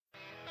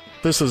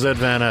This is Ed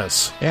Van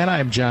Ness. And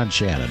I'm John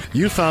Shannon.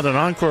 You found an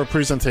encore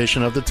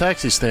presentation of the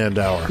Taxi Stand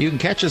Hour. You can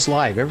catch us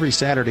live every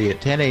Saturday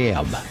at 10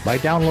 a.m. by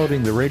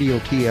downloading the Radio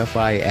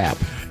TFI app.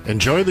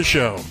 Enjoy the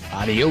show.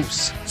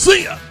 Adios.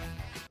 See ya!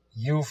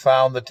 You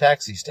found the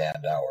Taxi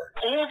Stand Hour.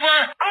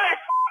 Over.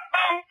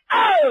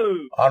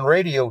 On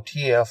Radio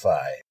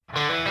TFI.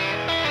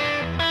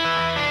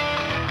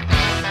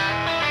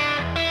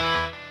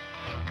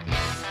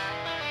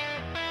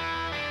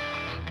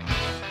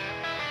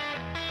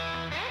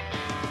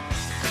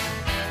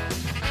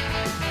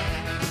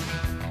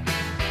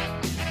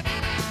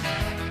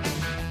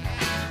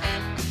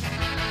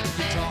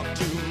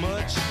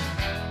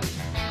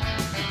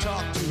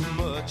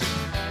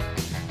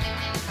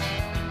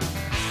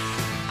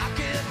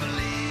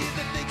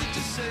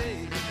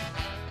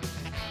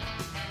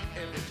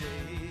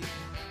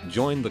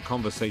 Join the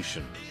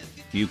conversation.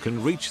 You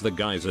can reach the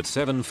guys at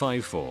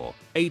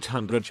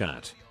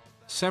 754-800-CHAT,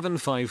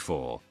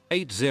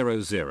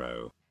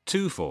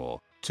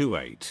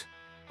 754-800-2428,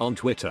 on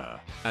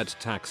Twitter at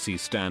Taxi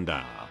Stand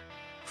Hour.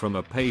 From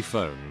a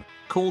payphone,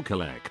 call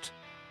collect.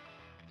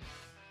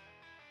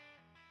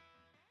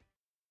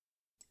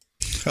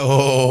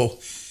 Oh,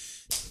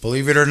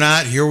 believe it or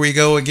not, here we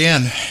go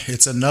again.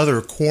 It's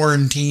another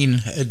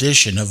quarantine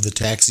edition of the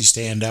Taxi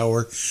Stand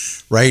Hour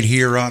right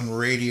here on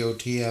Radio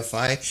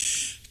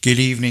TFI. Good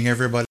evening,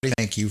 everybody.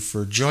 Thank you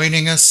for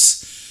joining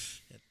us.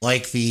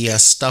 Like the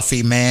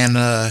stuffy man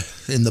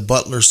in the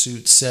butler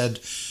suit said,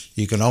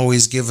 you can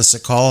always give us a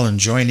call and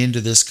join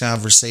into this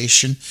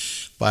conversation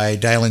by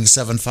dialing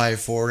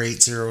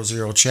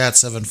 754-800-CHAT,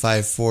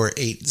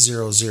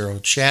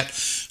 754-800-CHAT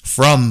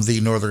from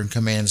the Northern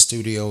Command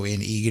Studio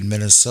in Eagan,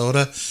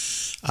 Minnesota.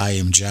 I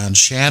am John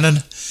Shannon,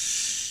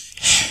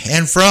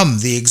 and from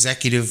the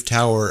Executive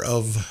Tower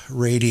of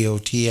Radio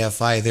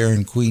TFI there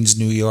in Queens,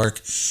 New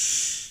York.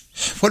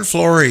 What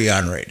floor are you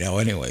on right now,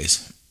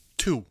 anyways?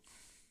 2.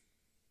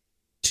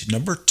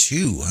 Number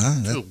 2,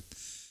 huh? 2.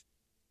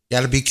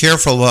 Got to be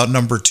careful about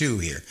number 2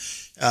 here.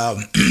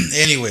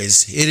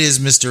 Anyways, it is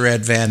Mr.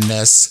 Ed Van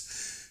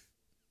Ness.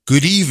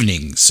 Good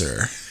evening,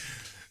 sir.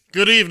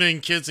 Good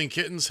evening, kids and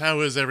kittens.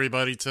 How is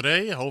everybody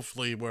today?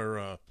 Hopefully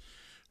we're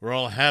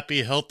all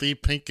happy, healthy,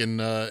 pink,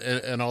 and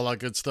all that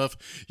good stuff.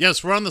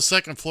 Yes, we're on the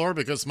second floor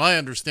because my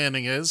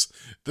understanding is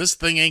this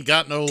thing ain't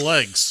got no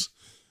legs.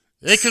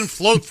 It can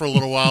float for a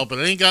little while, but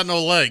it ain't got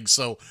no legs,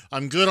 so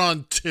I'm good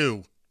on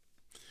 2.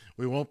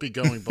 We won't be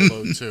going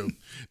below 2.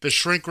 The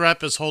shrink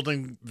wrap is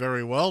holding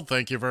very well.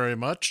 Thank you very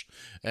much.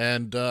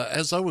 And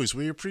as always,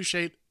 we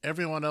appreciate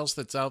everyone else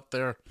that's out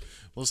there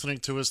listening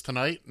to us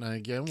tonight. And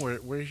again,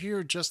 we're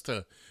here just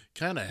to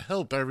kind of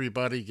help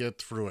everybody get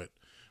through it.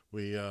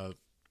 We have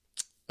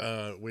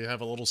a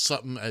little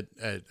something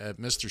at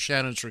Mr.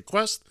 Shannon's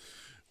request.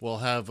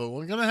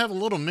 We're gonna have a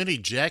little mini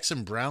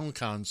Jackson Browne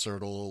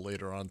concert a little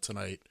later on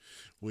tonight.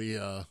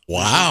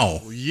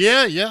 Wow. We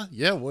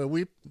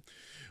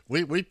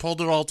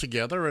pulled it all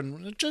together,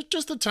 and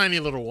just a tiny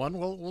little one.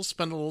 We'll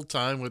spend a little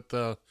time with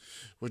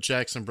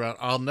Jackson Browne.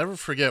 I'll never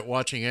forget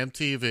watching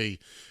MTV.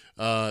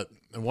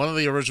 One of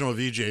the original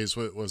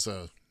VJs was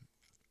a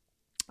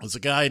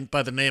guy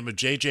by the name of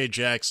J.J.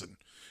 Jackson,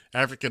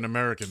 African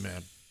American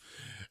man,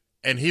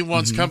 and he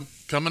once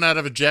coming out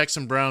of a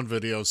Jackson Browne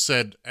video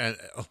said, and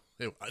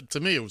to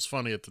me it was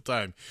funny at the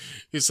time.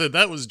 He said,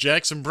 "That was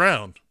Jackson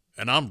Browne,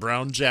 and I'm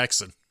Brown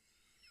Jackson."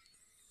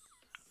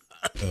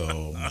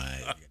 Oh my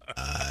God.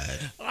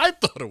 I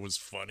thought it was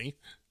funny.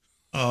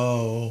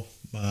 Oh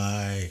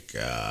my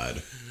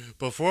God.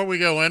 Before we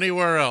go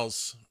anywhere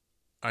else,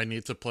 I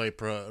need to play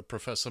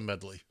Professor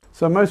Medley.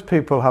 So most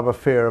people have a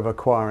fear of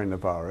acquiring the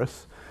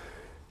virus.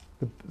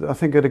 I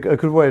think a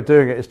good way of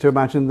doing it is to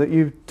imagine that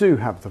you do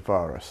have the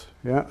virus,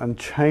 yeah, and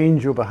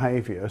change your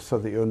behavior so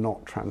that you're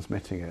not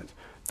transmitting it.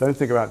 Don't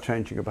think about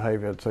changing your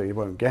behavior so you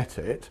won't get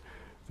it.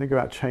 Think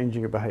about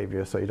changing your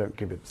behavior so you don't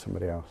give it to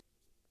somebody else.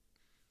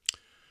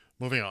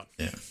 Moving on.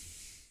 Yeah.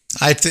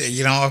 I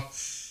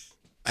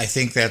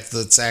think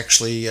that's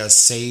actually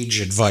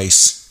sage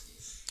advice.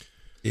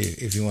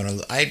 If you want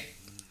to, I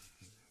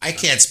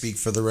can't speak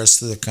for the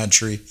rest of the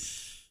country.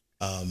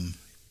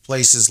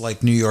 Places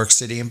like New York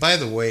City, and by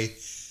the way,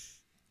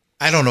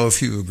 I don't know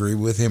if you agree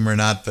with him or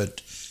not,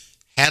 but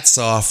hats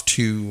off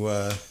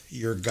to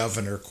your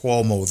governor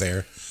Cuomo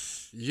there.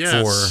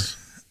 Yes.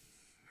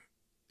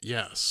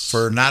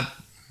 For not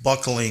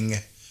buckling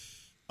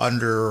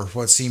under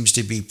what seems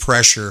to be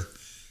pressure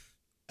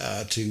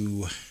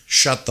to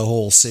shut the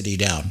whole city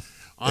down.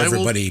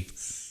 Everybody,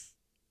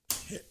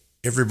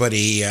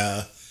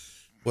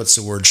 what's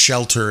the word?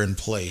 Shelter in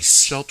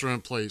place. Shelter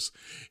in place.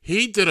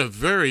 He did a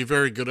very,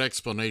 very good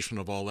explanation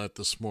of all that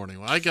this morning.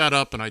 When I got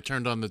up and I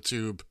turned on the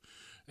tube,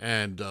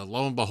 and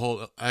lo and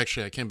behold,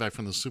 actually, I came back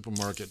from the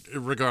supermarket,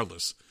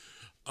 regardless.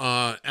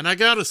 And I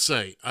got to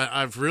say,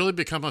 I've really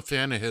become a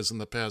fan of his in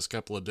the past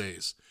couple of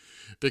days,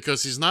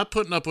 because he's not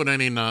putting up with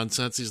any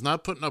nonsense. He's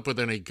not putting up with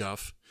any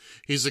guff.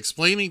 He's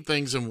explaining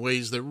things in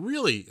ways that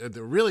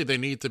really they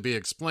need to be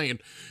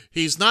explained.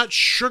 He's not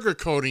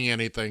sugarcoating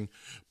anything,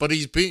 but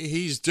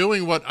he's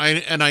doing what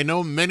I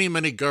know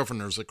many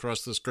governors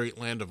across this great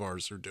land of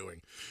ours are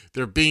doing.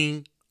 They're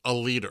being a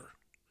leader,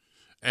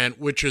 and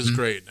which is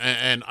great.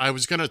 And I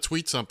was going to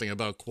tweet something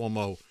about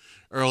Cuomo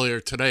earlier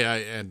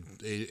today, and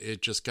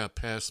it just got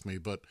past me.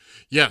 But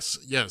yes,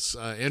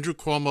 Andrew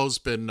Cuomo's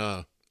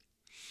been.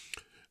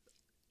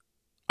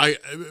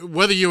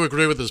 Whether you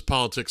agree with his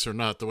politics or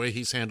not, the way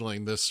he's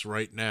handling this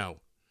right now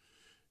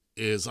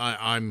is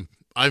I'm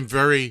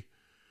very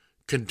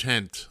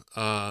content.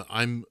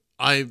 I'm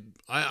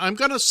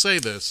gonna say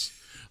this.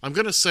 I'm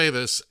gonna say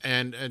this,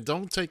 and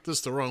don't take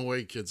this the wrong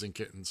way, kids and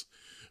kittens.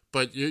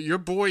 But your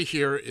boy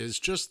here is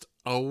just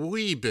a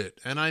wee bit,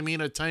 and I mean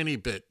a tiny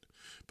bit,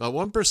 about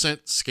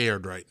 1%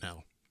 scared right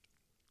now.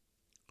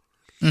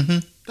 Mm-hmm.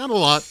 Not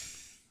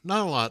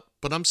a lot,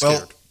 but I'm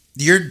scared.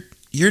 Well,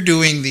 you're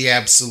doing the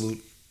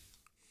absolute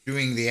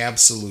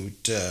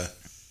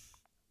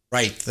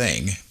right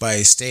thing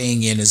by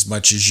staying in as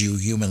much as you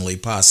humanly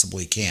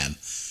possibly can.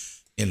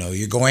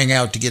 You're going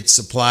out to get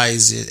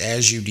supplies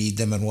as you need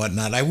them and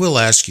whatnot. I will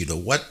ask you,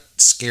 what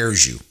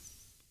scares you?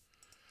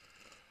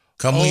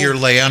 Come here,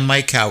 lay on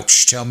my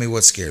couch. Tell me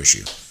what scares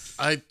you.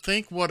 I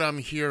think what I'm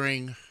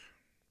hearing,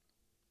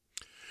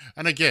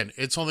 and again,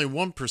 it's only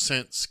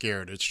 1%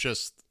 scared. It's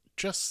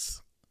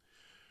just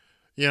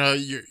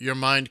your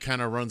mind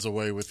kind of runs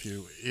away with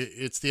you.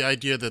 It's the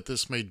idea that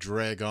this may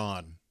drag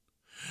on.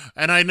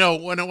 And I know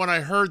when I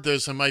heard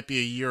this, it might be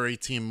a year,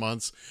 18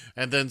 months,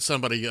 and then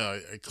somebody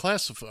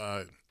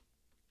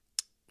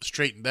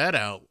straightened that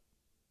out,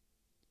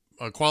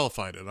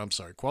 qualified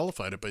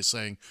it by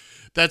saying,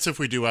 that's if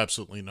we do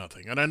absolutely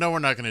nothing. And I know we're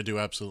not going to do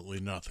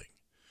absolutely nothing.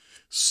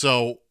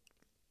 So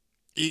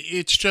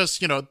it's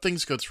just,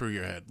 things go through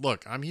your head.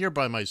 Look, I'm here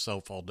by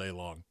myself all day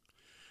long.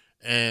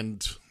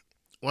 And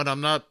when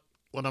I'm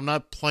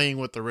not playing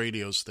with the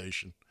radio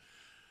station,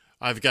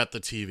 I've got the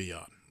TV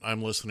on.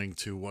 I'm listening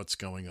to what's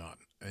going on.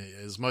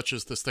 As much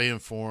as to stay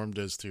informed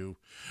as to,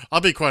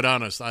 I'll be quite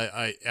honest,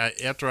 I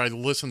after I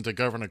listened to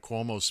Governor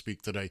Cuomo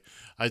speak today,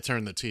 I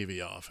turned the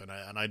TV off and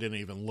I didn't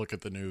even look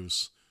at the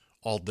news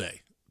all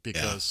day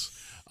because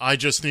I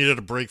just needed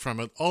a break from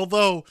it.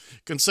 Although,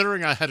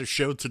 considering I had a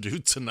show to do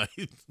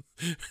tonight,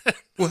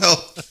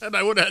 well, and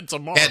I would have had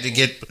tomorrow.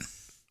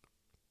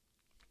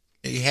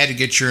 You had to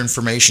get your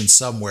information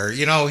somewhere.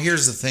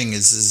 Here's the thing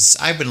is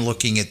I've been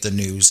looking at the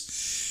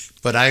news,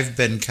 but I've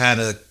been kind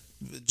of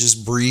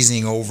just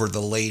breezing over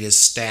the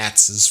latest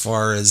stats as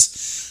far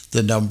as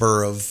the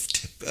number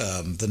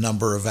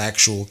of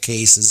actual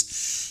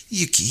cases.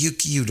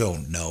 You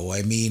don't know.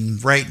 I mean,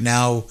 right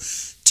now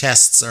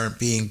tests aren't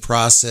being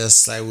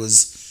processed. I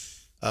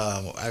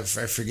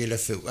forget I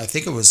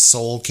think it was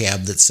Soul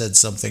Cab that said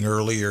something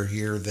earlier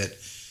here that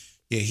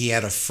he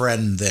had a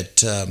friend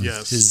that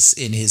is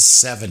in his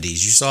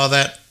 70s. You saw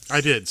that?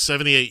 I did.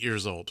 78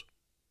 years old.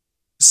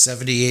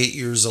 78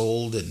 years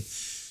old, and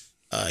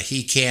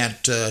he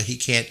can't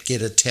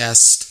get a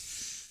test.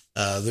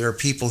 There are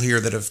people here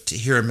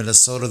in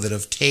Minnesota that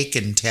have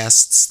taken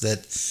tests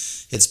that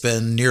it's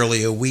been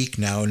nearly a week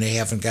now, and they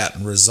haven't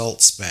gotten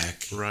results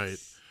back. Right.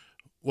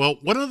 Well,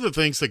 one of the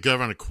things that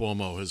Governor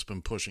Cuomo has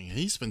been pushing, and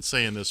he's been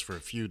saying this for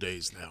a few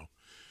days now,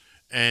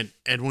 and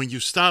when you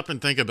stop and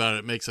think about it,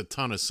 it makes a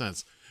ton of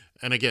sense.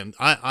 And again,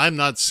 I'm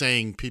not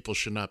saying people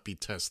should not be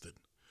tested,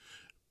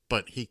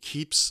 but he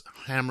keeps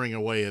hammering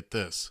away at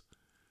this.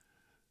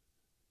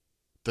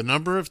 The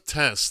number of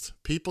tests,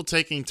 people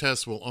taking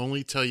tests will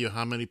only tell you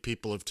how many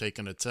people have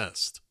taken a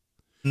test.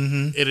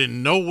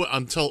 Mm-hmm.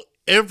 Until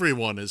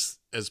everyone has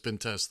been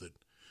tested.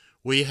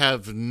 We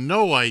have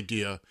no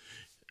idea.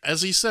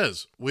 As he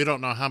says, we don't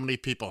know how many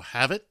people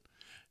have it,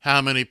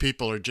 how many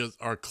people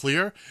are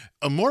clear,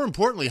 and more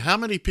importantly, how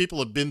many people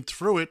have been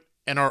through it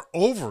and are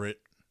over it.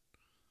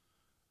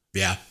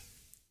 Yeah.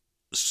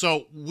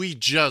 So we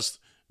just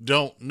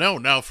don't know.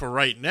 Now, for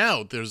right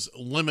now, there's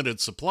limited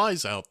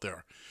supplies out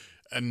there.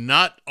 And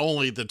not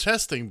only the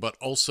testing, but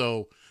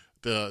also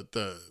the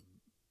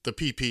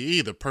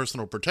PPE, the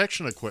personal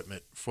protection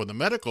equipment for the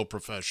medical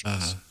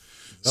professionals.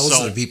 Those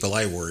are the people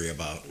I worry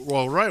about.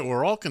 Well, right.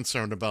 We're all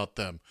concerned about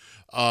them.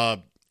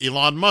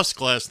 Elon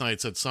Musk last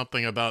night said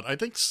something about, I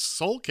think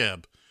Soul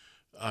Cab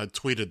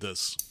tweeted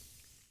this,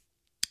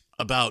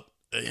 about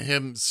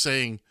him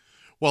saying,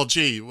 well,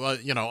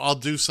 I'll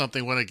do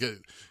something when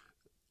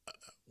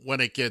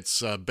it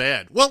gets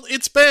bad. Well,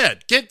 it's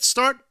bad.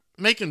 Start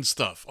making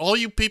stuff. All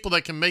you people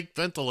that can make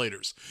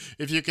ventilators,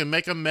 if you can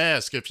make a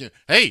mask,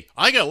 hey,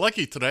 I got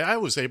lucky today. I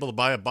was able to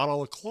buy a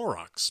bottle of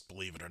Clorox,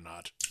 believe it or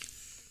not.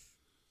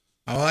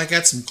 Oh, I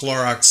got some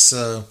Clorox.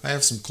 I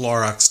have some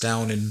Clorox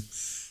down in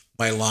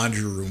my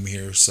laundry room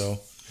here.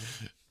 So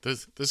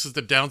this is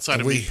the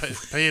downside of me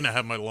paying to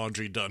have my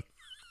laundry done.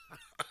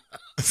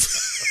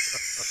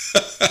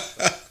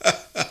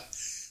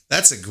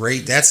 That's a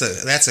great.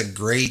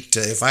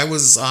 If I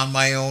was on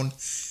my own,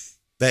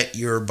 bet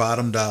your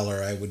bottom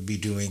dollar I would be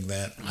doing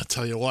that. I'll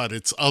tell you what.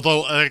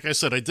 Although, like I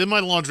said, I did my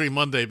laundry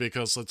Monday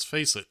because let's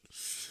face it,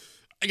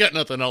 I got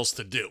nothing else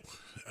to do.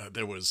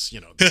 There was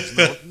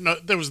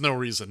there was no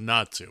reason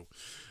not to.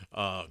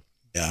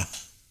 Yeah.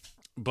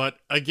 But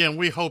again,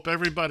 we hope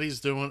everybody's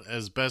doing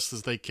as best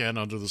as they can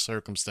under the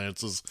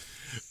circumstances.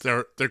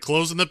 They're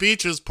closing the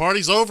beaches.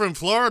 Party's over in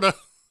Florida.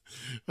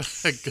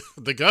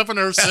 The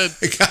governor said,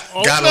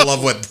 Gotta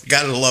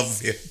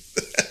love you.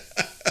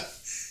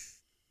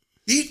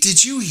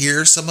 Did you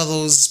hear some of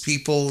those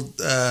people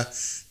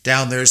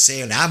down there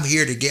saying, I'm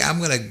going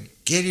to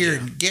get here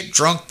and get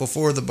drunk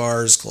before the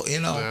bars close? You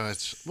know,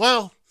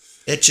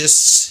 it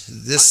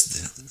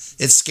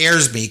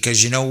scares me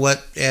because you know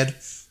what, Ed?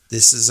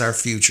 This is our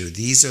future.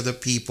 These are the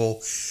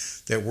people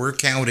that we're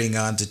counting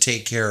on to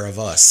take care of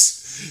us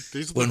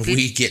when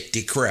we get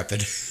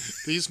decrepit.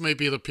 These may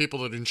be the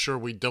people that ensure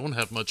we don't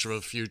have much of a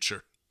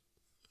future.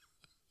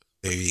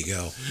 There you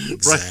go.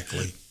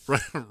 Exactly.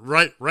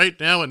 Right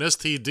now, an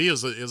STD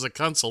is a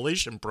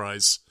consolation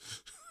prize.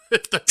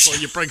 If that's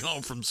what you bring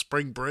home from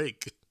spring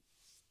break.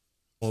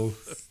 Oh,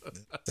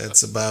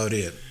 that's about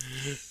it.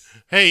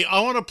 Hey,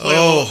 I want to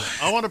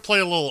play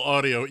a little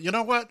audio. You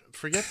know what?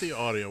 Forget the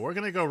audio. We're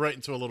going to go right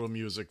into a little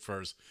music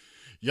first.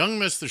 Young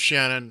Mr.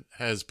 Shannon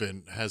has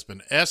been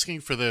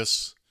asking for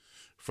this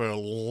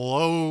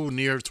for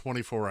near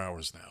 24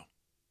 hours now.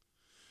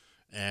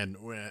 And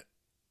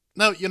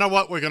you know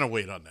what? We're going to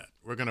wait on that.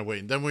 We're going to wait,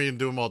 and then we can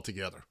do them all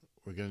together.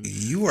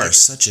 You are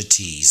such a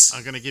tease.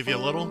 I'm going to give you a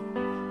little.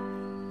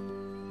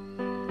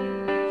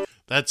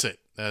 That's it.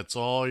 That's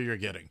all you're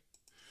getting.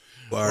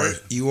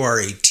 You are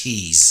a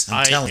tease.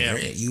 I'm telling you,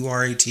 you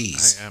are a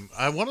tease. I am.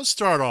 I want to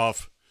start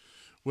off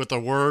with a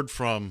word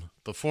from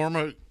the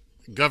former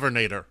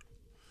governor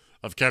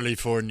of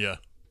California,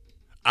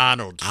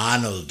 Arnold.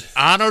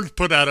 Arnold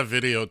put out a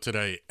video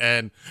today,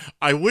 and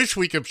I wish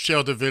we could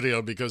show the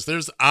video because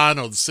there's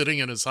Arnold sitting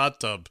in his hot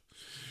tub.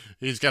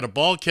 He's got a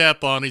ball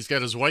cap on, he's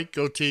got his white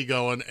goatee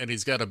going, and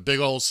he's got a big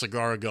old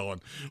cigar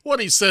going. What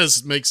he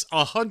says makes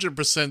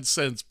 100%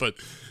 sense, but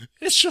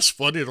it's just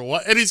funny to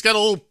watch. And he's got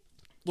a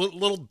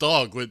little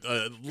dog with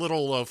a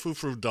little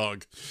frou-frou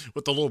dog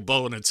with a little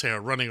bow in its hair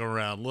running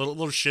around,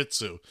 little Shih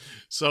Tzu.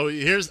 So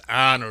here's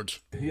Arnold.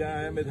 Here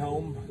I am at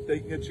home,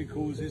 taking a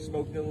jacuzzi,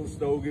 smoking a little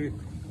stogie.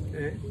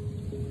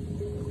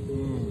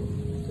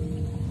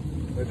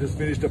 I just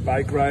finished a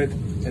bike ride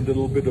and a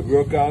little bit of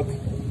workout,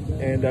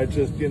 and I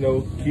just,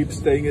 keep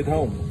staying at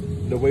home,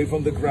 and away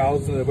from the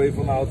crowds and away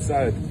from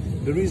outside.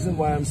 The reason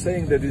why I'm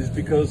saying that is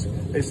because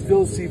I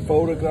still see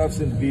photographs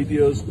and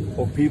videos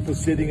of people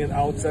sitting in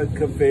outside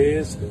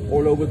cafes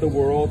all over the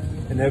world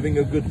and having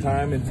a good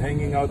time and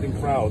hanging out in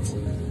crowds.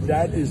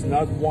 That is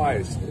not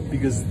wise,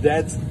 because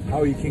that's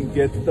how you can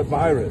get the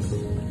virus.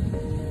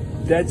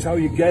 That's how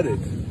you get it,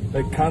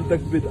 by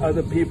contact with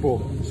other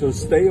people. So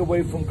stay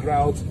away from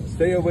crowds,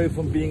 stay away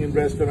from being in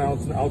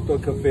restaurants and outdoor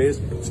cafes,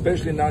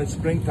 especially now in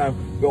springtime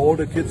where all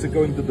the kids are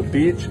going to the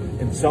beach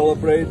and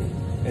celebrate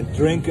and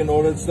drink and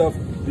all that stuff.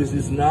 This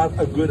is not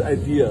a good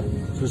idea.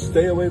 So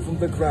stay away from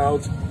the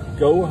crowds,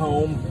 go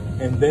home,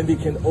 and then we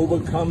can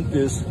overcome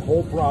this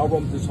whole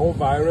problem, this whole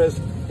virus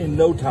in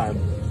no time.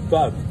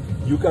 But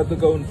you got to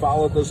go and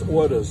follow those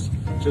orders.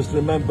 Just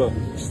remember,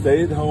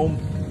 stay at home,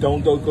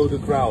 don't go to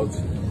crowds.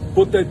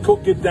 Put that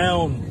cookie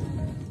down.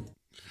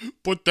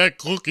 Put that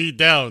cookie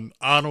down.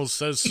 Arnold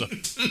says so.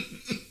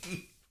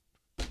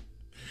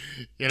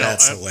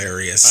 That's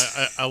hilarious.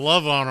 I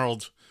love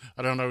Arnold.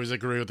 I don't always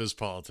agree with his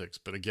politics,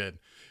 but again,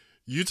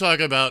 you talk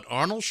about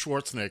Arnold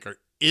Schwarzenegger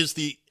is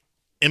the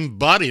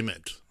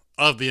embodiment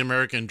of the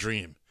American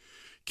dream.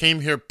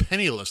 Came here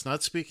penniless,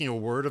 not speaking a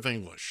word of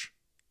English.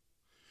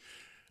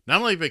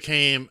 Not only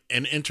became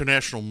an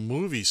international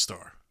movie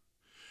star,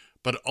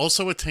 but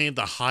also attained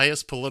the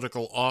highest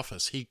political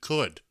office he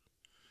could,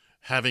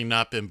 having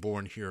not been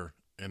born here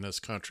in this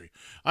country.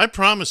 I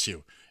promise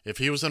you, if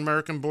he was an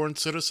American-born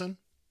citizen,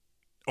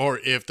 or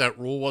if that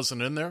rule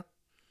wasn't in there,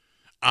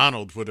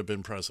 Arnold would have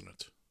been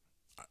president.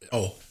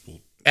 Oh,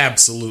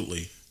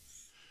 absolutely.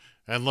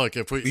 And look,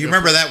 if we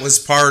remember that was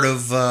part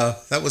of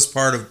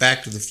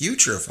Back to the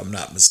Future, if I'm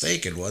not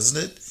mistaken,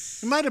 wasn't it?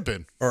 It might have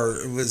been, or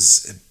it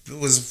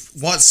was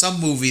some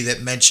movie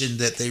that mentioned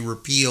that they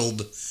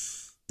repealed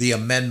the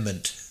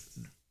amendment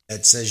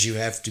that says you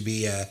have to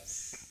be a.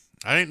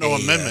 I ain't no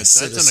amendment.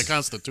 That's in the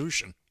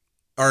Constitution.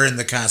 Or in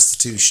the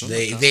Constitution,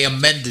 they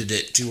amended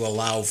it to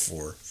allow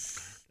for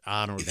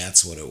Arnold.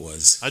 That's what it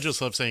was. I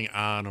just love saying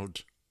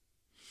Arnold.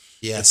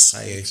 Yes,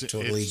 I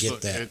totally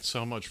get that. It's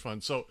so much fun.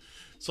 So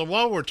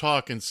while we're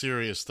talking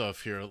serious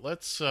stuff here,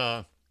 let's.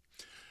 I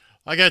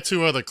got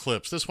two other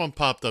clips. This one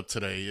popped up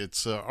today.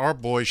 It's our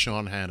boy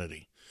Sean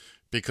Hannity,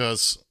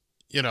 because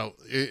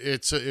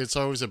it's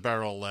always a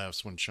barrel of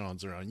laughs when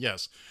Sean's around.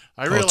 Yes,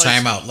 I realize.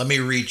 Time out. Let me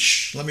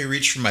reach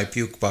for my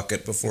puke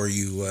bucket before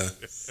you.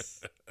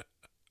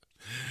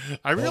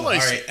 I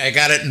realize. All right, I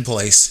got it in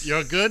place.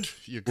 You're good.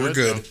 You're good. We're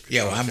good. Okay.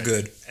 Yeah, well, I'm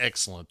good.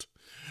 Excellent.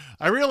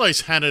 I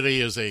realize Hannity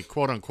is a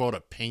quote-unquote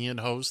opinion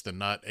host and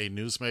not a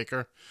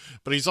newsmaker,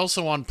 but he's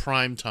also on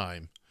prime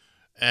time.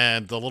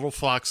 And the little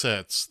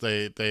Foxettes,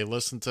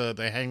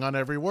 they hang on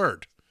every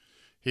word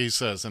he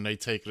says, and they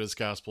take it as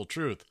gospel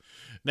truth.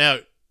 Now,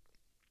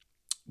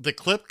 the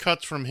clip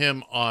cuts from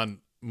him on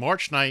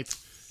March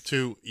 9th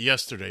to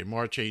yesterday,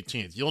 March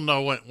 18th. You'll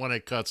know when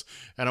it cuts.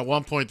 And at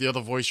one point, the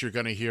other voice you're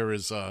going to hear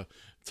is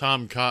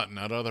Tom Cotton.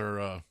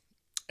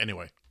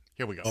 Anyway,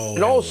 here we go.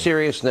 In all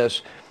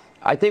seriousness,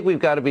 I think we've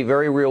got to be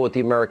very real with the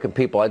American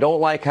people. I don't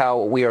like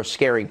how we are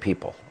scaring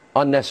people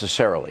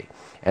unnecessarily.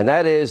 And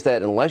that is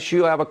that unless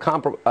you have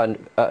an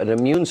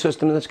immune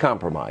system that's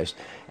compromised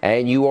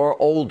and you are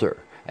older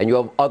and you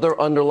have other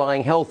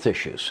underlying health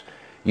issues,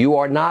 you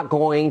are not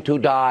going to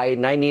die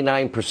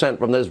 99%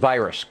 from this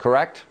virus,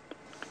 correct?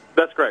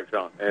 That's correct,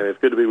 Sean, and it's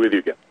good to be with you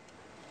again.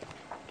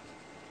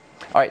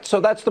 All right, so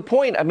that's the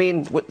point. I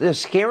mean, they're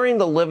scaring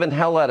the living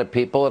hell out of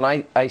people,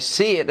 and I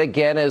see it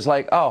again as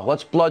like, oh,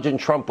 let's bludgeon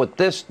Trump with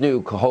this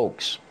new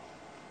hoax.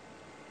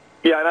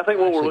 Yeah, and I think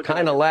what we're looking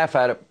kind of laugh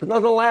at it, but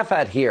nothing to laugh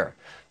at here.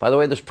 By the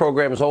way, this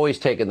program has always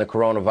taken the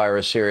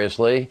coronavirus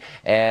seriously,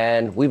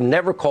 and we've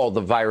never called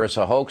the virus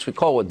a hoax. We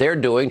call what they're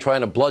doing,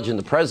 trying to bludgeon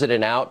the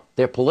president out.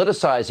 Their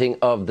politicizing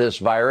of this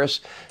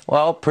virus,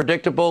 well,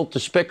 predictable,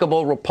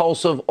 despicable,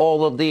 repulsive,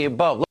 all of the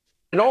above.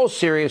 In all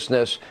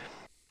seriousness,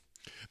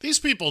 these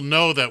people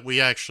know that we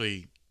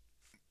actually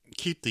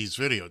keep these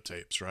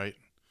videotapes, right?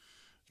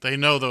 They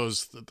know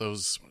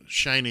those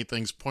shiny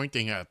things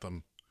pointing at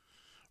them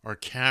are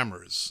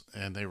cameras,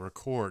 and they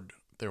record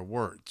their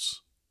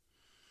words.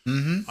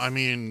 Mm-hmm. I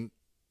mean,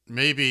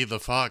 maybe the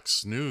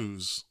Fox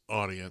News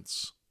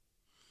audience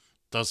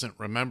doesn't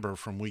remember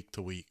from week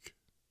to week.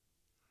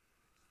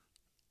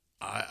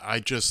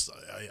 I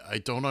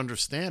don't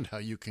understand how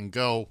you can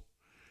go.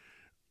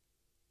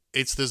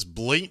 It's this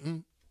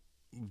blatant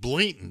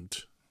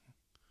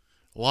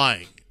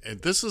lying,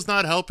 and this is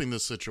not helping the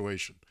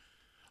situation.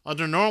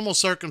 Under normal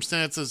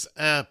circumstances,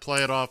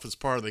 play it off as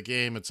part of the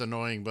game. It's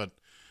annoying, but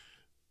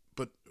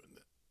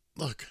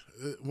look,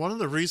 one of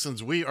the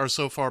reasons we are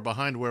so far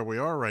behind where we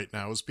are right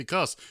now is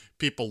because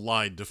people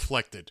lied,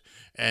 deflected,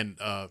 and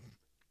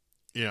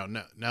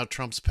now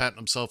Trump's patting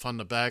himself on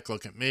the back.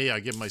 Look at me, I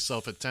give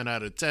myself a 10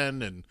 out of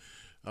 10, and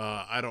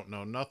I don't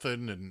know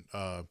nothing, and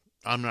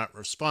I'm not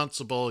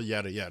responsible.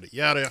 Yada yada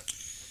yada.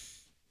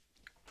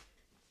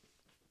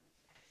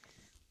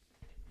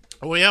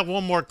 We have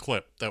one more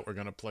clip that we're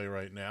going to play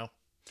right now.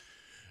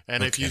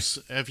 And okay.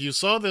 if you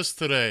saw this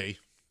today,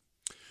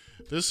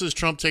 this is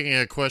Trump taking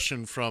a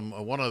question from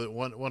one of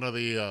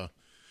the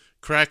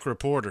crack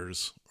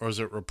reporters, or is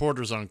it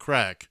Reporters on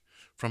Crack,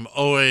 from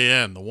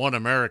OAN, the One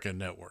American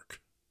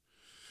Network.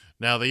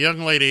 Now, the young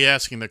lady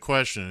asking the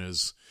question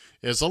is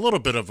a little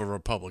bit of a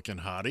Republican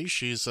hottie.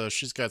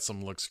 She's got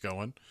some looks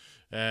going,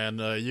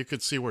 and you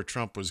could see where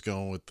Trump was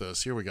going with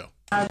this. Here we go.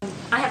 I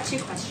have two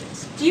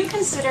questions. Do you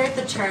consider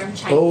the term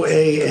Chinese?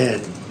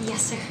 OAN.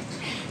 Yes, sir.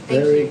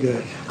 Very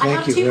good.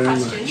 Thank you very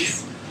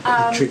questions. much.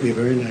 You treat me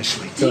very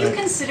nicely. Do you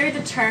consider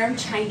the term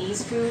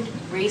Chinese food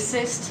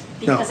racist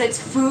because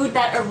it's food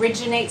that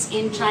originates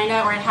in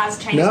China or it has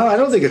Chinese? No, I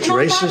don't think it's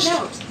racist. On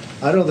that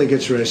note, I don't think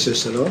it's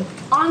racist at all.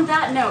 On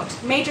that note,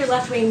 major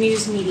left-wing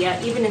news media,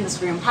 even in this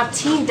room, have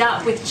teamed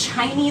up with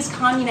Chinese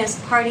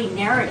Communist Party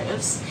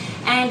narratives,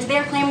 and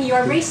they're claiming you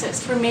are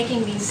racist for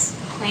making these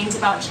claims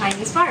about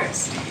Chinese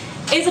virus.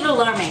 Is it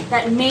alarming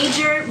that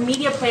major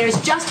media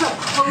players just to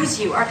oppose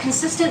you are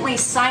consistently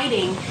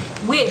siding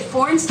with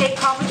foreign state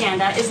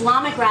propaganda,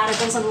 Islamic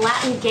radicals, and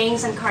Latin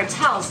gangs and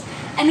cartels,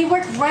 and they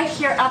work right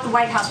here at the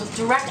White House with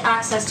direct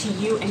access to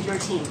you and your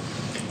team?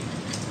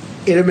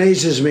 It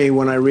amazes me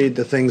when I read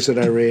the things that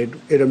I read.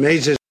 It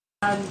amazes.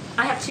 I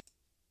have two.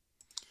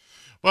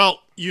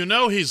 Well,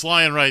 he's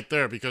lying right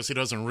there because he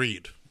doesn't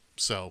read.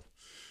 So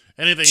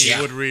anything he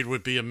would read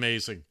would be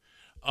amazing.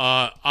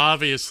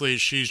 Obviously,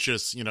 she's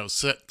just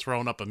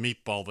throwing up a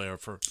meatball there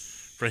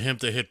for him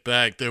to hit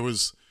back. There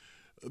was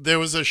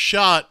a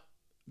shot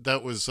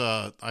that was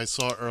I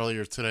saw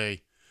earlier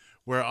today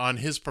where on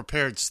his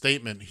prepared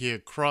statement he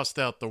had crossed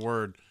out the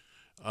word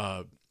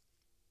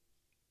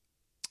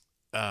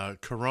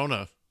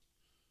corona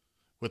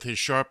with his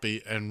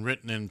Sharpie and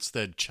written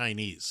instead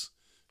Chinese,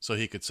 so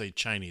he could say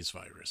Chinese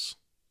virus.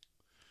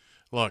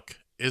 Look,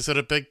 is it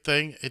a big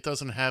thing? It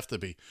doesn't have to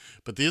be.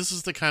 But this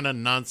is the kind of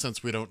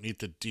nonsense we don't need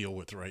to deal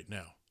with right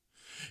now.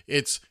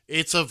 It's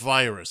a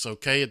virus,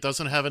 okay? It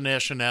doesn't have a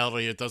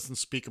nationality. It doesn't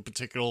speak a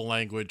particular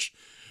language.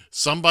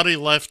 Somebody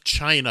left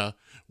China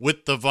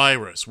with the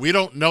virus. We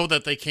don't know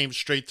that they came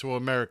straight to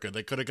America.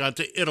 They could have gone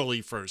to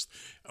Italy first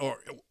or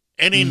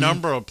any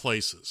number of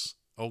places,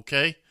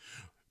 okay?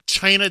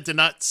 China did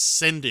not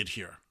send it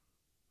here.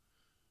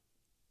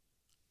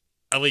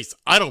 At least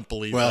I don't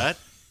believe that.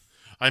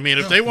 I mean,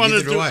 if they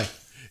wanted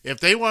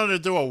to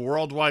do a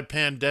worldwide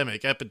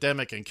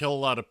epidemic, and kill a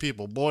lot of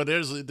people, boy,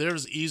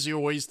 there's easier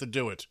ways to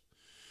do it.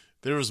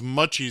 There's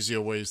much easier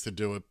ways to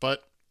do it.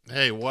 But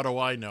hey, what do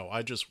I know?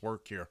 I just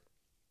work here.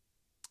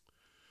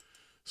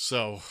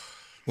 So,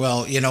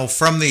 well,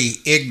 from the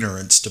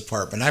ignorance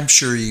department, I'm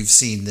sure you've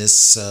seen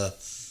this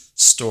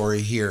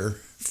story here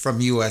from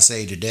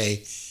USA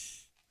Today,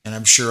 and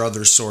I'm sure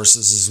other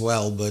sources as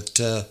well. But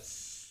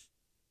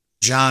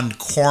John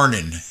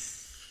Cornyn,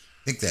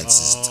 I think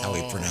that's how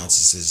he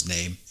pronounces his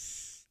name.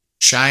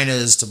 China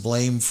is to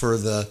blame for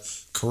the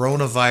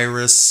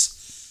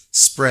coronavirus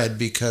spread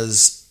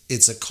because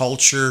it's a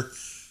culture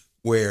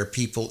where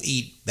people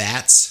eat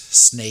bats,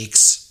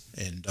 snakes,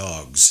 and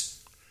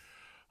dogs.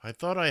 I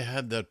thought I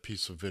had that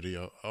piece of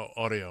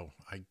audio.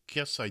 I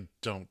guess I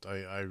don't.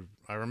 I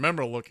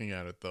remember looking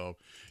at it though.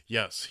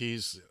 Yes,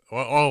 he's.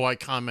 Oh, I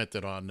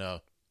commented on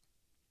it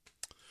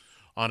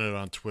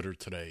on Twitter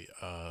today.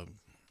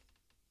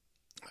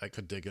 I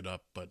could dig it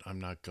up, but I'm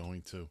not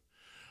going to.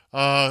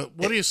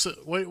 What do you say?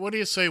 What do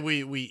you say?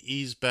 We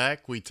ease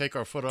back. We take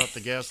our foot off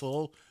the gas a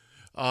little.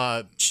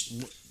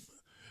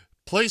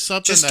 Play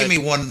something. Just give me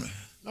one.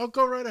 Oh,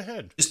 go right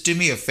ahead. Just do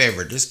me a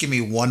favor. Just give me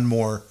one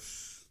more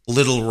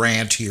little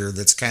rant here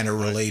that's kind of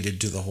related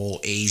to the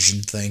whole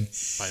Asian thing.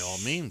 By all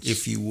means.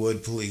 If you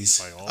would, please.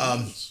 By all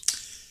means.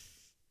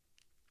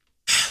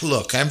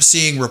 Look, I'm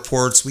seeing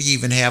reports, we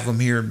even have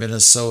them here in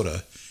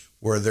Minnesota,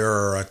 where there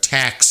are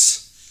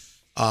attacks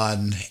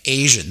on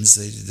Asians.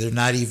 They're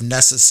not even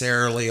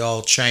necessarily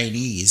all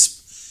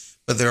Chinese,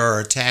 but there are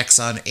attacks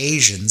on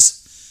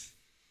Asians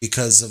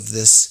because of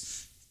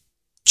this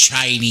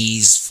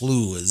Chinese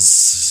flu,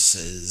 as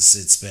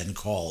it's been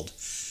called.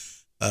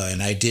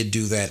 And I did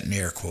do that in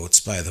air quotes,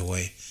 by the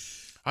way.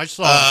 I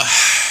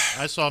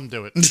saw him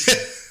do it.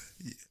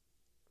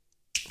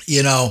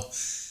 You know,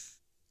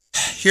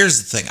 here's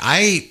the thing.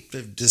 I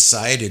have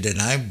decided, and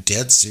I'm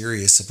dead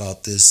serious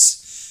about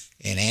this,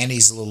 and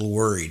Annie's a little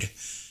worried,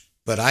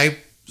 but I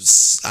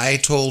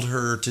told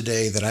her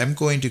today that I'm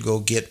going to go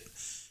get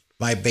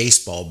my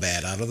baseball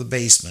bat out of the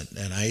basement,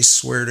 and I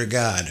swear to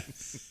God,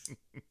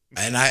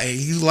 and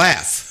you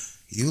laugh.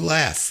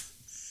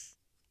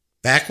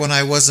 Back when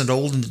I wasn't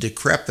old and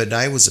decrepit,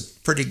 I was a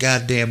pretty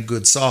goddamn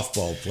good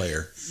softball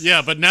player.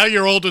 Yeah, but now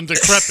you're old and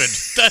decrepit.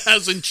 That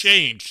hasn't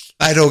changed.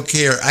 I don't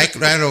care. I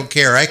don't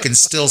care. I can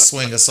still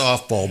swing a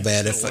softball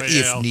bat if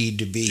need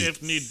to be.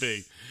 If need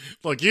be.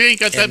 Look, you ain't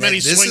got that many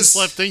swings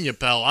left in you,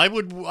 pal. I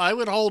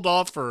would hold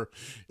off for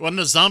when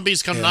the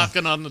zombies come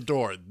knocking on the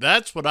door.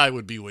 That's what I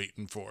would be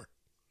waiting for.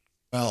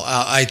 Well,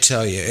 I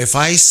tell you, if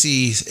I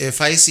see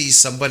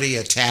somebody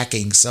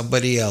attacking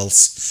somebody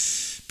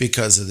else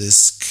because of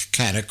this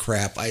kind of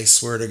crap, I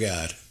swear to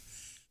God,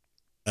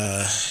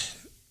 I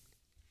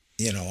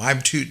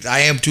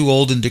am too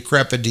old and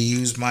decrepit to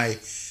use my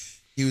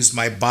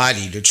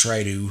body to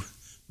try to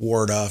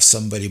ward off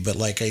somebody. But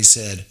like I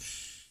said,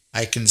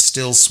 I can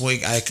still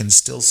swing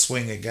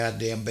a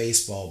goddamn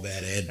baseball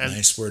bat, Ed, and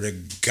I swear to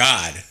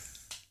God.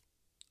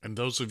 And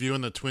those of you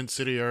in the Twin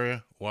City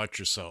area, watch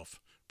yourself.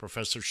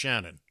 Professor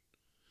Shannon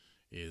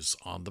is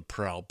on the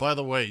prowl. By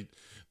the way, do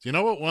you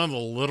know what one of the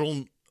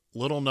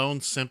little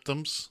known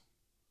symptoms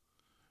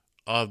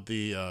of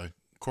the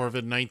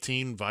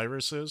COVID-19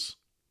 virus is?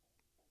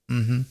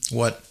 Mm-hmm.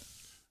 What?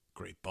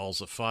 Great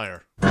balls of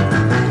fire.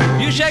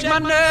 You shake my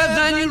nerves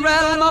and you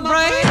rattle my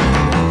brain.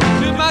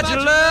 Too much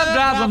of love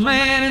drives a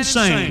man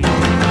insane.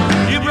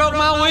 You broke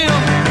my will,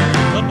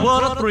 but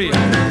what a thrill.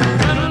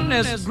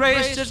 Goodness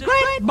gracious,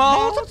 great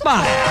balls of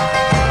fire.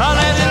 I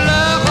let you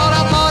love what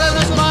I thought it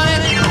was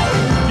funny.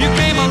 You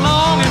came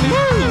along and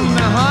woo,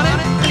 now honey,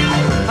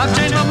 I've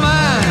changed my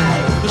mind.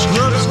 This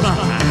love is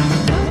fine.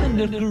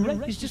 Goodness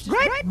gracious,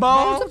 great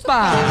balls of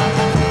fire.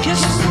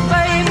 Kisses,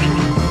 baby.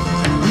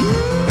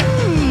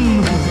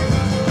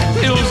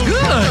 Feels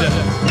good.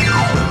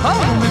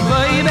 Hold me,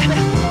 baby.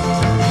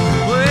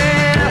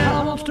 Well,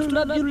 I want to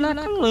love you like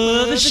I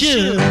love a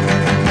should.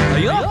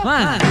 You're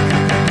fine,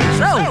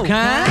 so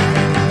kind.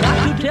 Got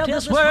to tell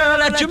this world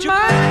that you're mine.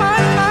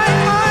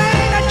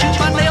 I chew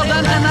my nails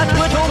and I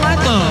twiddle my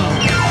thumb.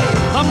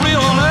 I'm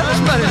real nervous,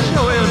 but it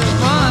sure is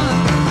fun.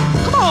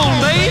 Come on,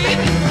 baby.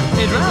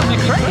 It drives me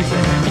crazy.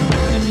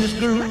 And this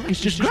girl is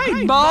just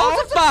great balls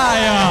of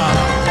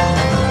fire.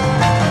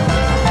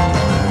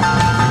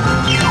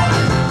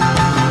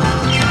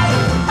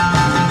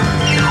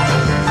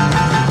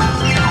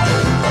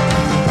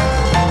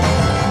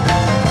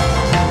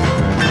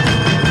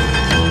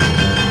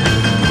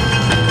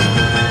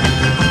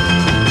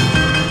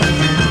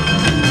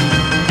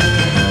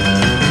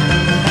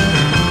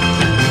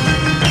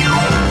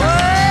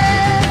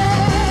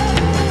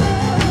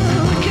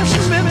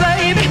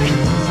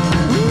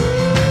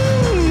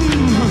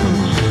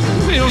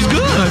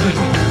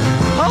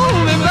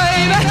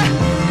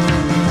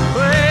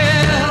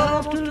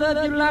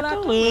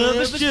 Love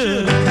is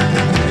good.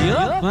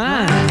 You're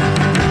fine,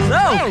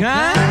 so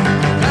kind.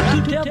 Got to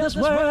tell this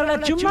world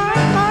that you're mine.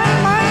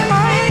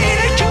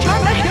 Ain't you my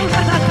nails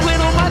and I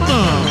twiddle my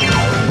thumb.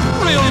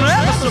 Real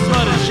nervous,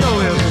 but it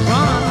sure is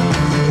fun.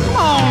 Come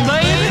on,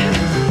 baby,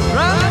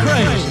 drive me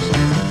crazy.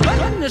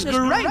 Goodness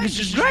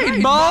gracious,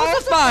 great balls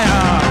of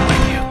fire.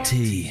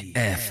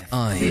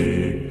 TFI.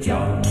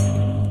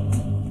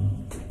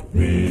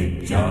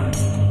 Big John.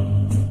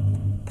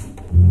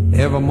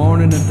 Every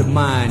morning at the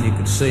mine you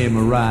could see him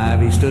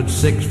arrive. He stood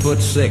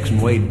 6'6"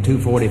 and weighed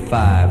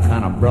 245,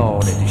 kind of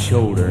broad at the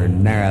shoulder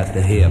and narrow at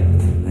the hip.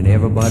 And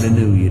everybody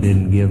knew you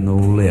didn't give no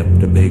lip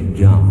to Big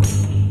John.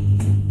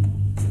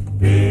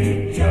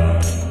 Big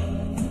John,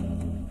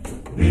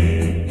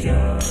 Big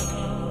John.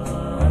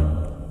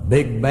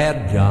 Big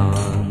Bad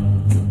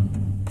John.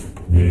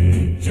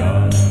 Big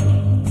John.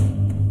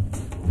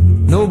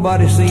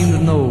 Nobody seemed to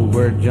know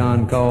where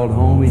John called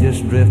home. He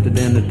just drifted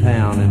into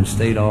town and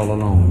stayed all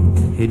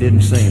alone. He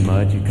didn't say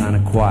much, he kind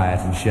of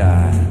quiet and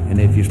shy. And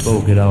if you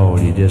spoke at all,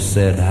 you just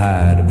said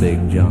hi to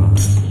Big John.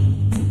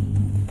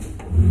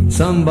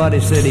 Somebody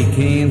said he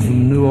came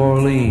from New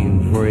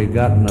Orleans, where he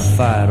got in a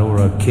fight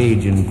over a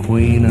Cajun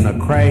queen, and a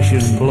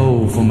crashing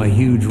blow from a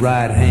huge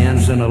right hand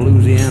sent a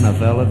Louisiana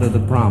fella to the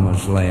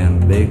promised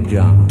land. Big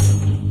John.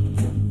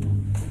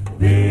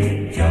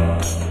 Big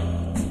John.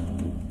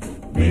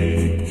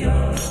 Big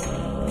John.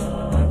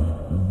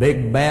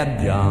 Big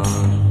Bad John.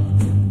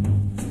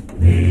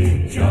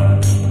 Big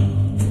John.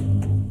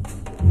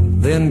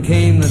 Then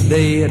came the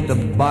day at the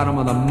bottom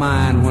of the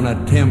mine when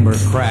a timber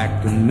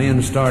cracked and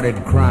men started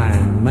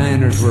crying.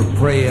 Miners were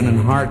praying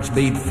and hearts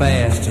beat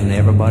fast, and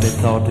everybody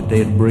thought that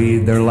they'd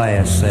breathe their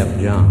last except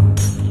John.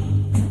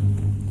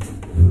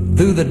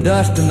 Through the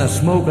dust and the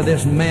smoke of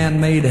this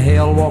man-made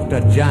hell walked a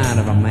giant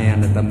of a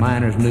man that the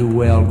miners knew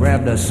well,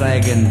 grabbed a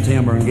sagging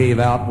timber and gave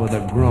out with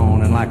a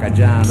groan, and like a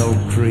giant oak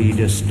tree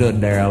just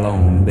stood there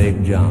alone.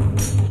 Big John.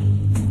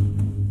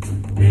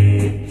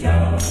 Big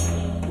John.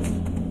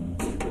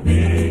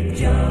 Big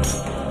John.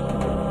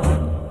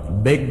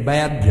 Big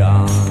Bad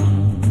John.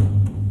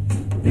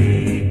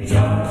 Big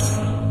John.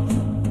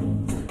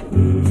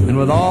 And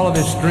with all of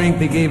his strength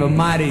he gave a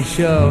mighty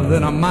shove.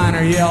 Then a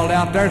miner yelled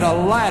out, "There's a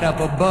light up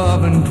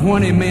above," and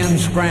 20 men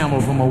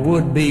scrambled from a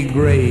would-be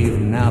grave.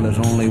 And now there's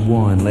only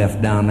one left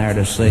down there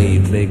to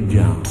save Big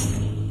John.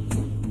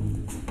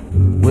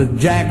 With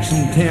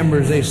Jackson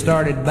timbers they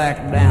started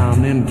back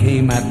down. Then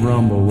came that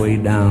rumble way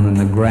down in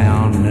the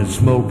ground, and as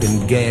smoke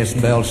and gas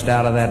belched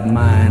out of that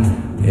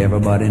mine,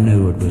 everybody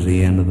knew it was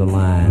the end of the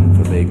line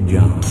for Big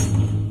John.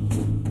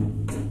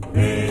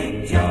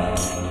 Big John.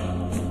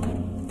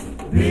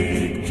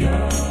 Big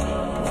John.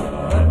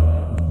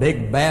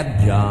 Big Bad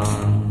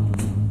John.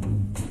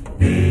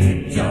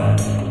 Big John.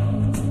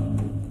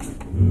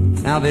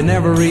 Now they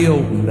never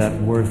reopened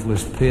that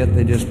worthless pit.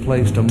 They just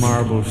placed a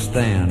marble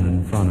stand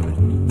in front of it.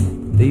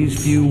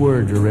 These few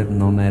words are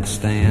written on that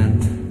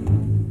stand.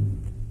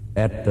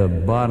 At the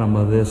bottom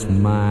of this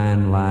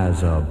mine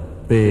lies a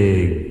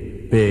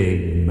big,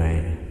 big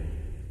man.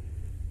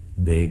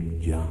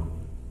 Big John.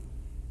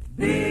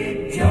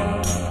 Big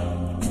John.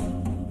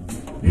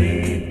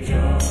 Big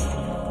John.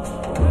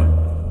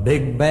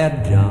 Big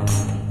Bad John.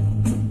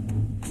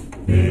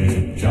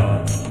 Big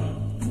John.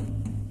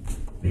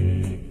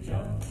 Big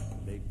John.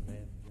 Big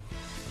Bad John.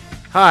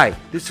 Hi,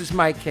 this is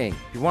Mike King.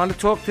 If you want to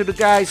talk to the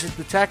guys at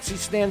the Taxi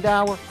Stand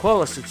Hour,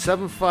 call us at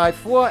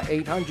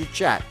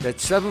 754-800-CHAT.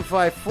 That's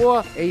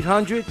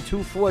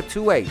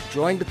 754-800-2428.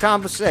 Join the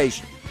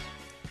conversation.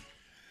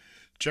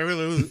 Jerry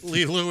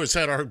Lee Lewis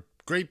had our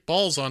great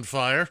balls on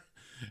fire,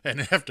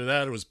 and after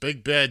that it was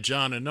Big Bad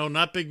John, and no,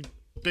 not Big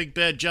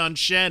Bad John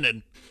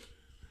Shannon,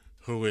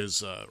 who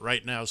is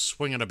right now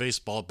swinging a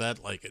baseball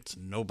bat like it's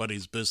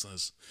nobody's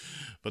business.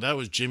 But that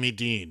was Jimmy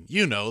Dean.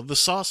 You know, the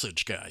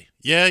sausage guy.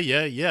 Yeah.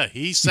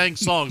 He sang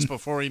songs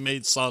before he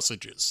made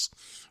sausages.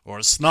 Or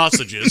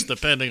snossages,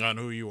 depending on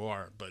who you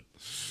are. But,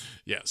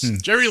 yes.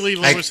 Jerry Lee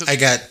Lewis.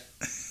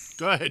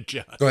 Go ahead,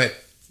 John. Go ahead.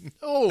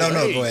 No,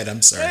 go ahead.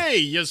 I'm sorry. Hey,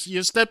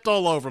 you stepped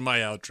all over my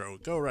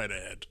outro. Go right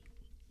ahead.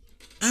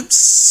 I'm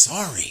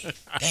sorry.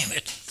 Damn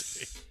it.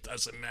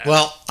 Doesn't matter.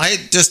 Well, I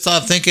just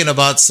thought thinking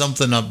about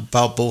something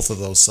about both of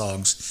those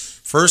songs.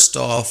 First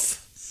off,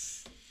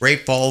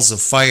 Great Balls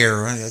of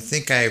Fire. I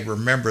think I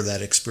remember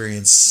that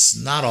experience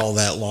not all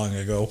that long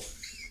ago.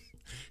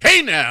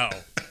 Hey now!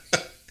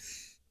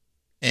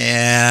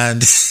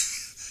 And,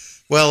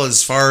 well,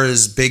 as far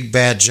as Big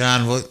Bad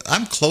John, well,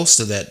 I'm close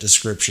to that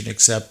description,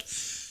 except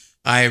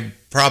I'm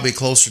probably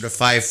closer to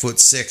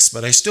 5'6",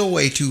 but I still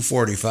weigh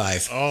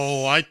 245.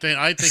 Oh, I think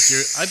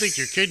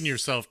you're kidding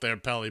yourself there,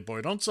 Pally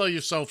Boy. Don't sell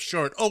yourself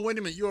short. Oh, wait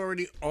a minute, you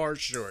already are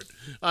short.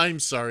 I'm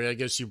sorry, I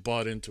guess you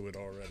bought into it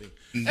already.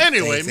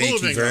 Anyway, thank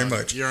moving you very on.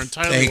 much. You're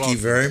entirely Thank welcome.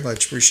 you very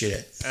much. Appreciate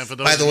it. And for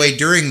those By the way,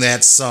 during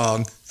that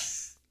song,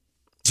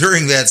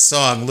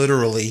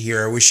 literally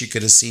here, I wish you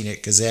could have seen it,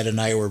 because Ed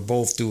and I were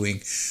both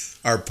doing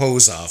our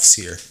pose-offs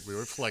here. We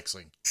were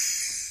flexing.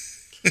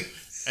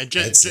 And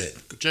That's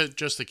it.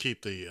 Just to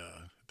keep to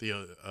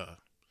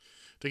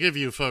give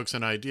you folks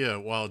an idea,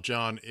 while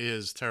John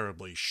is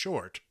terribly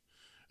short,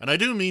 and I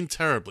do mean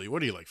terribly.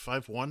 What are you, like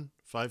 5'1",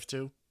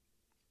 5'2"?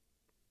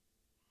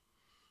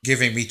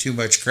 Giving me too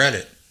much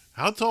credit.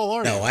 How tall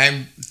are you? No,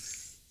 I'm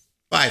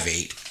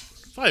 5'8".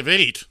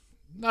 5'8".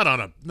 Not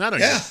on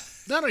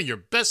your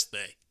best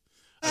day.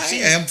 I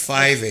am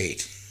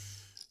 5'8".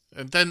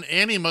 And then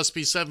Annie must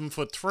be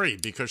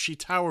 7'3" because she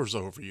towers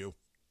over you.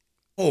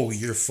 Oh,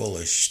 you're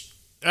foolish.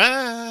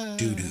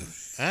 Doo-doo.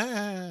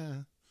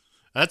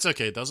 That's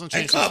okay. It doesn't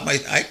change.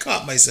 I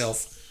caught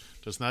myself.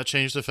 Does not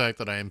change the fact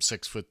that I am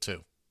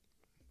 6'2".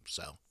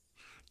 So,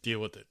 deal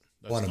with it.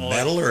 Want a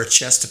medal or a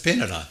chest to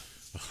pin it on?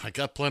 I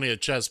got plenty of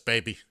chest,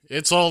 baby.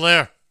 It's all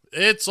there.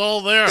 It's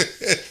all there.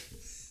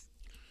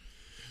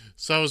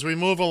 So as we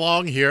move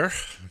along here,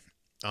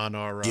 on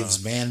our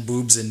gives man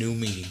boobs a new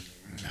meaning.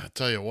 I'll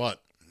tell you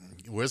what.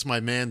 Where's my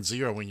man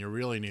Zero when you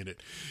really need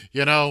it?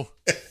 You know,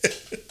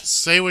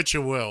 say what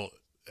you will.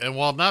 And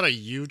while I'm not a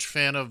huge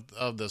fan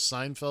of the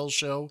Seinfeld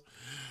show,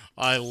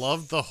 I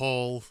love the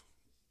whole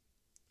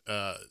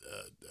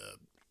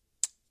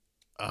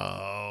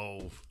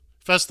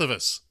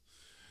Festivus.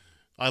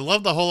 I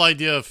love the whole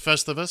idea of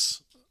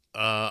Festivus.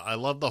 I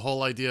love the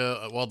whole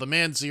idea. Well, the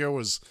man Zero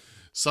was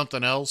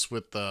something else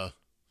with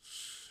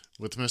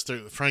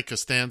Mr. Frank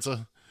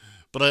Costanza.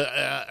 But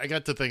I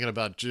got to thinking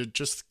about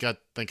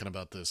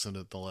this in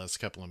the last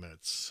couple of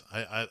minutes.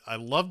 I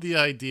love the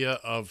idea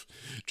of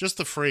just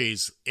the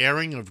phrase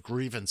airing of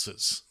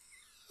grievances,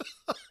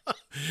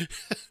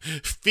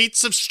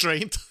 feats of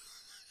strength,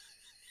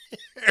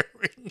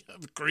 airing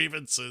of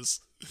grievances,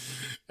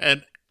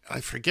 and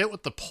I forget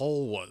what the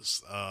poll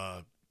was.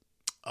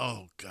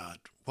 Oh God,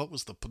 what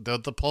was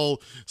the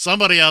poll?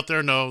 Somebody out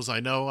there knows. I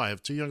know. I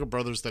have two younger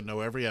brothers that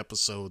know every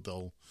episode.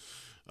 They'll.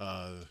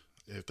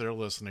 If they're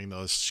listening,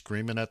 they're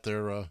screaming at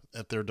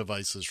their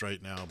devices right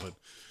now.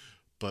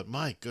 But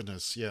my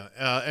goodness, yeah.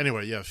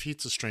 Anyway, yeah,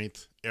 feats of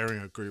strength,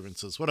 airing of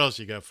grievances. What else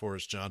you got for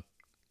us, John?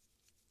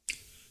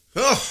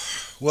 Oh,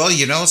 well,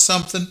 you know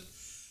something?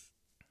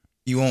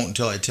 You won't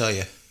until I tell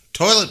you.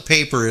 Toilet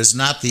paper is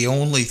not the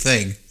only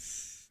thing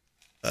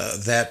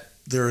that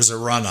there is a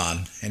run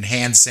on, and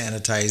hand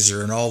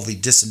sanitizer and all the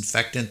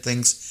disinfectant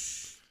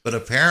things. But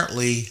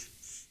apparently,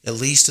 at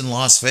least in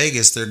Las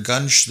Vegas, their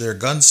gun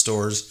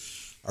stores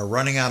are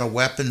running out of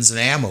weapons and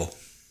ammo.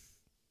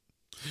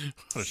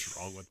 What is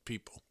wrong with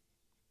people?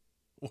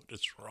 What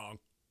is wrong?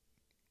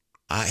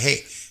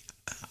 Hey,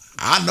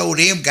 I know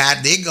them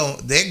guys.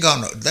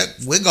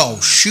 We're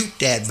gonna shoot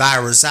that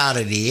virus out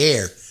of the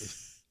air.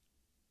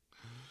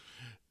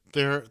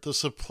 The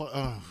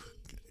supply.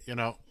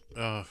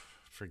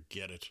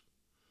 Forget it.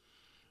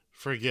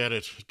 Forget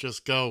it.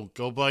 Just go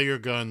buy your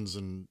guns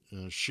and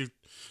shoot.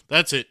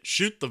 That's it.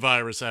 Shoot the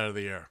virus out of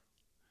the air.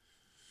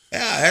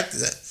 Yeah,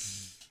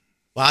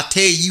 well, I'll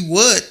tell you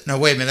what. No,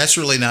 wait a minute. That's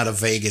really not a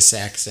Vegas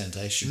accent.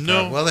 I should.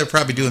 No. Well, they're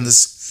probably doing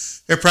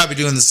this. They're probably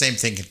doing the same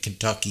thing in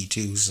Kentucky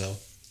too. So.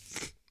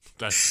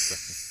 That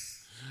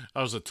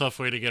was a tough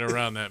way to get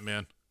around that,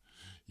 man.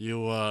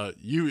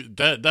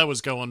 That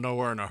was going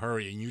nowhere in a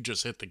hurry, and you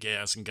just hit the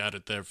gas and got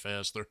it there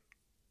faster.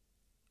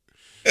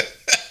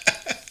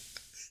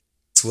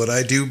 It's what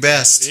I do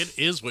best. It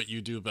is what you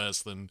do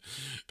best, and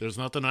there's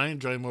nothing I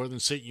enjoy more than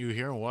sitting you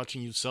here and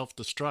watching you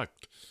self-destruct.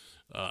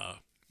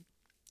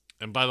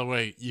 And by the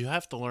way, you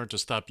have to learn to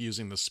stop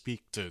using the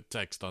speak to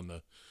text on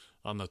the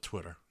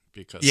Twitter,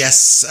 because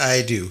yes,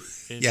 I do.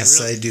 Yes,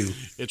 really, I do.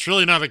 It's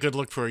really not a good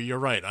look for you. You're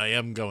right. I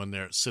am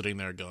sitting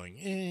there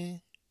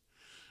going,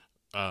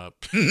 But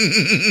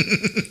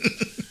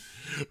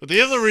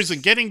the other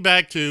reason, getting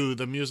back to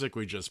the music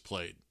we just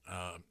played,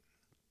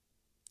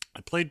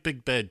 I played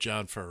Big Bad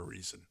John for a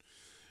reason,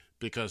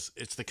 because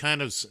it's the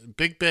kind of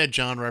Big Bad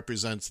John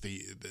represents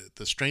the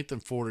strength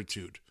and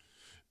fortitude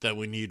that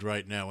we need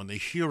right now, and the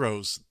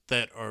heroes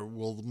that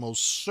will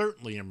most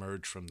certainly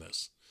emerge from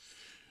this.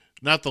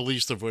 Not the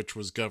least of which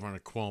was Governor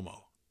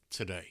Cuomo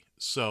today.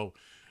 So,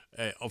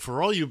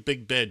 for all you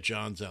Big Bad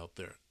Johns out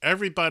there,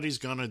 everybody's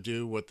gonna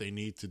do what they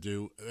need to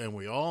do, and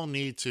we all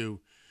need to.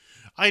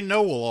 I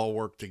know we'll all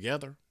work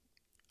together.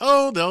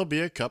 Oh, there'll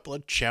be a couple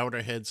of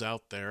chowderheads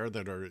out there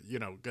that are,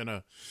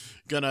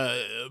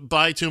 gonna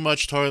buy too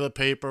much toilet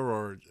paper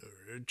or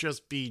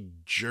just be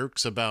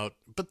jerks about,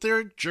 but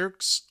they're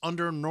jerks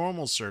under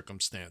normal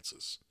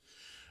circumstances.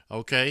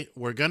 Okay,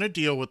 we're gonna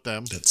deal with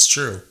them. That's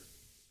true.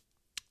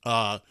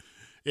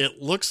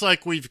 It looks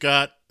like we've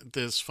got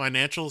this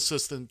financial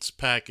assistance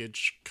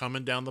package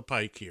coming down the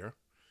pike here.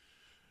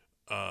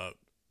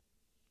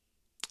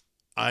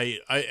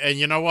 And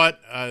you know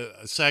what,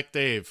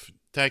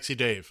 Taxi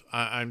Dave,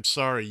 I'm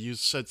sorry, you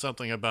said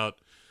something about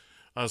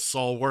us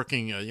all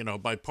working,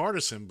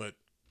 bipartisan, but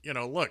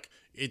look,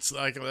 it's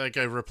like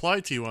I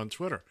replied to you on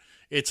Twitter.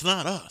 It's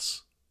not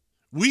us.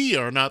 We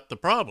are not the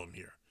problem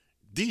here.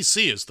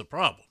 DC is the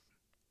problem.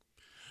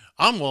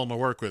 I'm willing to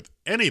work with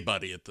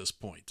anybody at this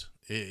point.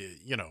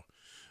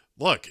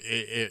 Look,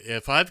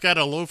 if I've got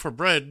a loaf of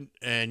bread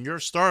and you're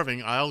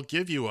starving, I'll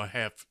give you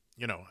I'll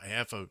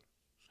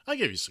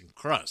give you some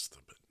crust,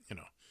 but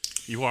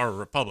you are a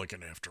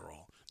Republican after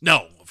all.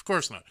 No, of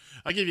course not.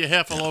 I'll give you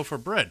half a loaf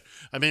of bread.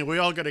 I mean, we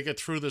all got to get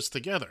through this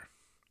together.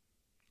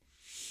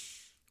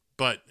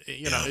 But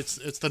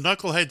it's the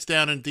knuckleheads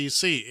down in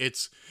D.C.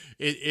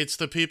 It's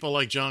the people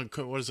like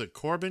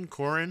Corbin,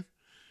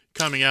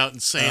 coming out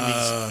and saying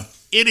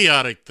these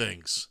idiotic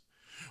things.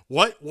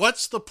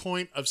 What's the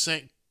point of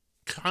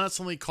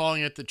constantly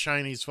calling it the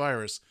Chinese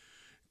virus?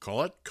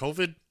 Call it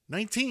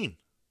COVID-19.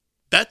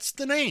 That's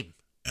the name.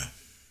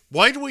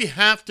 Why do we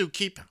have to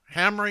keep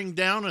hammering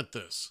down at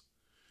this?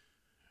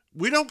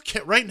 We don't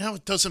care. Right now,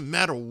 it doesn't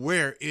matter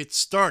where it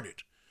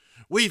started.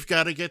 We've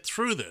got to get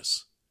through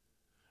this.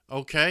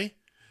 Okay?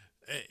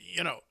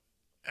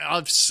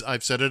 I've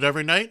said it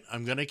every night.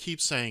 I'm going to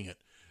keep saying it.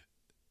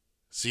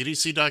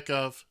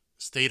 CDC.gov,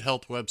 state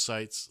health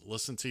websites,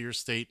 listen to your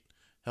state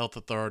health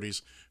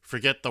authorities.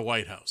 Forget the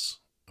White House,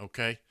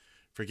 okay?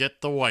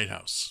 Forget the White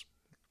House.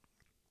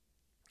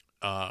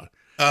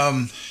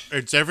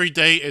 It's every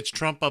day. It's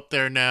Trump up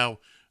there now,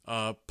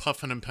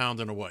 puffing and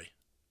pounding away.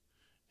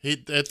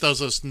 It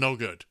does us no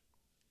good.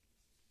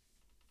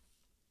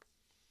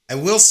 I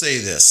will say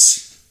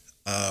this,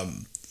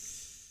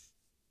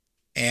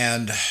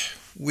 and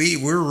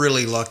we're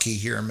really lucky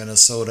here in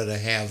Minnesota to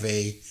have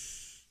a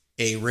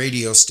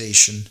radio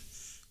station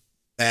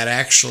that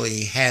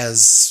actually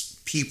has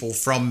people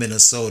from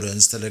Minnesota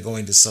instead of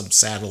going to some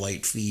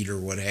satellite feed or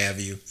what have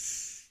you,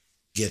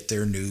 get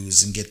their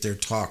news and get their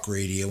talk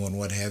radio and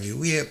what have you.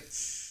 We have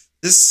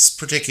this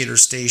particular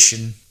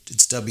station,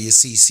 it's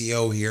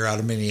WCCO here out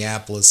of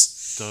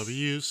Minneapolis.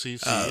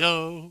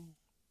 WCCO.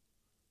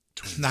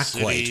 Not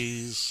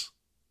Cities.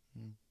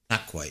 quite.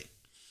 Not quite.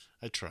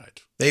 I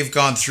tried. They've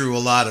gone through a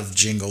lot of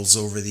jingles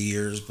over the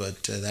years,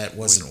 but that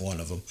wasn't one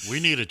of them. We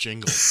need a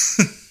jingle.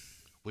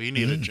 We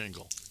need a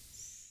jingle.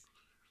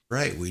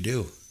 Right, we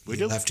do.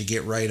 We'll have to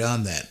get right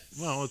on that.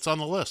 Well, it's on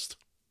the list.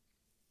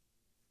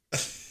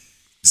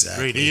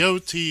 Exactly. Radio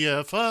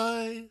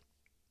TFI.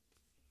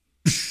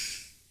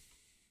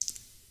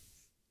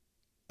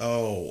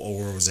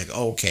 Where was I?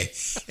 Okay.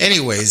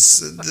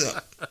 Anyways,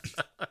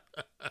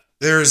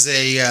 there's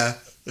a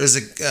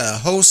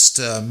host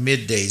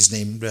middays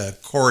named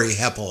Corey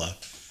Heppola.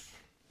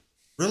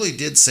 Really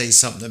did say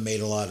something that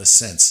made a lot of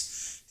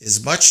sense.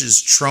 As much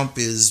as Trump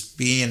is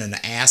being an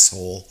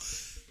asshole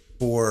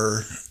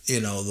for,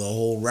 the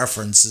whole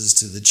references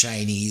to the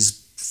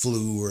Chinese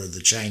flu or the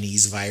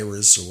Chinese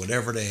virus or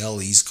whatever the hell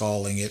he's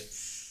calling it,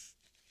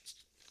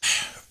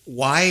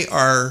 why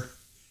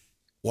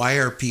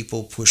are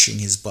people pushing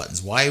his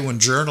buttons? Why, when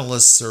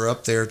journalists are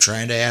up there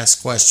trying to ask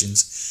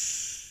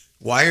questions,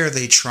 why are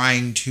they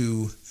trying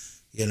to,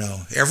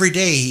 every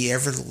day,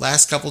 every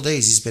last couple of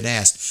days he's been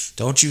asked,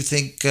 don't you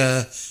think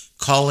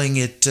calling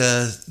it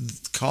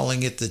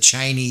the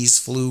Chinese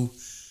flu,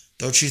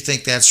 don't you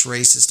think that's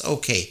racist?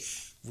 Okay,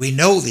 we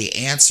know the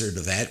answer to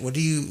that.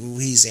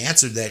 He's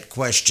answered that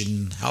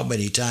question how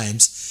many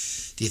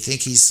times? Do you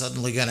think he's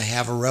suddenly going to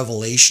have a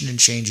revelation and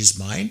change his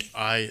mind?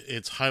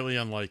 It's highly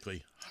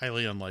unlikely.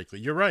 Highly unlikely.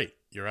 You're right.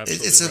 You're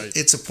absolutely right.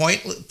 It's a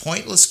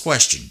pointless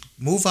question.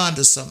 Move on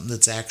to something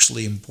that's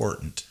actually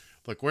important.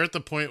 Look, we're at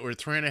the point where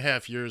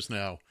 3.5 years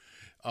now.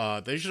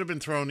 They should have been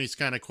throwing these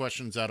kind of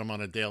questions at him on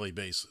a daily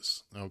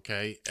basis,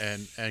 okay,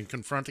 and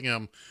confronting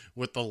him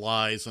with the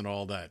lies and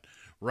all that.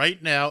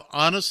 Right now,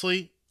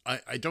 honestly,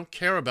 I don't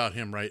care about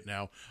him right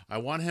now. I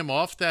want him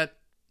off that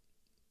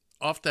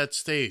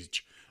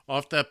stage,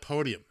 off that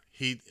podium.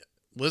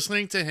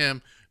 Listening to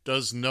him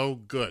does no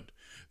good.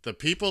 The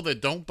people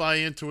that don't buy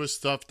into his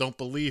stuff don't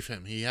believe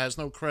him. He has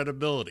no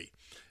credibility.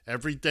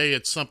 Every day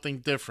it's something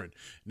different.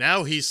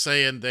 Now he's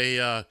saying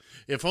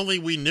if only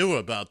we knew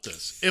about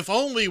this. If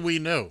only we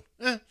knew.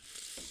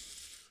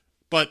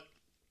 But,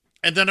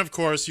 and then of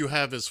course you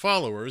have his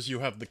followers. You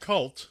have the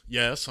cult.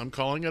 Yes, I'm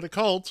calling it a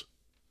cult.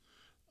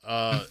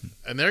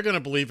 And they're going to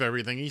believe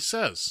everything he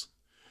says.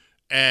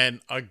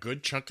 And a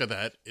good chunk of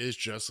that is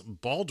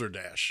just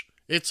balderdash.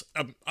 It's,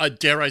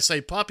 dare I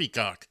say,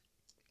 poppycock.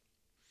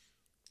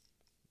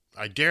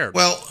 I dared.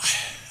 Well,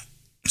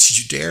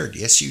 you dared.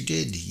 Yes, you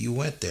did. You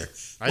went there.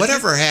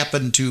 Whatever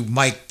happened to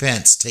Mike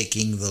Pence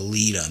taking the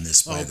lead on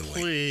this, by the way?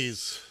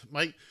 Please.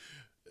 Mike,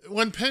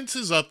 when Pence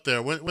is up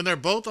there, when they're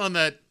both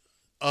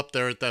up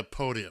there at that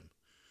podium,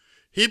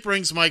 he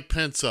brings Mike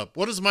Pence up.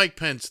 What does Mike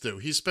Pence do?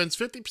 He spends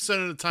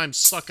 50% of the time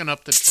sucking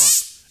up to Trump.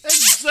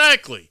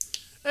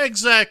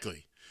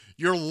 Exactly.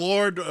 Your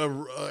Lord,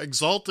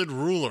 exalted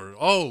ruler.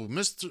 Oh,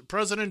 Mr.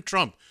 President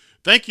Trump,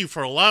 thank you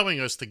for allowing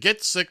us to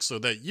get sick so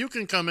that you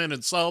can come in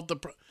and solve the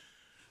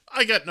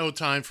I got no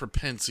time for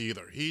Pence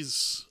either.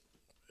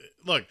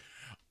 Look,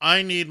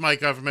 I need my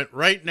government.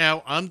 Right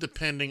now, I'm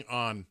depending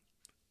on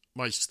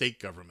my state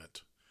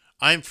government.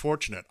 I'm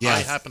fortunate. Yeah. I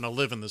happen to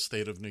live in the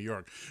state of New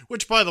York,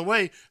 which, by the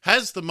way,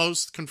 has the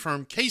most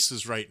confirmed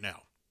cases right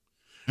now.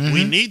 Mm-hmm.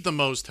 We need the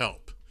most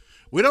help.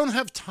 We don't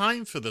have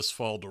time for this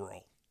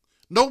falderall.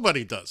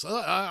 Nobody does.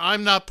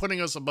 I'm not putting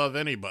us above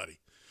anybody.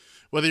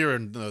 Whether you're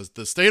in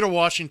the state of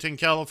Washington,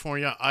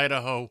 California,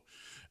 Idaho,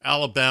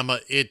 Alabama,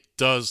 it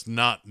does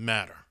not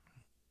matter.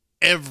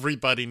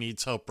 Everybody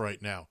needs help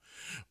right now.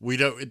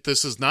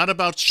 This is not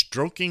about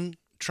stroking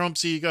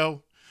Trump's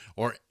ego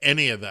or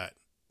any of that.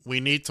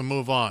 We need to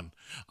move on.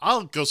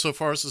 I'll go so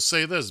far as to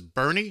say this.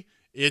 Bernie,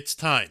 it's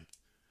time.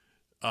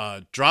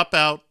 Drop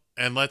out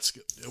and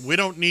we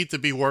don't need to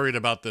be worried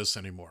about this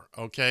anymore,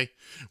 okay?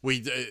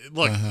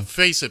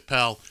 Face it,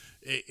 pal.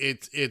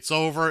 It's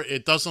over.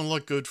 It doesn't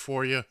look good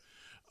for you.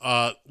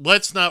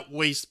 Let's not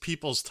waste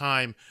people's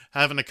time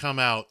having to come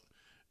out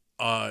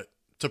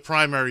to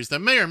primaries that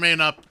may or may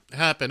not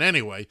happen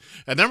anyway.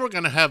 And then we're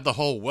going to have the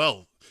whole,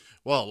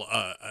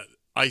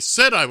 I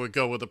said I would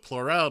go with a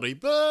plurality,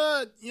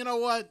 but you know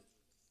what?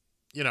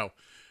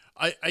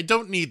 I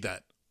don't need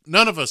that.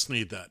 None of us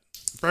need that.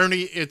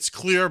 Bernie, it's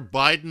clear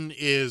Biden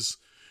is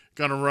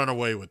going to run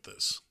away with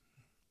this.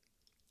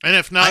 And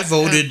if not... I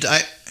voted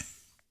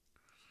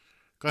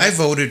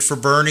for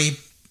Bernie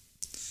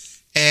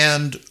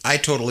And I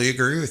totally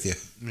agree with you.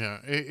 Yeah,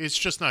 it's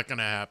just not going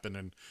to happen.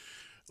 And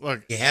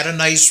look, you had a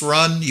nice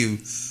run. You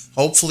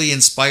hopefully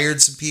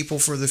inspired some people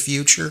for the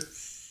future.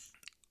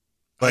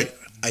 But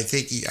I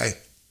think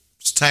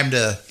it's time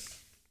to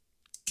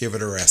give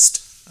it a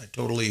rest. I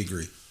totally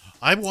agree.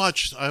 I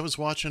was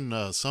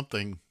watching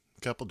something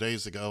a couple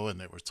days ago, and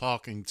they were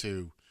talking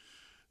to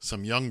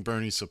some young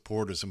Bernie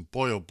supporters, and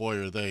boy, oh boy,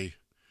 are they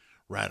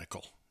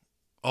radical.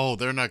 Oh,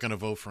 they're not going to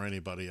vote for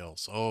anybody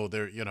else. Oh,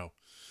 they're,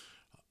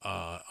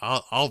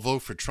 I'll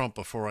vote for Trump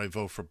before I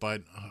vote for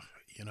Biden.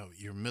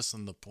 You're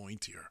missing the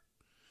point here.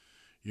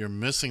 You're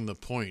missing the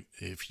point.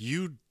 If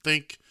you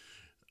think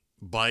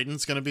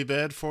Biden's going to be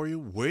bad for you,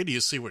 wait till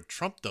you see what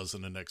Trump does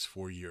in the next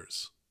 4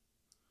 years.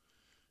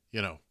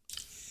 Anyway.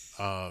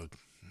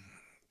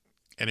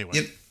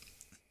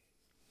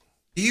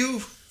 Do you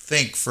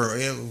think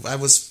I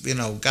was,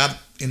 got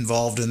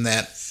involved in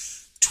that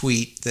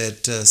tweet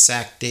that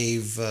Sack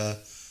Dave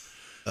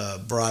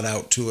brought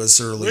out to us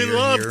earlier. We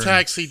love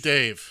Taxi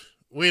Dave.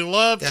 We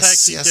love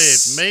Taxi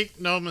Dave. Make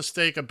no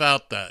mistake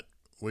about that.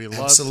 We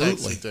love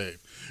Taxi Dave.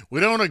 We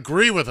don't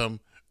agree with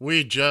him.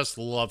 We just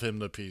love him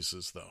to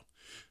pieces, though.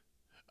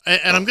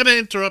 And I'm going to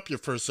interrupt you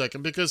for a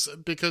second because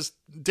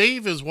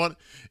Dave is an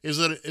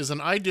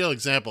ideal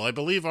example. I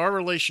believe our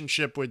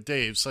relationship with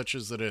Dave, such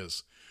as it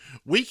is,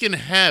 we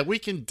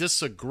can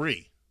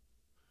disagree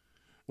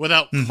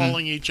without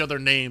calling each other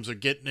names or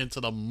getting into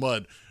the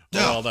mud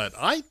or all that.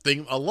 I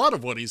think a lot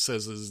of what he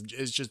says is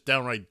just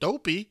downright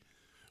dopey,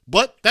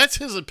 but that's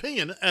his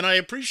opinion, and I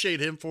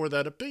appreciate him for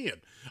that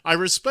opinion. I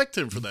respect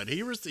him for that.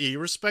 He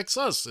respects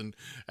us, and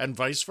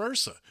vice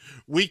versa.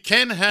 We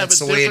can have a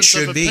difference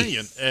of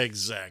opinion.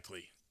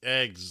 Exactly.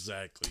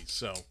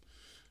 So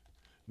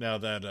now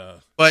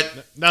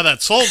that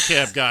Soul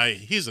Cab guy,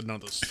 he's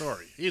another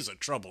story. He's a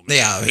troublemaker.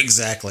 Yeah,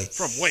 exactly.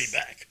 From way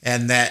back.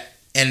 And that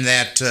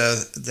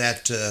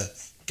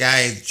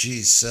guy,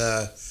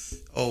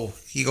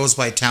 he goes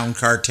by Town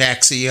Car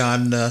Taxi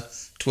on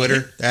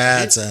Twitter.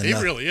 He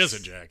really is a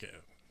jackass.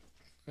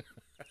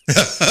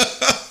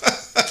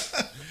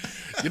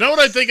 You know what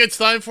I think it's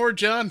time for,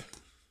 John?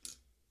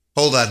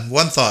 Hold on,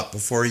 one thought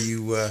before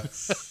you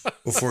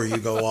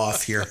go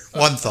off here.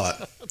 One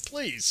thought,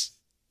 please.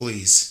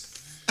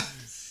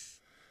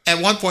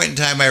 At one point in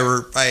time, I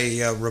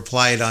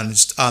replied on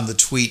the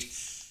tweet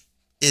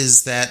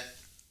is that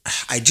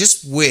I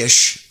just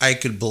wish I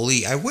could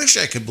believe. I wish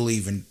I could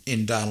believe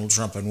in Donald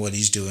Trump and what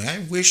he's doing. I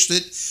wish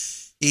that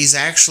he's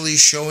actually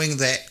showing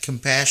that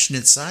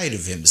compassionate side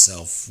of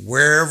himself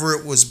wherever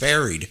it was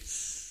buried.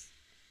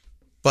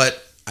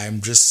 But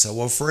I'm just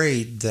so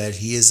afraid that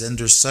he is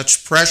under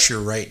such pressure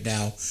right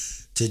now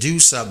to do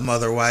something.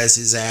 Otherwise,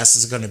 his ass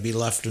is going to be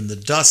left in the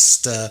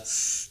dust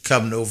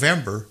come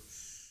November.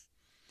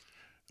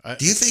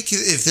 Do you think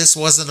if this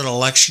wasn't an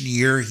election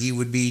year, he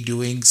would be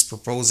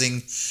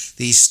proposing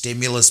these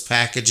stimulus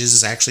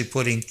packages, actually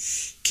putting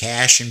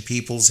cash in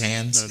people's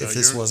hands if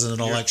this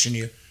wasn't an election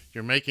year?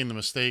 You're making the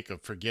mistake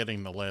of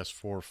forgetting the last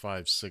 4,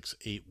 5, 6,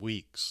 8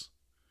 weeks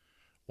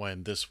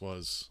when this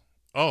was...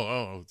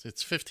 Oh,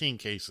 it's 15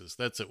 cases.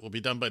 That's it. We'll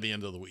be done by the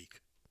end of the week.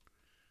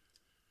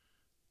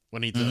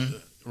 When he does,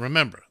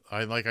 remember,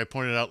 I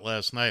pointed out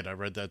last night, I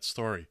read that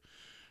story.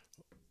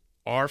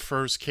 Our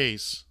first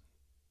case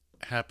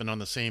happened on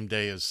the same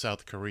day as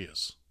South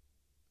Korea's.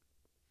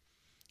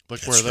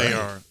 Look where they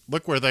are.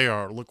 Look where they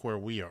are. Look where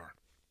we are.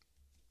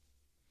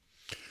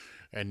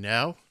 And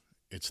now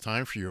it's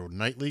time for your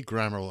nightly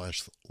grammar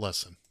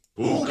lesson.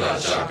 Ooka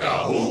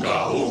chaka,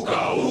 ooka,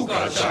 ooka,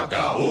 ooka chaka,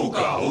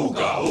 ooka,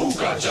 ooka,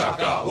 ooka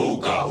chaka,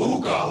 ooka,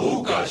 ooka,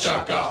 ooka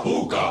chaka,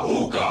 ooka,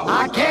 ooka.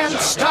 I can't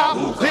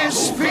stop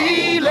this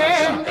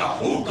feeling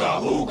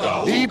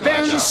deep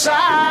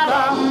inside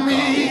of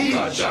me.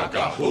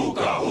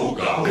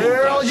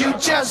 Girl, you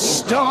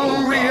just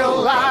don't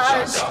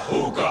realize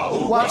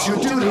what you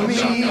do to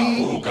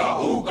me.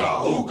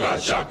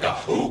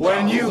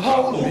 When you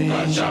hold me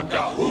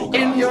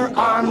in your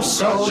arms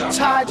so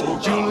tight,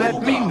 you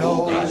let me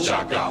know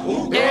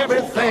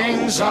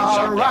everything's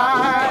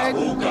alright.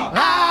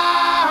 I'm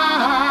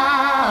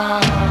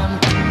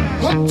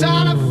hooked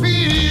on a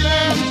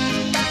feeling.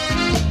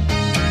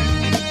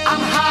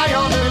 I'm high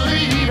on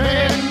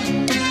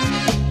believing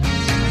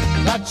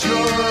that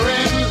you're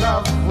in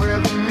love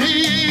with me.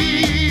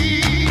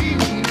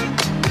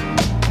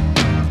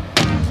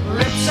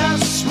 Lips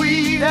as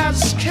sweet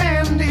as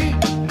candy,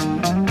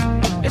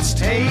 its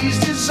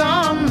taste is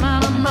on my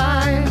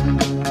mind.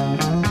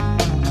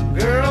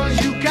 Girl,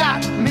 you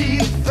got me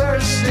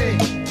thirsty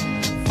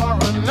for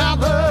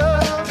another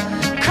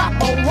cup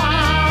of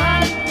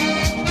wine.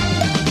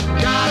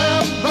 Got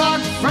a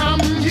bug from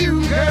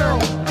you, girl,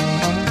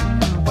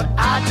 but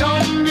I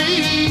don't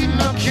need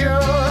no cure.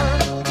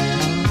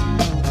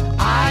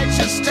 I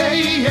just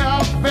stay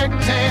a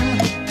victim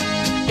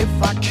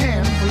if I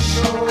can for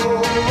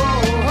sure.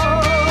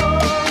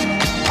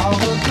 All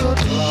the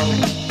good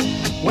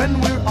love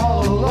when we're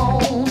all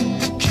alone.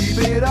 Keep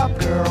it up,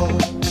 girl.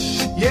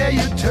 Yeah,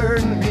 you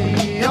turn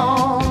me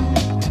on.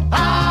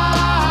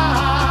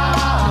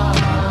 I'm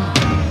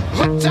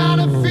hooked on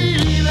a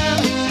feeling.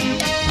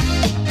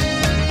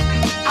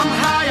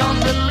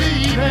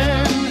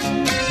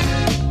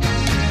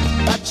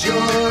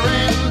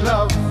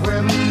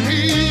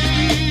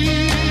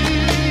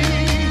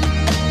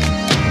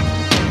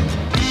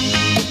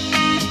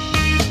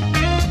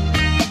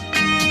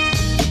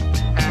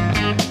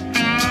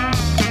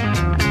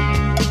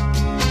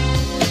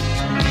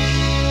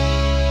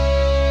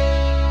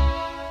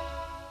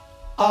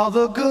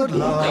 the good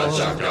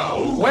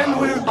love. When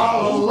we're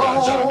all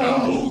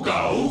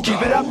alone,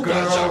 keep it up,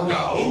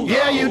 girl.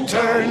 Yeah, you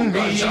turn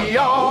me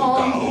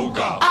on.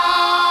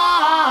 I'm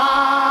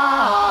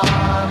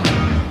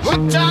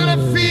hooked on a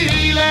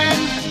feeling.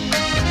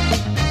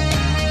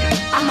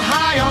 I'm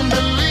high on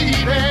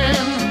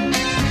believing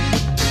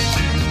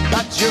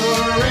that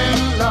you're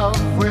in love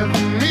with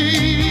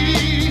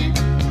me.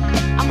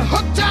 I'm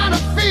hooked on a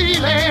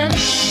feeling,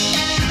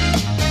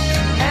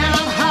 and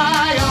I'm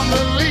high on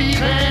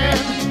believing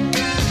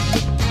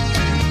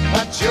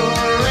that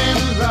you're in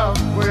love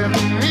with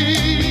me.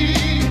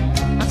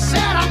 I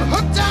said I'm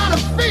hooked on a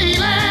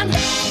feeling,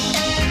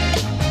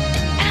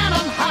 and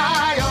I'm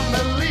high on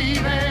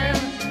believing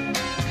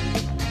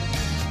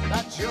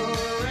that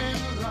you're in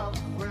love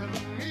with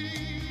me.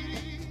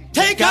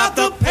 Take out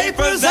the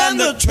papers and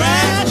the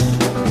trash,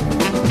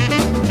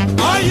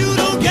 or you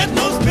don't get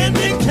no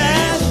spending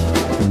cash.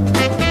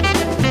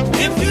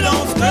 If you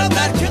don't scrub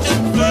that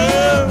kitchen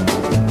floor,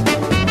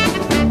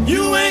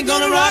 you ain't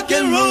gonna rock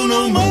and roll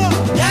no more.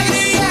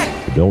 Yakety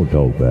yak. Don't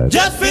talk back.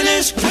 Just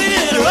finish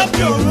cleaning up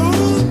your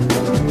room.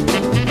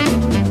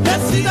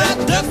 Let's see that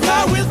dust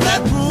fly with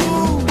that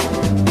broom.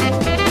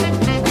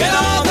 Get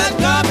all that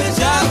garbage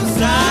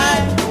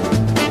outside,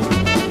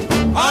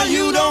 or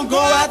you don't go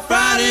out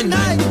Friday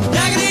night.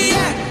 Yakety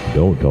yak.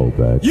 Don't talk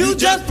back. You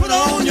just put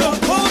on your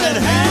coat and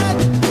hat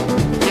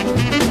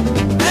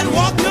and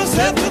walk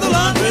yourself to the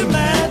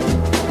laundromat.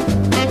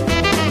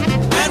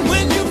 And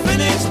when you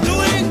finish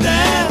doing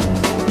that,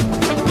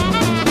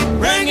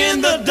 bring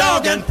in the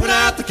dog and put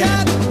out the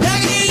cat.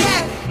 Yakety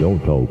yak.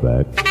 Don't talk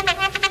back.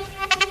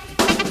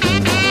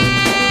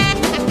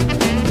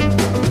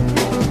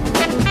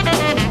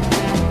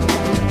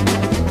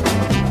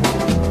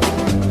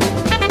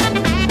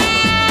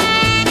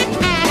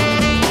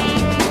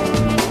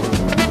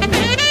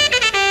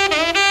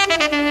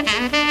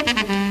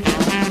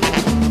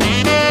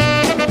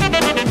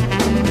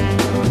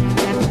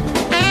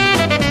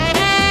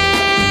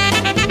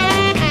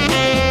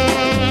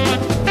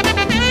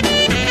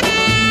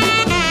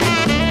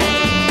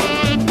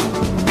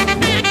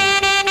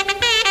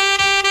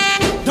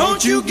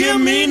 Don't you give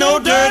me no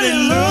dirty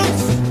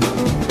looks.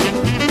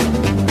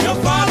 Your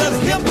father's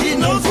hip, he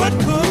knows what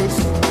cooks.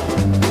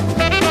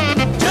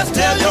 Just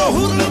tell your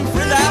hoodlum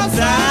friend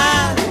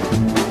outside,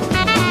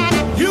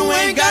 you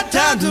ain't got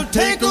time to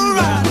take a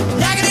ride.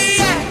 Yakety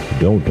yak.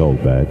 Don't talk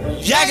back.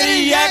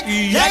 Yakety yak,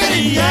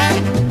 yakety yak.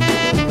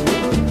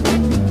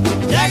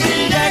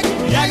 Yakety yak,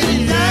 yakety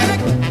yak.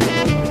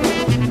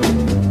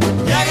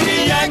 Yakety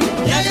yak,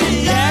 yakety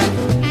yak.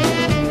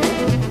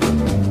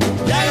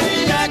 Yakety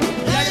yak,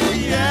 yakety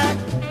yak.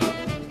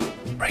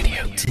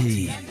 Radio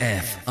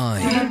TFI.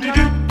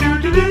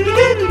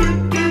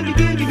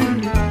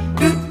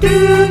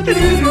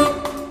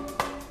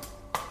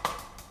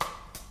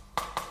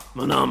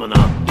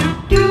 Phenomena.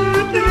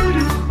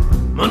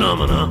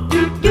 Phenomena.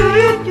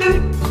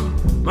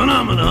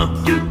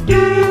 Phenomena.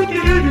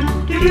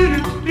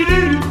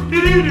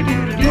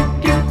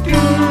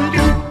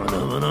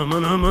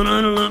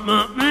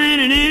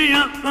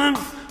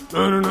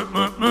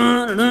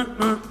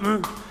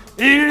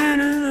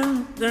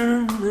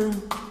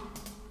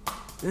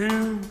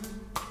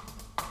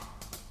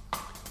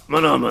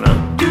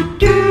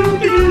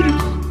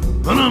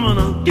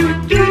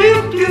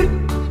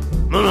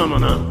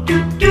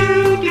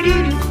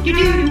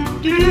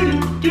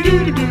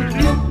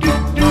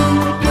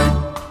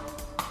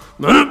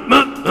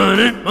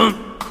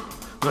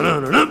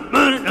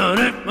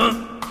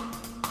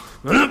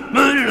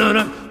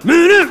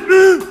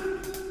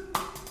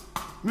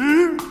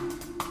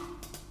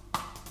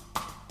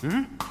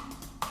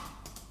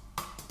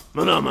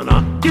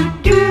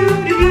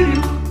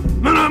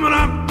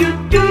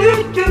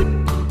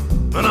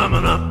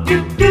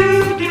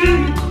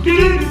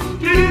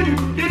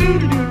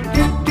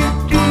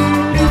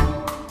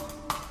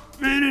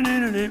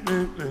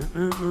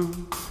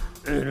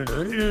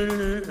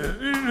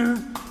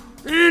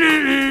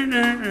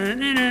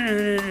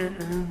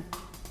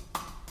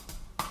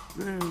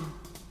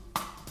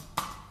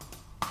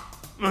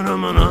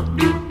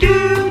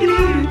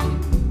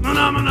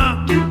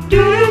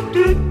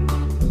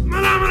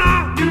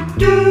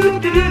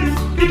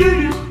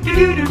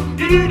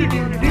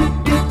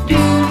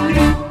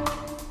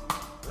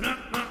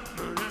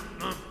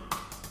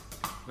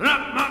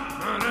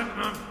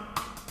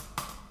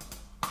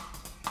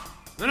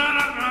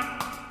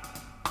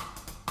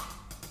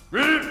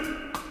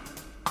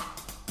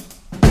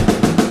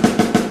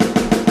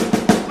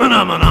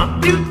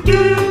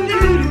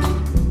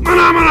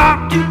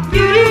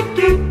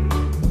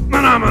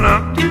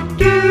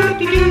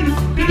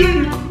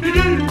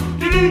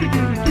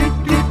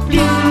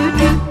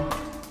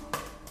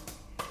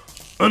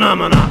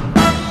 Phenomena.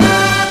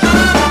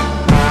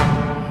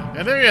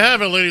 And there you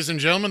have it, ladies and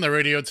gentlemen, the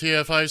Radio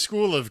TFI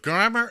School of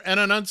Grammar and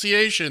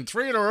Enunciation.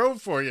 3 in a row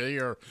for you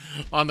here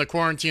on the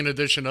quarantine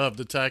edition of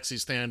the Taxi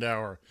Stand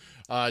Hour.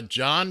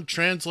 John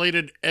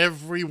translated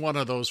every one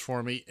of those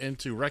for me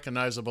into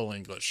recognizable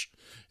English.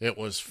 It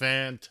was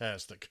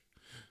fantastic.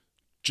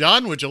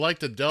 John, would you like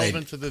to delve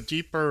into the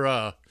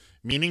deeper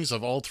meanings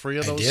of all three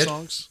of those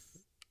songs?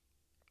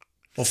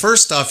 Well,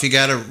 first off, you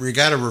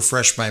gotta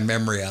refresh my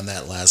memory on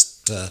that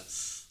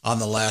on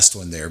the last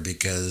one there,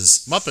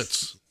 because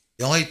Muppets.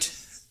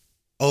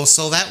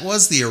 So that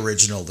was the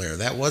original there.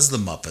 That was the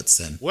Muppets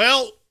then.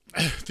 Well,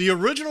 the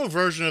original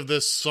version of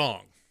this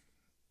song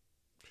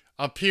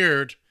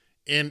appeared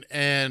in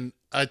an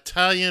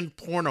Italian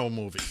porno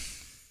movie.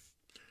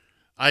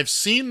 I've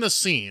seen the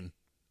scene.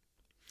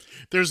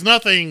 There's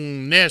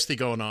nothing nasty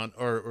going on,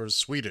 or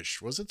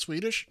Swedish. Was it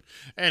Swedish?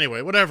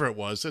 Anyway, whatever it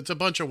was. It's a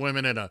bunch of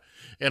women in a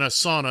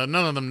sauna,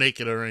 none of them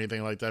naked or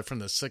anything like that, from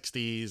the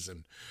 60s,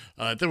 and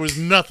there was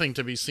nothing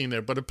to be seen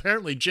there. But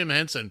apparently Jim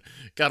Henson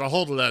got a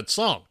hold of that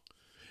song,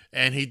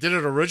 and he did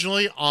it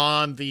originally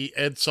on the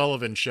Ed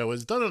Sullivan Show.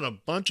 He's done it a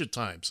bunch of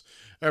times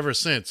ever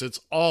since. It's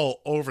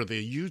all over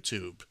the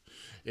YouTube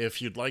if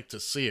you'd like to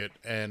see it.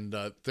 And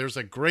there's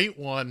a great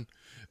one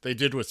they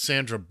did with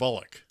Sandra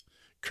Bullock.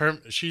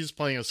 She's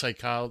playing a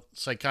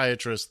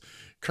psychiatrist.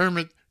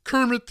 Kermit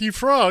the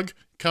Frog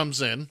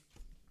comes in,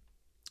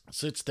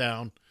 sits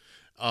down,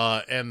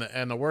 and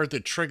the word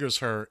that triggers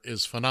her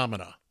is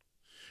phenomena.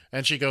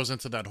 And she goes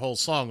into that whole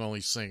song only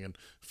singing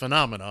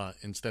phenomena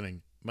instead of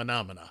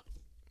phenomena.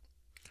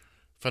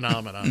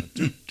 Phenomena.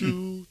 Do,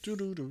 do, do,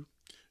 do, do.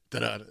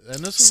 Da-da.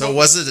 And this is so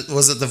was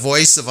it the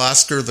voice of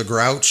Oscar the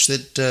Grouch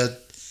that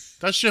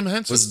that's Jim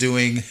Henson was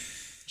doing?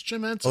 It's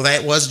Jim Henson. Oh,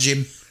 that was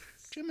Jim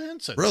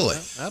Henson. Really?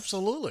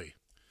 Absolutely.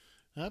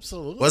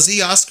 Was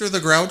he Oscar the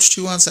Grouch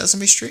too on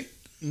Sesame Street?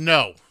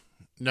 No.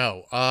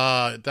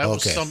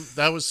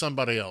 That was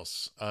somebody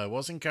else. It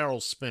wasn't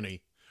Carol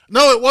Spinney.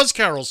 No, it was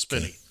Carol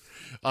Spinney.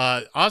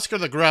 Oscar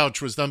the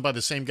Grouch was done by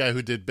the same guy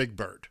who did Big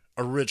Bird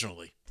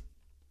originally.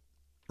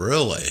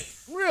 Really?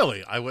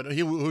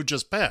 Who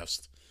just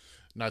passed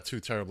not too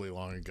terribly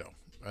long ago.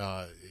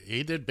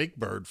 He did Big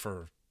Bird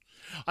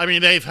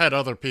they've had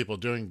other people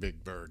doing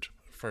Big Bird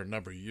for a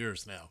number of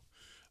years now.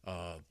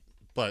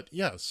 But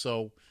yeah,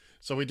 so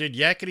we did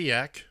Yakety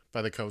Yak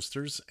by the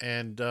Coasters,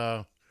 and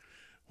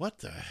what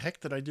the heck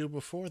did I do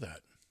before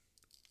that?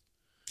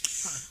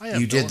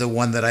 You did the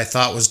one that I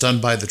thought was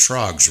done by the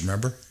Trogs,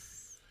 remember?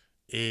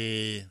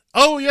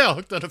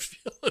 Hooked on a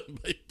Feeling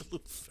by Blue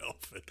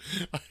Velvet.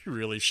 I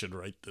really should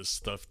write this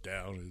stuff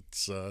down.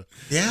 It's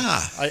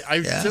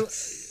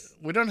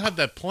we don't have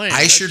that plan.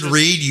 I should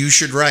read, you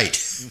should write.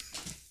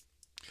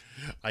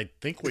 I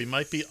think we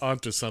might be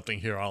onto something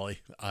here, Ollie.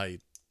 I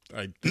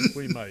think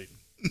we might.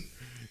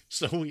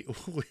 So we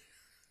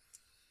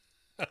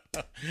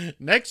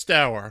next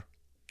hour,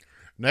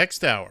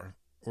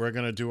 we're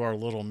going to do our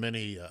little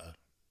mini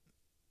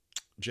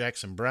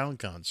Jackson Browne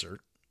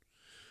concert.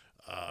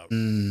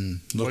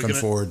 Looking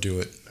forward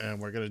to it. And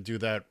we're going to do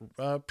that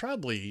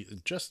probably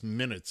just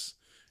minutes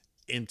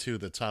into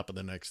the top of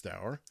the next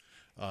hour.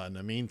 In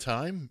the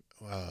meantime,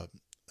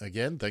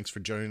 again, thanks for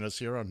joining us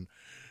here on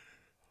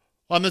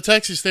the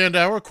Taxi Stand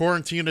Hour,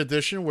 Quarantine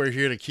Edition. We're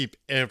here to keep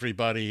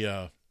everybody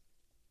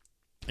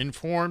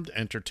informed,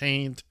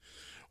 entertained,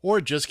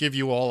 or just give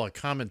you all a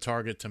common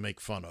target to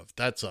make fun of.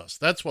 That's us.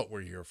 That's what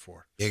we're here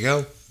for. There you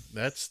go.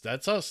 That's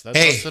us. That's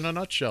us in a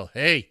nutshell.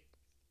 Hey.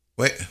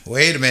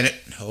 Wait a minute.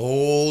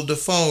 Hold the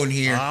phone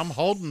here. I'm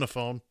holding the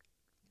phone.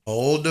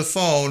 Hold the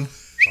phone.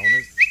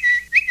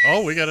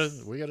 We got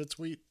a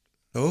tweet.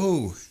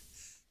 Oh.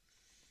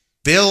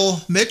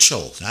 Bill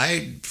Mitchell.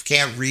 I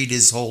can't read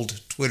his whole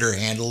Twitter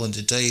handle, and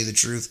to tell you the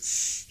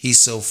truth, he's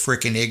so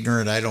freaking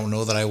ignorant, I don't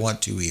know that I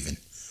want to even.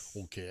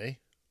 Okay.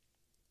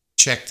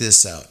 Check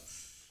this out.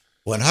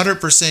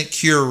 100%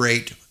 cure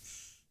rate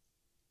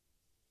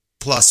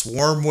plus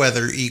warm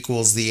weather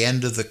equals the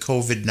end of the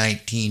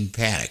COVID-19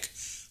 panic.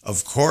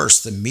 Of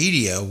course, the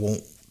media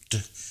won't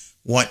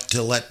want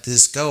to let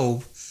this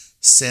go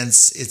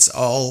since it's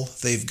all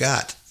they've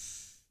got.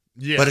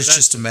 Yeah, but it's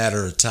just a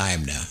matter of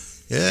time now.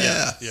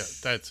 Yeah.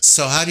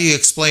 So how do you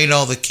explain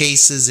all the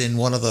cases in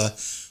one of the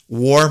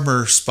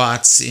warmer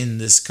spots in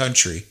this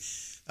country,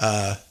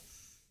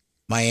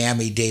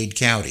 Miami-Dade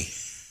County?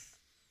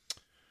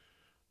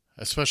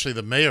 Especially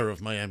the mayor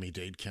of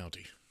Miami-Dade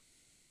County.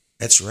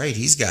 That's right.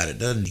 He's got it,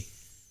 doesn't he?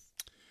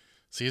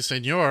 See,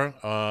 senor,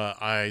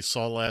 I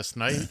saw last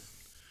night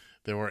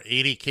there were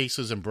 80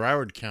 cases in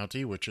Broward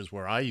County, which is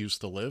where I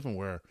used to live and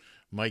where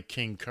Mike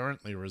King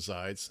currently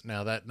resides.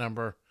 Now, that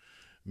number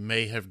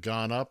may have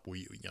gone up.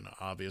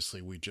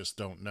 Obviously, we just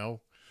don't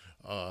know.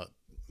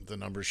 The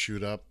numbers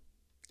shoot up.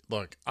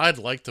 Look, I'd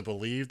like to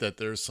believe that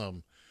there's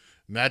some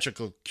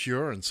magical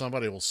cure and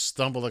somebody will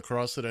stumble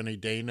across it any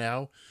day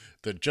now,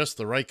 that just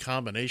the right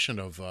combination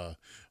of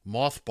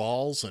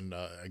mothballs and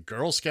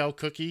Girl Scout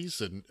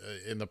cookies and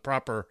in the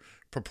proper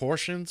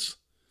proportions,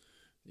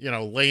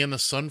 lay in the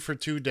sun for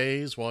 2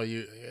 days while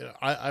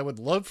I would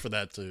love for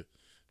that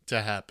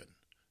to happen.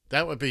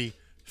 That would be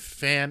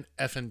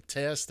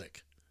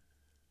fan-effing-tastic.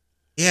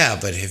 Yeah,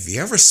 but have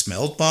you ever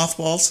smelled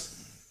mothballs?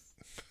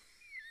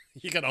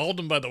 You gotta hold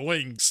them by the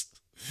wings.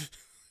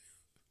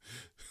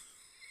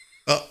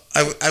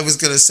 I was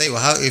going to say,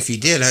 well, if you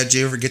did, how'd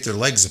you ever get their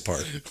legs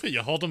apart?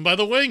 You hold them by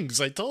the wings,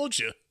 I told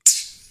you.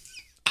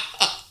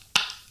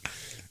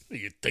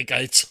 You think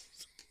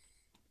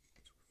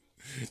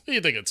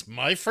you think it's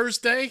my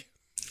first day?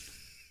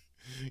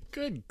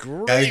 Good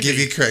gravy. Gotta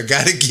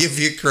give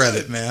you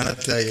credit, man. I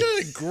tell you.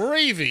 Good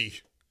gravy.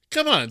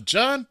 Come on,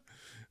 John.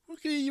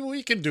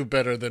 We can do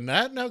better than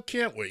that now,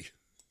 can't we?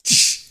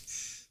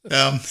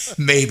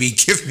 Maybe.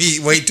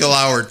 Wait till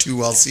hour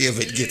 2. I'll see if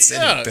it gets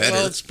any better.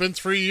 Well, it's been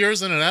 3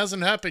 years and it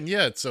hasn't happened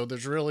yet, so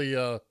there's really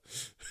yeah.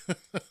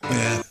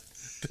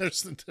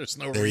 There's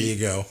no there you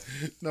go.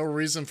 No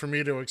reason for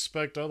me to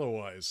expect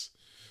otherwise.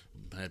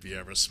 Have you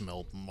ever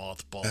smelled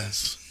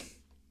mothballs?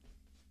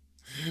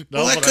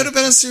 Well, that could have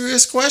been a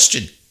serious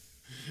question.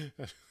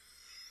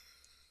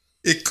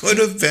 It could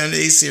have been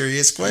a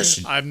serious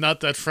question. I'm not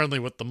that friendly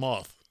with the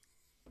moth.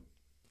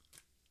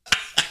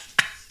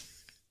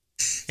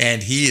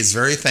 And he is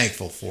very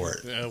thankful for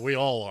it. We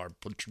all are.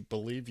 But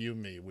believe you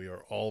me, we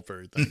are all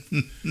very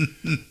thankful.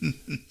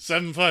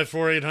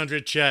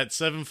 754-800-CHAT,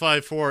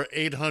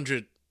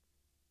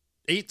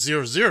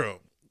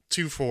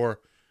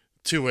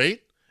 754-800-800-2428,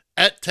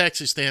 at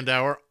Taxi Stand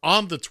Hour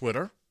on the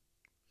Twitter.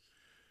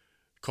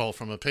 Call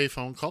from a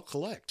payphone, call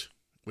collect.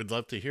 We'd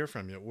love to hear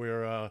from you.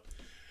 We're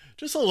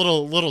just a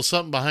little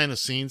something behind the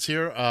scenes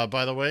here.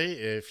 By the way,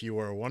 if you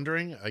were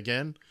wondering,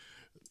 again,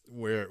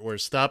 we're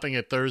stopping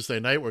at Thursday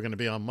night. We're going to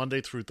be on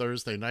Monday through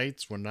Thursday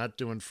nights. We're not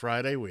doing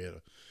Friday. We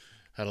had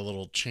a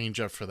little change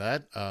up for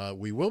that.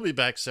 We will be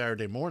back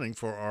Saturday morning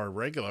for our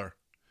regular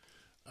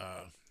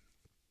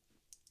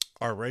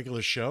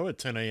show at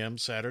 10 a.m.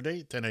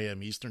 Saturday, 10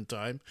 a.m. Eastern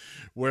time,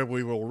 where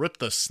we will rip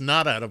the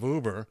snot out of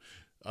Uber.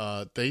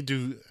 They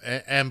do,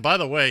 and by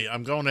the way,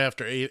 I'm going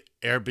after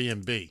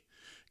Airbnb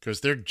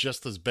because they're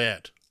just as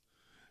bad.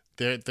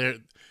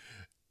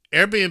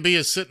 Airbnb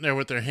is sitting there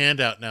with their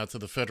hand out now to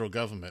the federal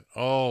government.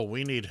 Oh,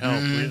 we need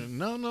help.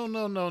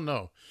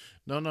 No.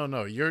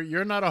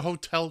 You're not a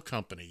hotel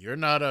company. You're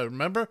not a.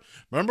 Remember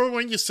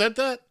when you said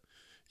that?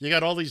 You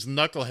got all these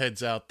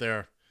knuckleheads out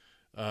there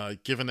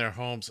giving their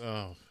homes.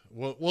 Oh,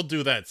 we'll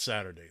do that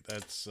Saturday.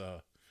 That's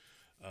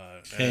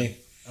okay.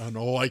 And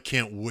I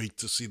can't wait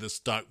to see the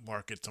stock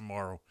market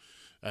tomorrow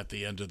at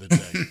the end of the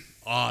day.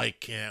 I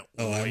can't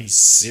wait. Oh, I'm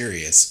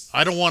serious.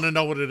 I don't want to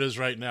know what it is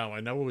right now. I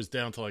know it was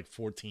down to like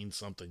 14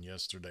 something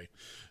yesterday.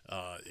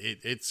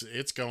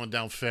 It's going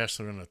down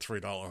faster than a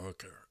 $3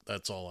 hooker.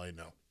 That's all I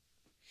know.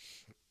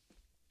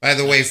 By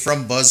the way,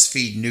 from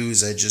BuzzFeed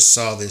News, I just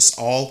saw this.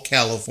 All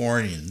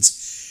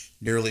Californians,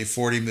 nearly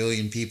 40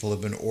 million people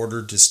have been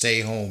ordered to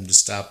stay home to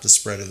stop the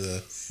spread of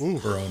the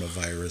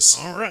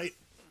coronavirus. All right.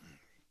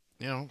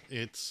 You know,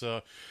 it's,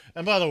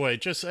 and by the way,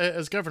 just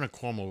as Governor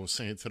Cuomo was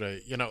saying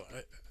today, you know,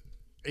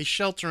 a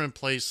shelter in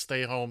place,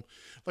 stay home,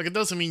 like it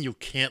doesn't mean you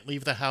can't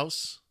leave the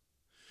house.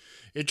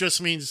 It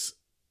just means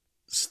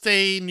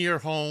stay near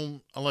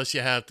home unless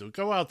you have to.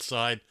 Go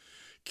outside,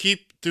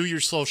 do your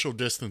social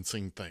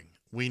distancing thing.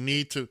 We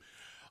need to.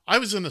 I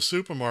was in the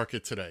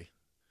supermarket today.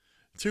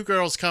 2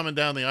 girls coming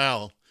down the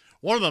aisle.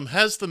 One of them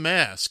has the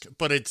mask,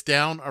 but it's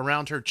down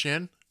around her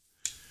chin.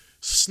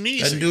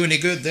 Sneezing. Doesn't do any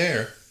good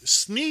there.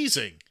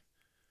 Sneezing.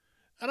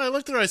 And I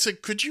looked at her, I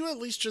said, could you at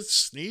least just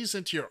sneeze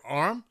into your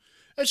arm?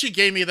 And she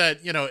gave me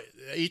that,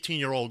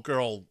 18-year-old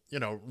girl,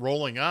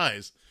 rolling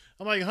eyes.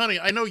 I'm like, honey,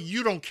 I know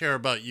you don't care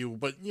about you,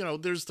 but,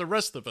 there's the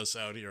rest of us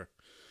out here.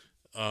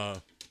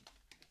 That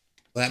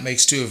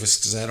makes 2 of us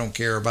because I don't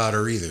care about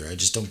her either. I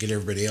just don't get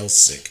everybody else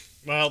sick.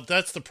 Well,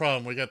 that's the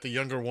problem. We got the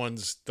younger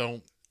ones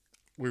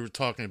we were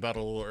talking about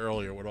a little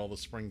earlier with all the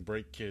spring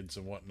break kids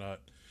and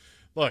whatnot.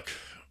 Look,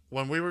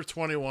 when we were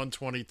 21,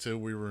 22,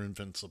 we were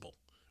invincible.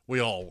 We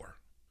all were.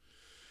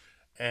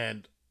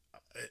 And,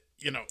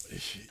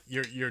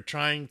 you're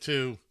trying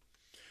to,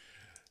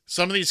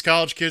 some of these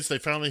college kids, they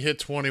finally hit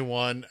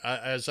 21.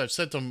 As I've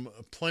said to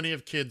plenty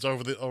of kids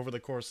over the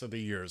course of the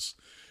years,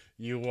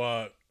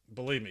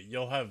 believe me,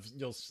 you'll have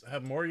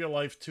more of your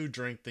life to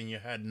drink than you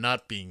had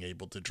not being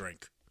able to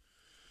drink.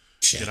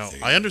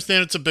 I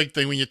understand it's a big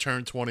thing when you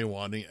turn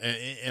 21,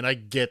 and I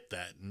get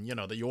that. And,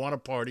 that you want to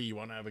party, you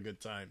want to have a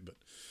good time. But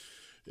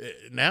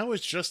now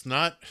it's just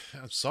not,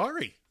 I'm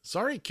sorry.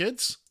 Sorry,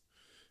 kids.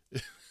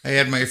 I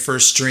had my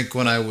first drink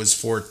when I was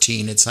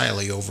 14. It's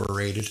highly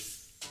overrated.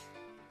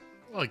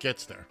 Well, it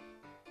gets there.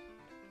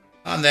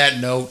 On that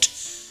note,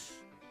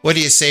 what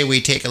do you say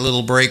we take a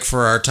little break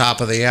for our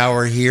top of the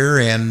hour here?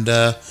 And,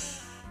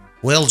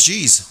 well,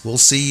 geez, we'll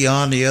see you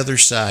on the other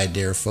side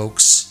there,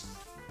 folks.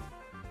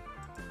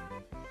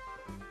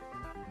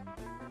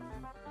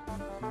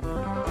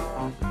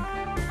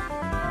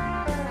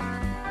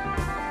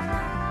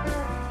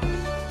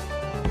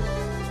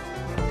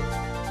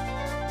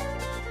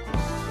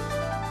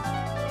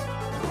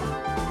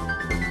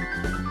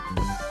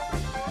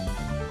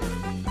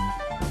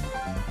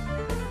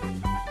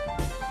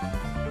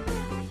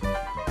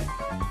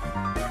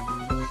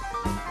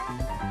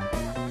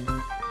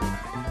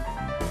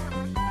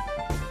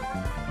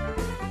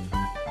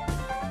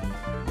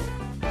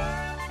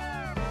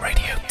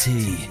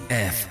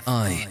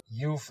 TFI.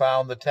 You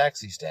found the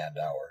Taxi Stand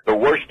Hour. The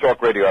worst talk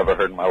radio I've ever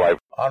heard in my life.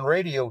 On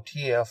Radio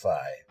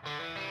TFI.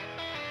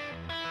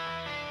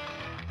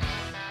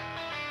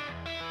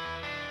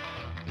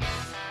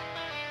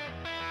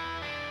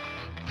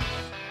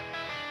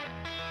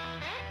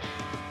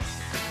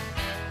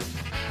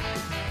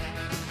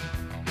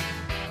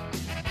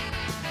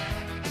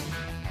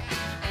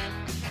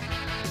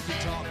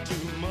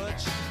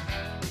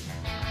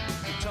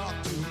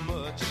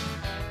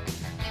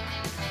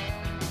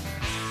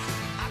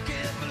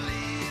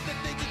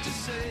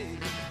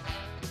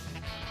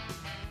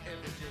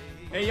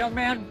 Hey, young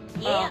man.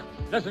 Yeah.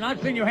 Listen,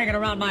 I've seen you hanging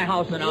around my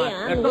house, and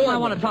Yeah, there's something I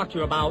want to talk to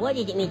you about. What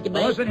is it, Mr.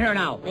 Bates? Listen here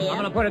now. Yeah. I'm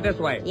going to put it this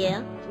way.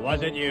 Yeah?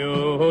 Was it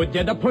you who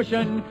did the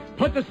pushing?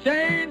 Put the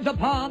stains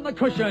upon the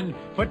cushion.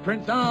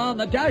 Footprints on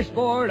the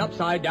dashboard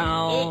upside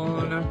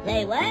down.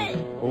 Say what?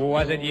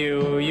 Was it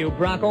you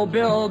Bronco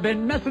Bill,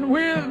 been messing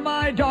with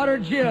my daughter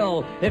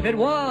Jill? If it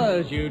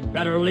was, you'd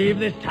better leave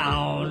this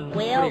town.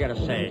 Well, what do you got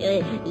to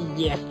say?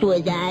 Yes,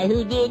 'twas I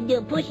who did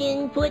the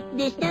pushing. Put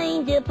the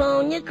stains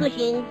upon the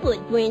cushion.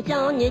 Footprints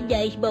on the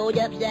dashboard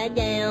upside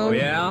down. Oh,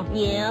 yeah?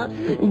 Yeah.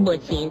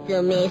 But since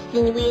I'm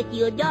messing with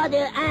your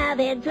daughter, I've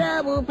had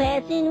trouble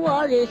passing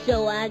water,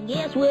 so I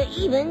guess we're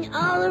even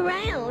all around.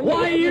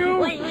 Why, you?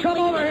 Wait, Come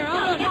over here.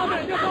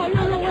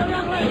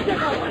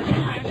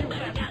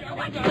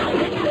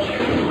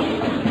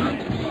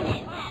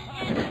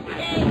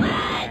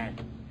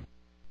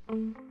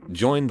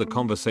 Join the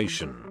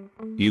conversation.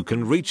 You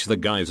can reach the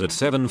guys at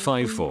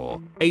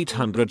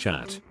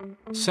 754-800-CHAT.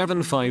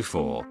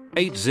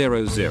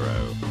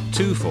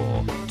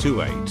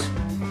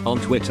 754-800-2428. On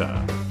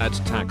Twitter at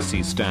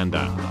Taxi Stand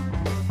Hour.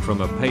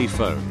 From a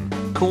payphone,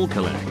 call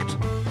collect.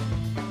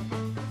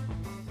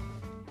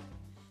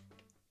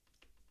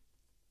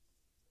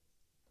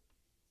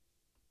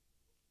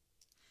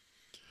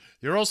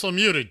 You're also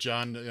muted,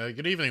 John.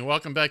 Good evening.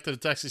 Welcome back to the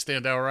Taxi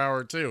Stand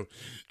Hour 2.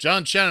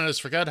 John Shannon has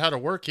forgot how to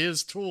work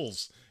his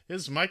tools,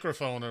 his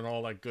microphone, and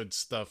all that good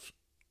stuff.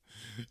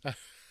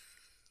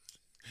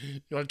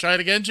 You want to try it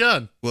again,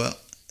 John? Well,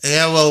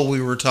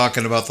 we were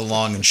talking about the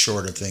long and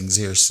short of things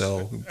here,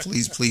 so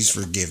please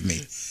forgive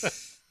me.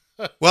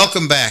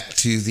 Welcome back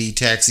to the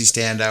Taxi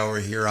Stand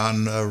Hour here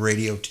on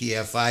Radio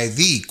TFI,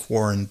 the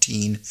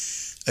quarantine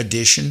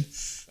edition.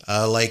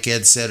 Like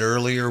Ed said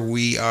earlier,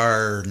 we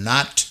are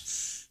not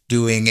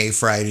doing a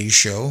Friday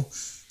show.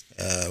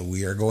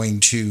 We are going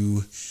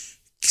to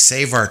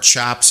save our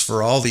chops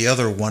for all the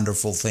other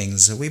wonderful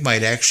things. We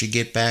might actually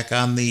get back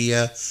on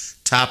the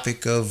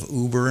topic of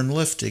Uber and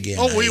Lyft again.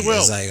 Oh, we will,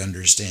 as I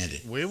understand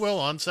it. We will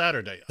on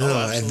Saturday.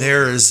 And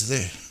there is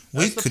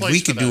we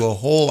could do a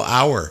whole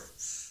hour.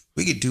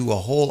 We could do a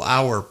whole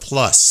hour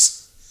plus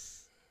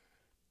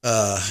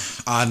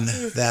on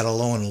that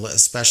alone,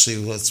 especially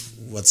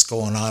what's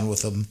going on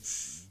with them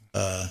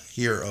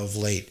here of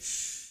late.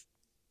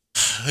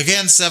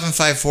 Again,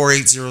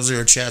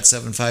 754-800-CHAT,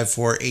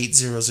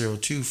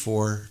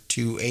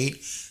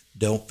 754-800-2428.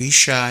 Don't be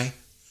shy.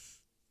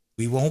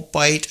 We won't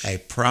bite, I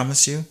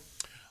promise you.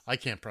 I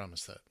can't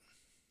promise that.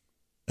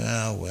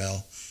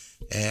 Well,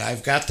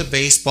 I've got the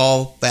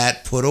baseball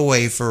bat put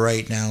away for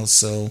right now,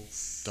 so...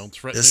 Don't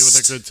threaten me with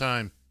a good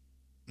time.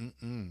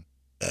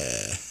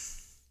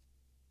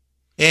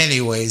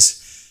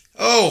 Anyways.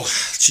 Oh,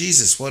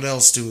 Jesus, what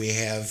else do we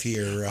have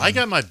here? I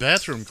got my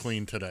bathroom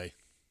cleaned today.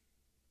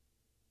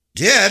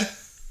 Did?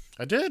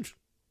 I did.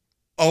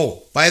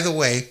 Oh, by the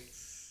way,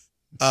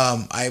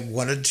 I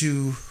wanted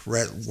you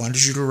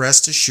to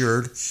rest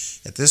assured.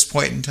 At this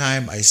point in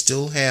time, I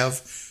still have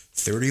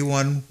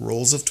 31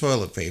 rolls of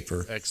toilet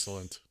paper.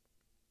 Excellent.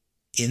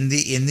 In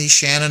the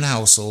Shannon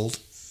household.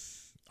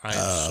 I am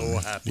so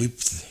happy.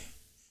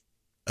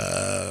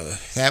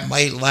 That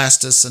might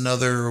last us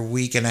another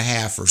week and a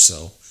half or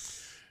so.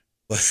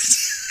 But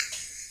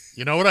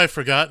you know what I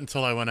forgot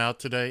until I went out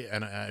today,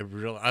 and I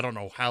don't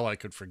know how I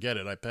could forget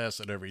it. I pass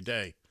it every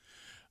day.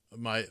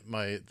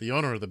 The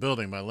owner of the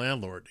building, my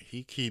landlord,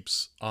 he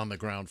keeps on the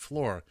ground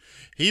floor.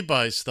 He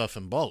buys stuff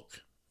in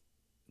bulk,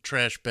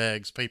 trash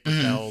bags, paper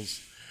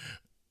towels.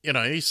 You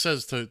know, he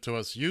says to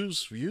us,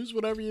 use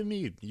whatever you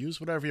need, use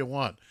whatever you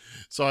want.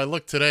 So I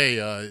looked today.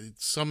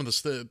 Some of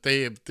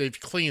the they've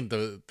cleaned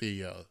the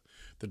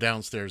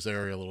downstairs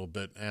area a little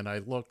bit, and I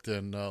looked,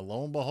 and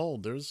lo and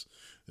behold, there's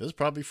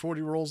probably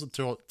 40 rolls of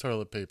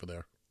toilet paper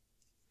there.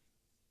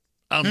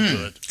 I'm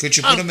good. Could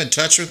you put them in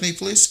touch with me,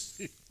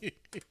 please?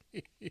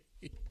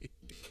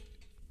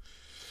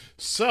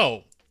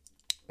 So,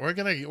 we're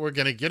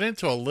gonna get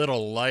into a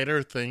little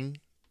lighter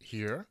thing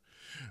here.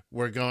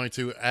 We're going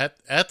to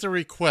at the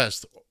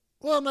request.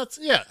 Well, at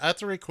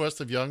the request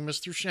of young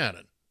Mr.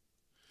 Shannon.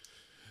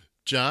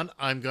 John,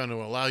 I'm going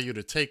to allow you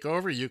to take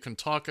over. You can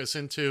talk us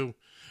into.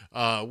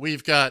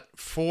 We've got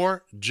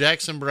 4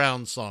 Jackson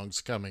Browne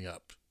songs coming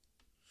up.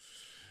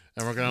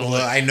 And we're going to.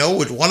 Well, I know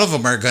what one of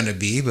them are going to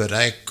be, but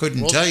I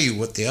couldn't tell you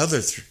what the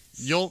other 3.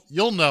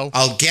 You'll know.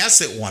 I'll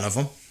guess at one of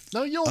them.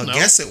 No, I'll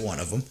guess at one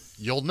of them.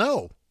 You'll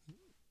know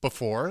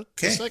before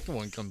the second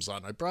one comes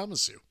on. I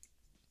promise you.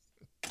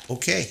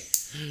 Okay.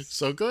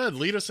 So go ahead,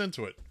 lead us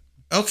into it.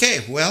 Okay.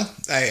 Well,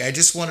 I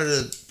just wanted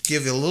to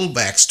give you a little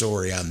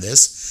backstory on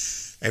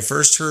this. I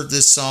first heard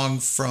this song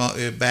from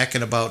back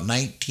in about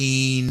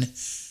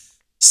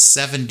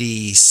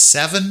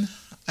 1977,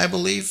 I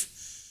believe.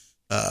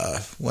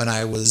 When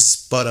I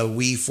was but a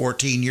wee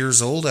 14 years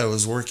old, I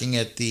was working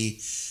at the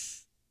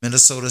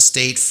Minnesota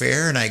State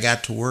Fair, and I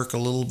got to work a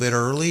little bit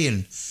early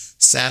and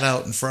sat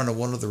out in front of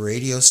one of the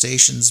radio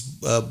station's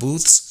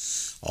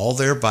booths, all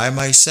there by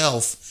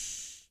myself.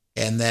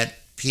 And that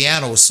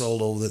piano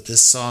solo that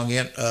this song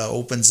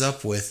opens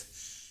up with,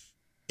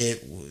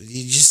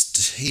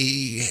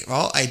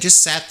 I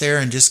just sat there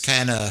and just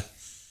kind of,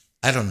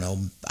 I don't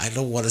know, I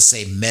don't want to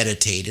say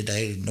meditated.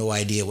 I had no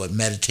idea what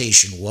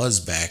meditation was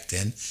back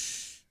then,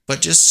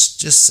 but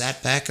just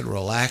sat back and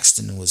relaxed,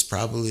 and it was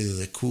probably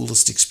the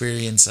coolest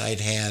experience I'd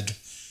had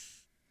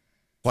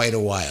quite a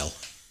while.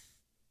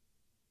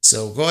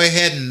 So go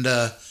ahead and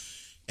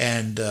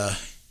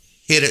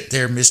hit it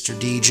there, Mr.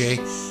 DJ.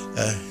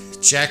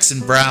 Jackson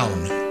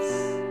Browne,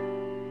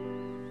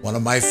 one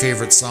of my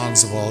favorite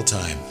songs of all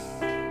time.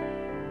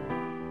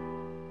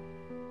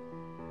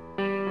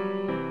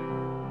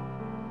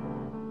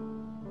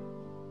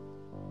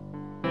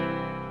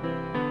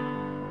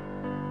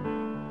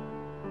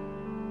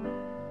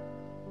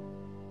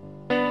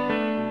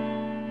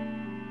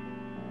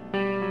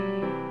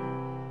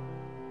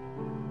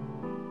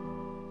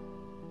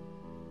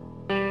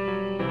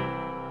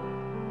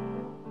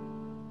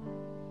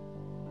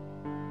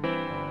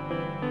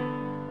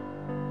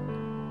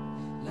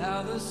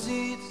 Now the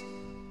seats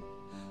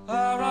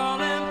are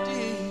all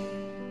empty.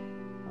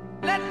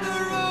 Let the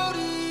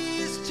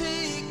roadies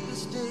take the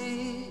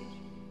stage,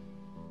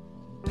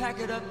 pack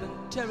it up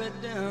and tear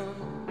it down.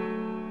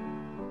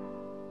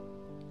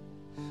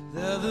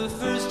 They're the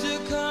first to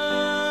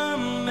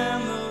come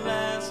and the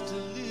last to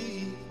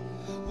leave,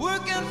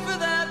 working for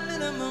that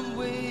minimum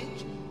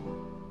wage.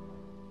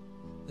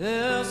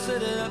 They'll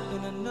set it up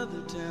in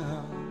another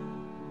town.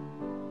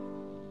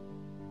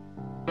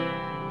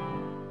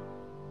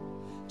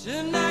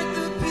 Tonight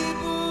the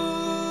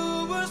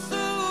people were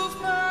so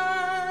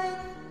fine.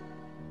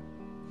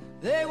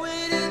 They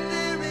waited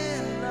there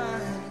in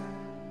line,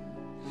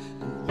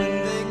 and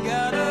when they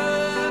got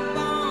up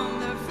on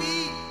their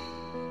feet,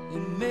 they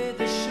made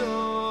the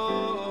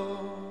show.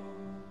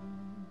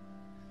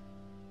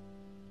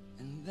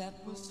 And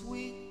that was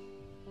sweet,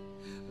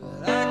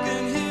 but I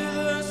can hear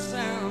the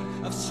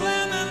sound of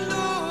slamming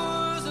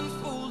doors and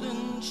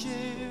folding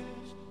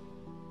chairs,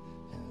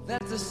 and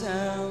that's the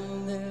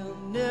sound they'll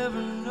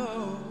never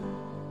know.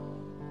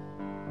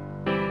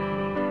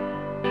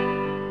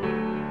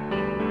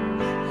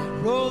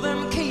 Roll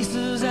them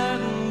cases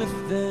out and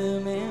lift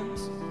them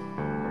amps,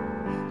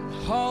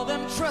 haul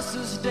them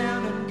trusses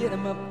down and get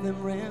them up them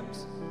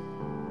ramps.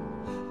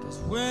 'Cause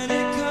when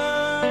it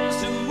comes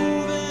to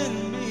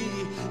moving me,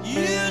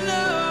 you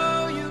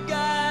know you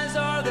guys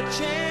are the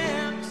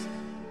champs.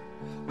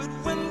 But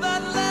when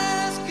that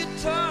last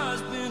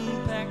guitar's been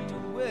packed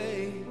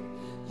away,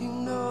 you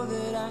know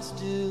that I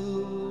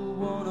still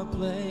wanna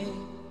play.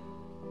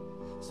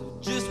 So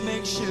just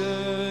make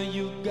sure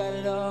you got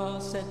it all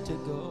set to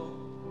go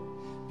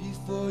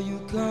before you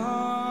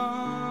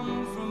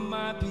come from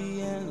my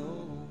piano.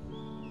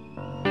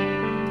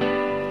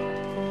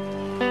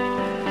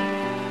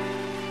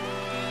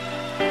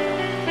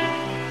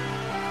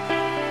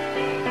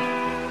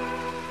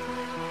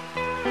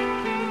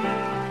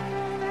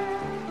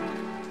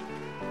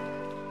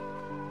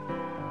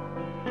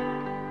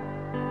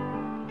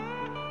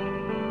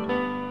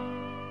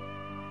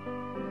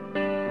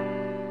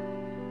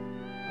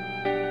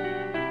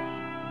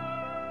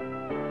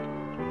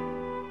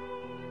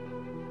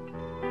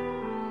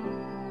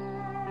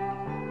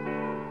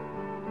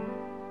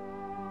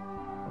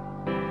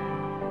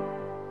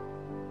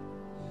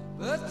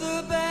 But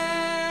the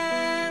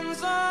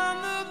band's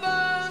on the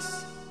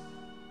bus,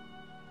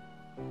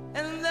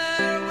 and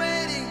they're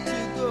waiting to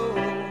go.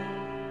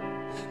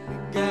 We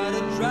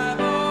gotta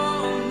drive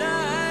all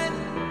night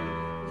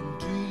and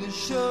do the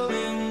show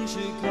in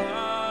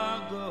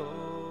Chicago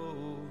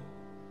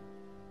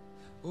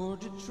or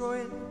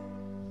Detroit,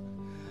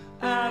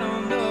 I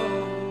don't know.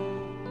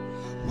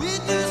 We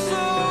do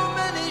so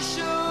many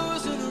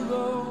shows in a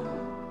row,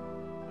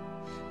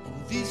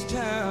 and these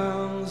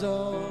towns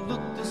all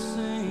look the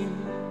same.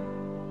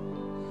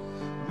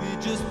 We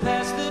just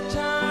pass the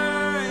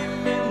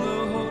time in the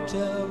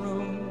hotel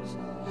rooms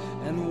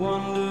and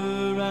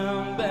wander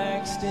around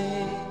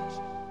backstage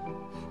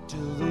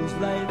till those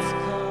lights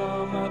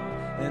come up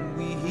and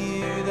we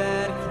hear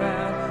that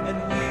crowd and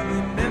we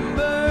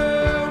remember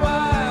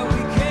why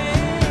we came.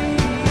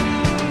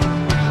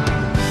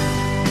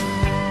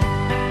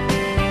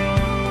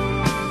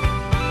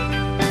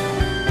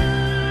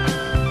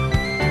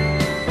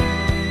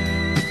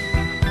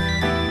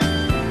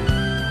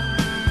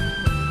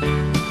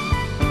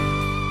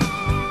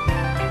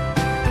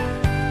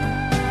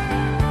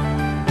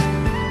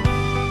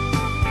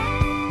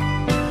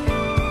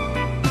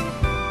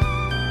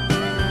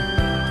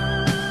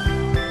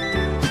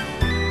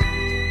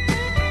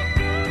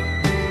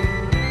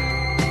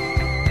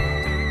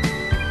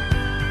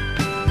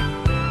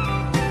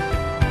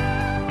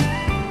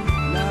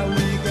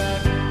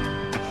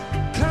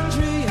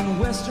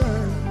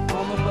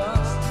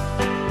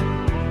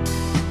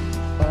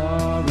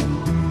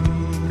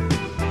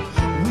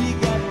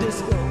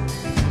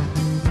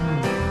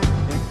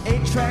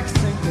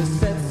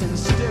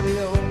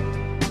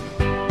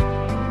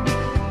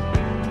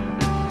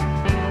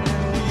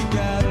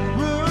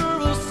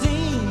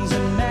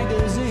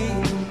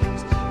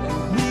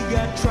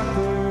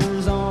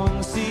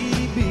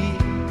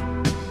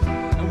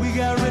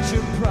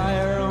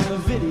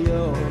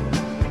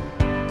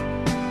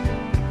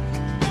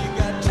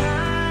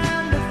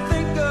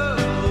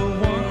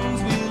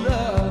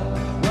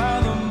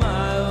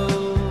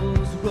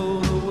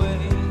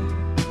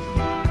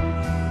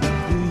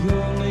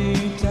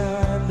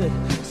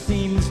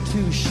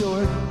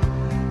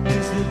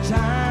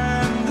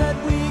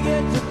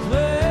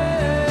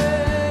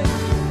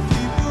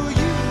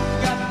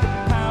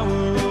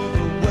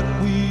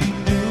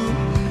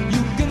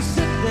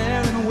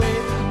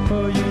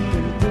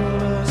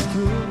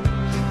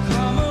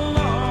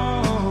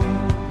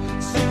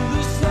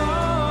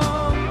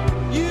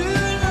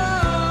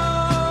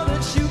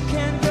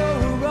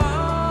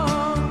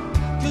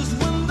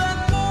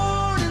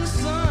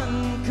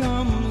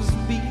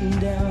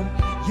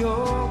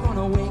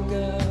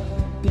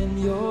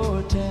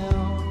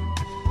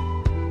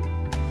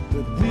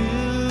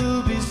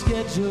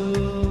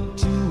 angel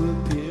to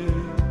appear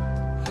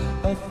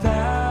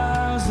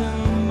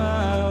 1,000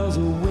 miles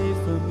away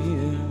from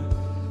here.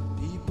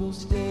 People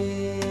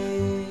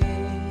stay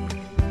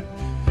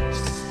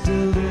just a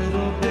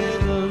little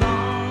bit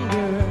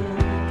longer.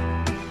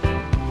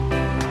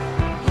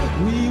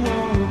 We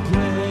want to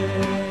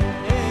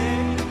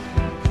play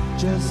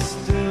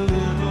just a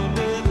little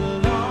bit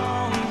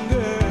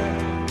longer.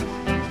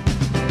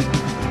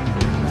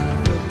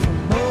 The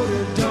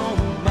promoter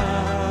don't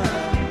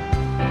mind,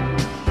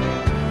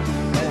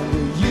 and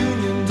the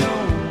union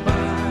don't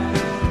mind,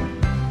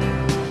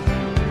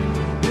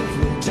 if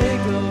we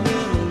take a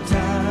little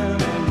time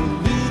and we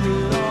leave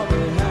it all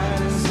behind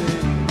and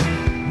sing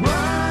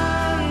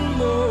one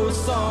more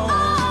song. Oh,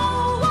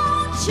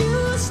 won't you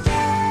stay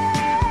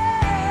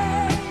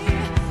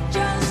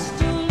just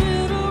a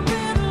little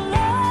bit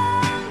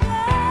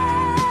longer?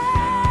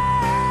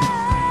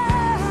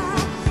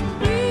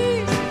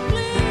 Please,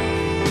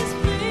 please,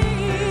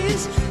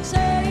 please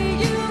say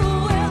you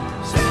will,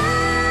 say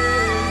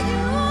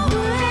you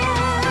will.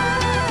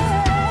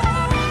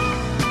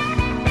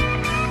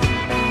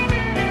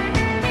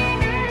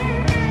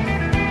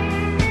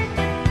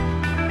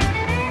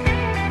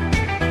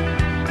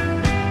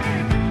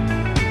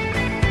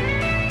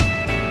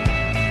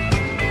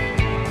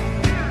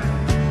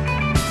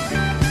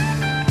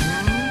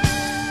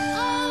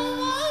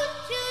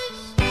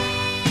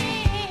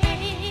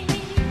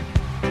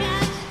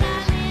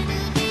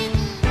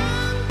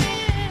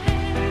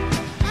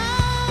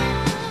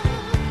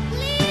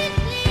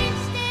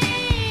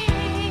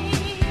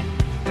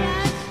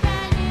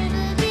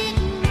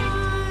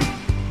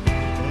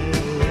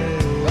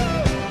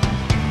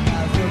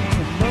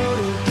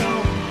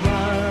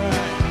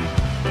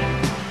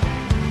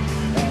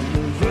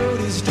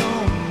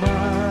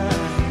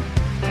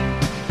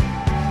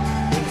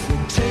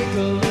 Take a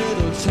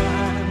little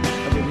time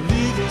and we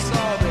leave this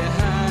all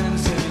behind.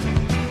 Sing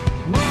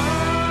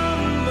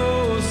one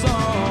more song.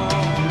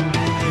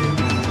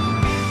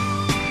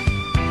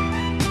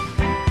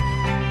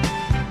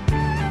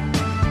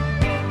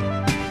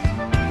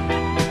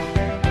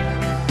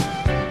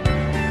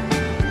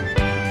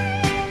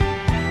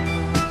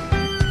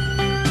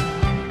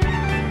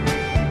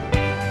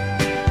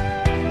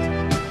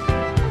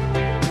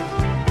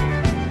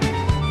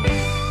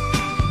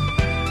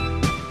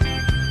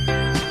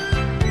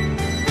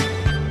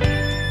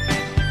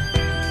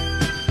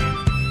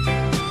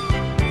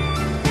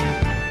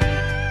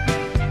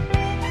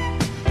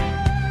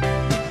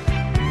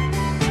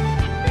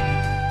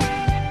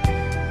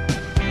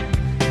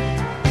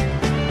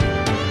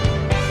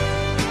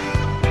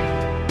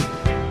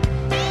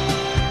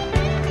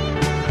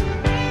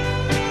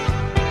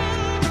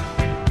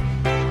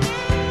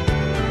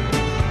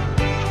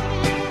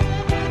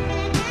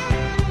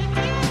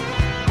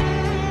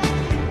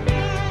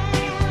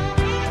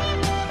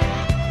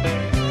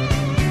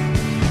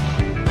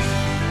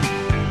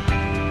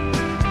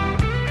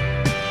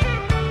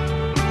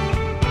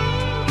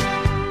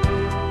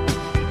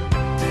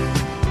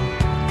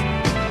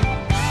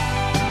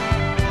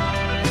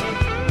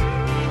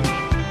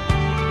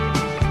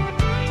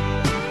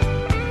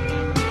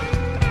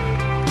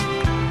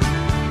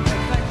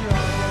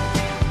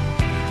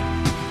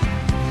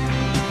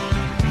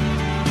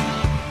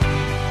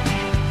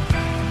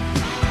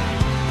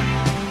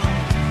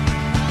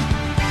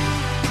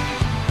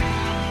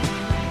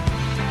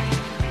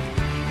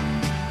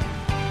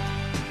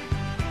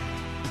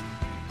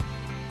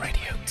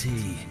 Radio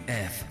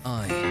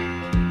TFI.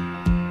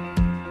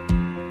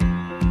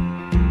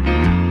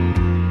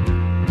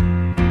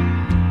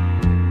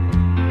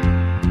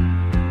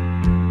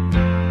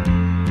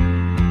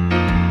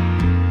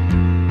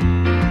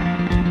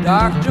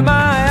 Doctor, my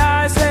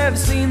eyes have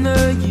seen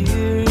the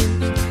years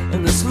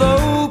and the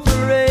slow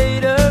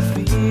parade of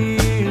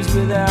fears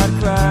without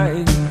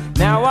crying.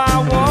 Now I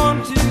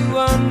want to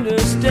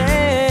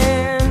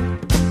understand.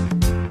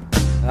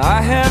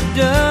 I have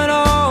done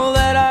all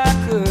that I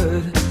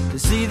could to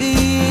see the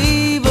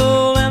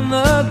evil and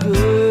the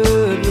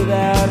good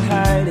without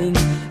hiding.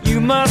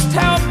 You must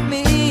help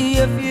me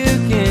if you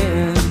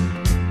can.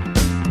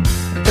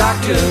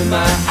 Doctor,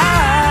 my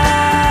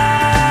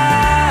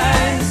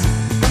eyes,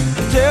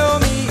 tell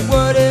me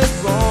what is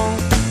wrong.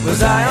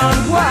 Was I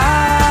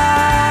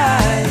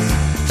unwise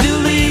to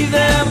leave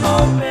them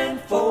open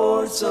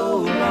for so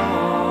long?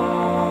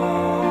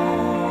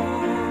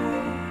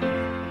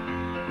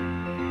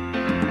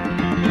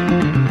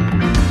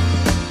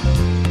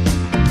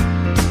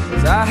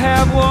 'Cause I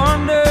have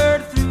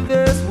wandered through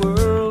this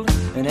world,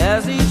 and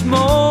as each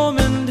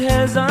moment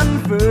has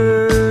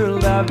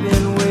unfurled, I've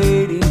been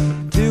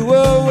waiting to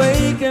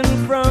awaken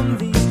from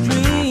these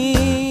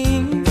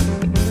dreams.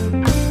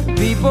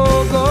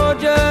 People go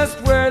just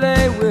where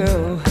they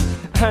will.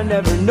 I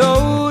never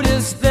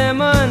noticed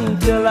them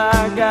until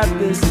I got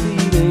this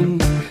feeling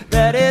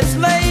that it's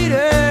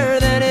later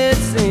than it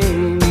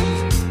seems.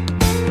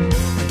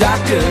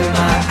 Doctor,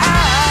 my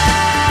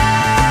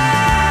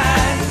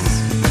eyes,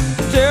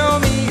 tell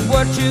me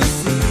what you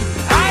see.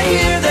 I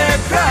hear their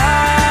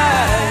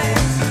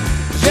cries,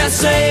 just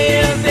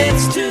saying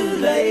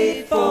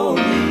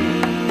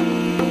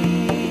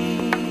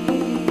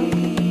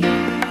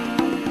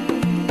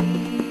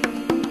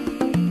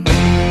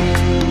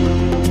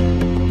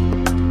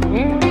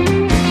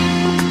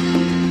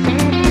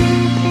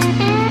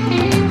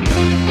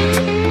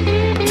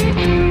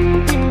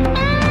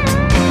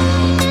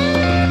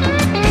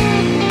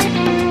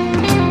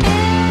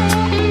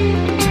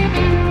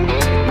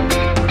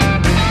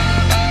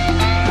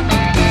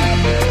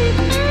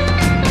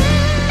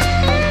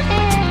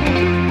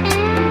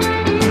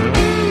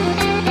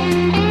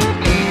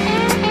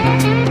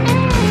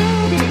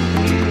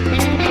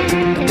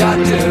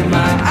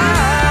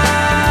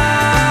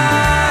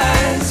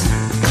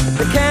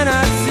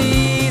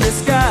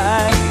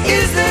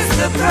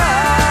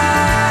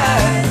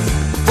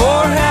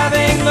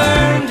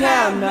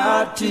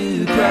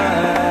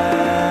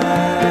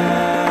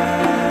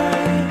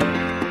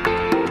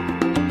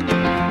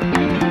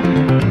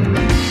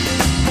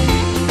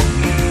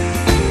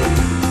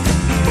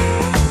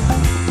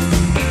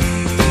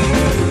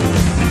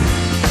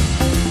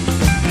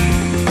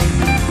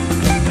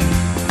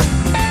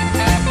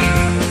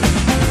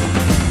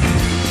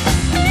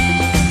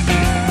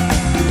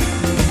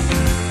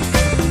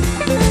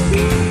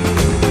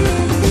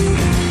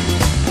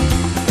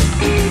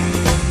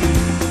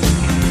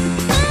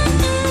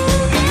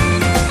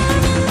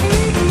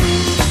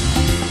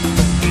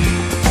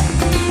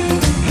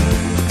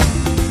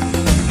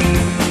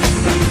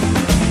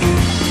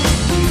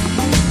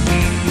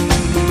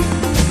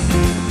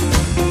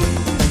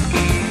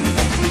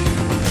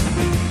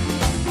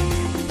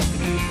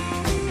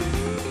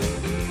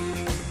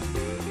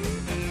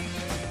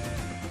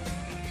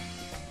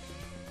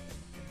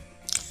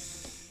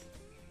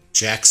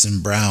Jackson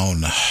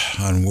Brown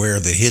on Where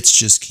the Hits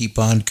Just Keep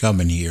On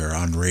Coming here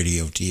on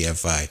Radio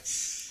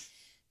TFI.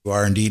 You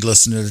are indeed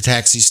listening to the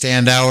Taxi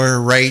Stand Hour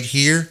right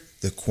here,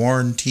 the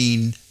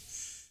quarantine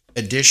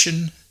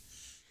edition.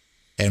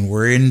 And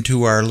we're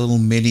into our little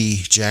mini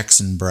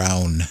Jackson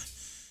Brown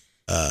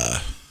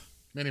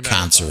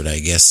concert,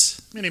 I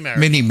guess.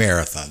 Mini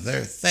marathon.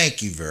 There.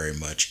 Thank you very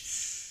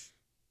much.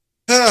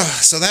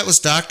 So that was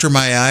Dr.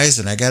 My Eyes,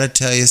 and I got to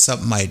tell you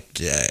something.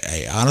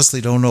 I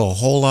honestly don't know a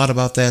whole lot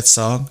about that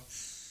song.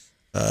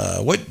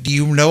 What do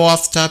you know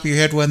off the top of your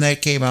head when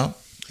that came out,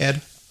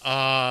 Ed?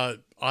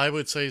 I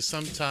would say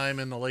sometime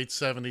in the late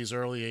 70s,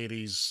 early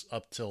 80s,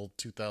 up till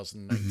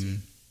 2019. Mm-hmm.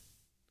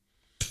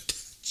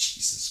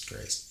 Jesus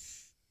Christ.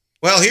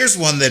 Well, here's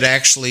one that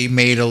actually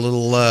made a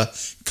little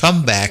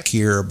comeback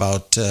here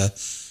about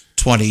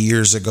 20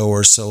 years ago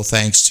or so,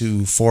 thanks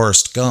to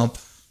Forrest Gump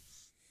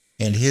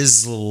and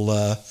his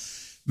little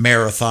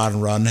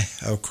marathon run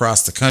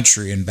across the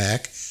country and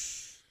back.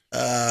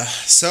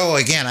 So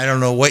again, I don't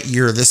know what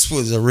year this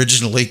was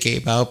originally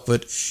came out,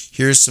 but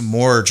here's some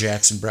more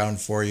Jackson Brown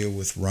for you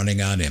with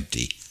Running on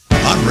Empty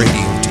on Radio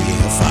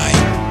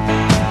TFI.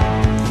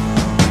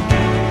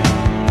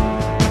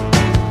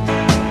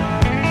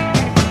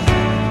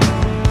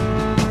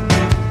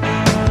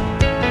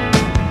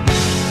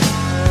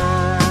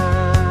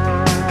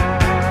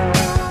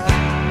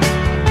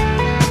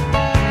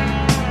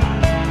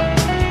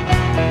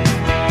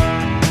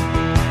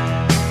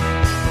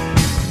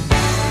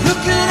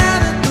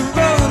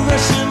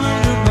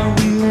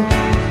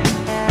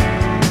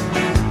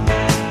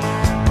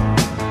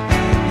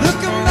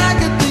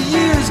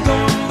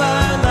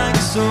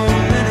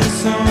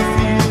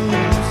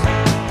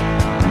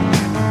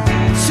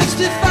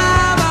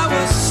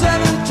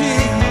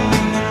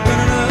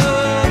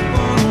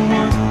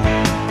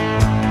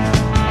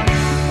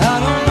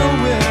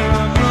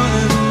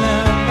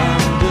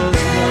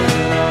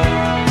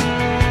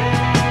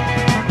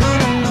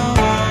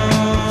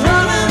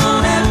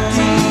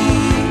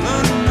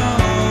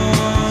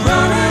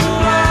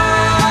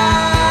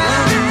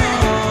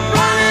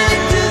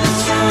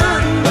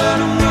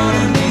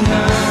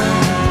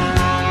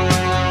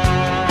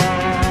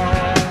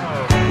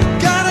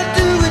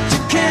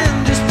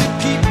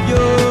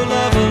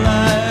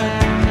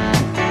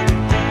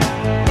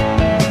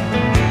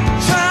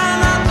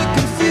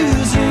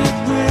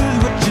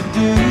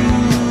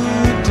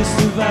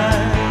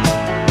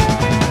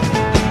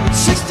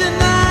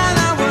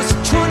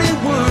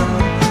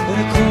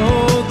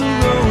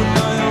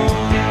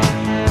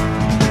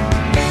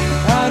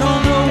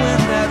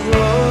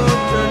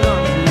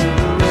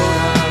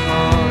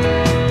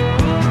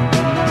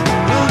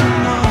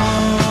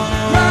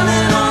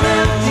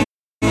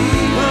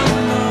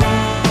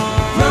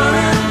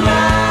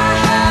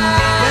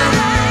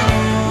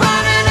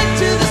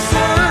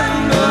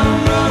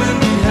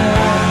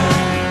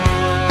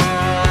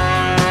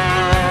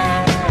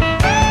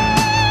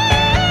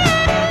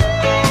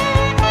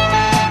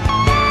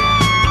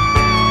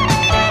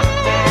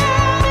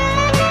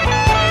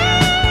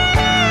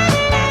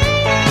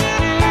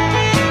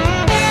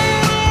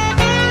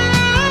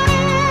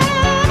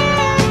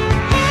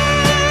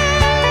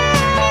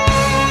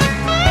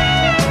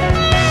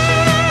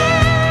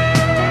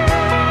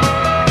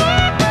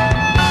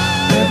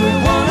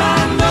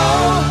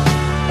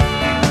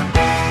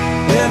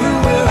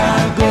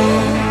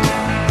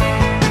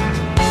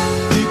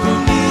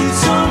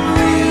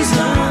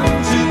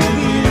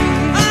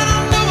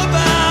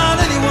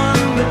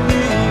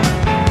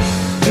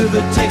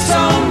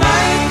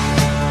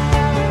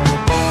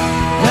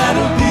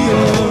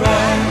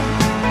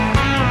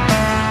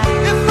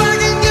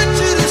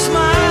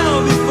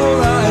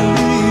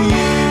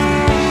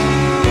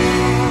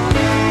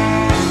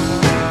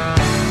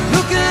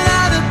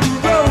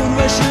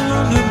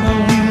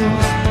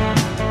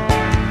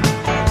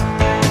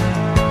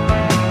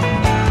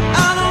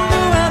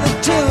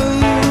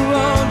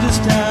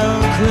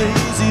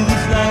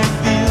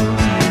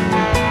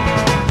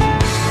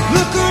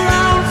 Look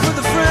around for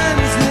the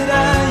friends that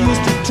I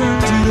used to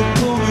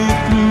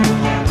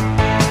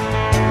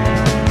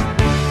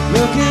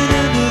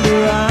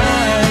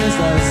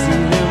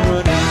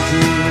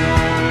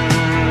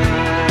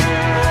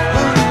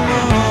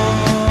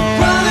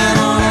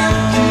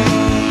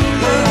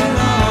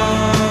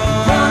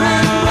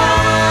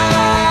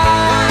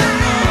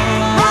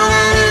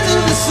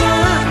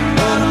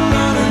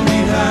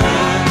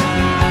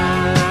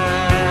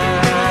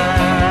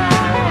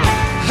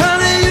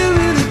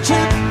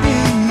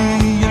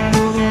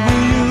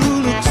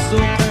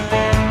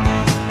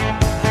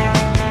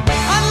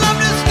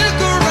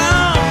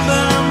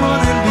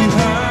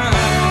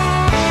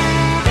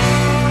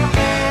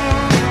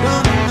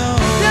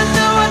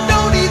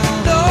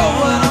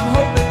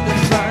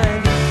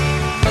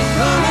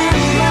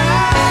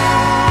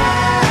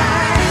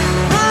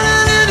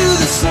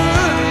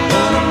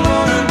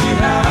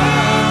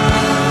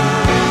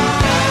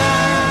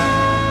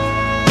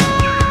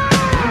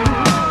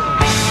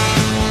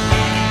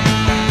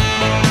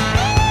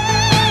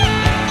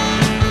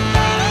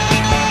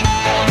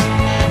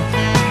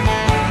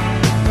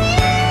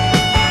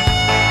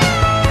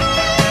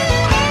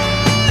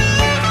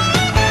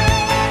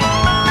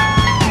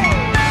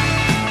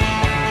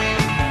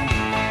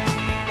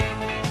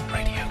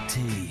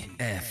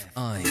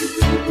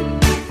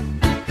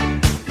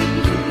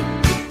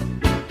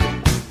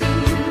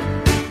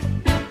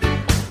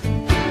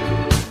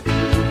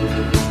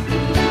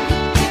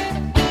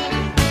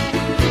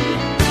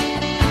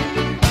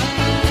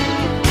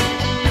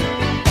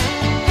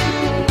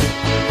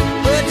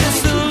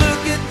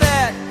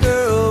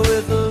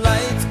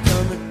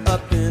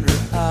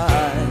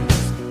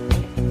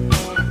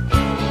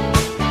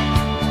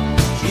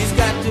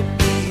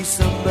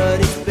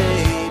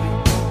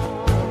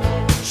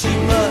She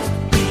must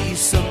be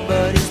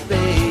somebody's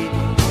baby.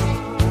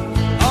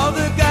 All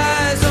the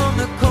guys on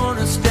the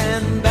corner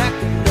stand back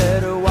and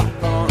let her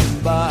walk on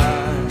by.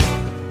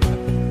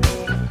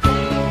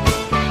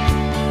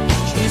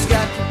 She's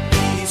got to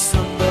be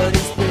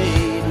somebody's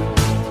baby.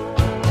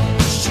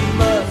 She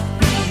must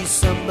be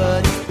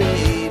somebody's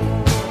baby.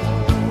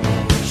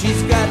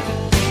 She's got to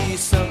be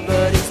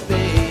somebody's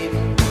baby.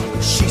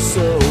 She's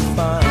so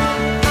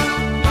fine.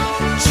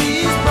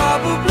 She's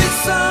probably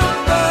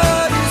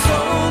somebody's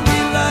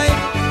only light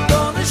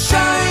gonna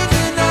shine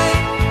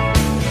tonight.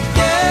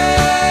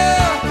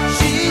 Yeah,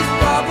 she's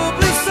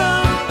probably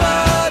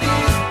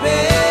somebody's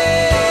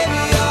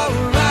baby,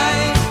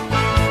 alright.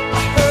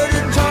 I heard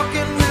her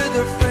talking with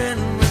her friend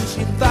when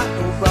she thought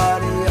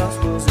nobody else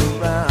was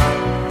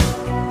around.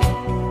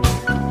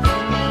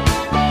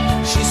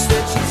 She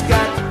said she's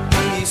got to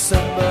be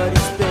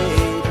somebody's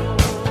baby.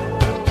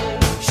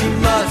 She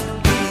must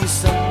be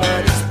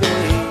somebody's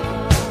baby.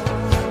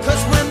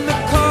 'Cause when the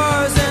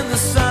cars and the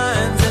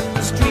signs and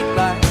the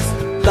streetlights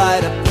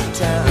light up the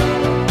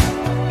town,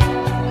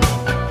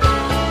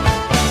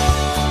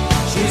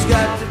 she's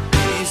got to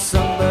be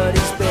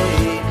somebody's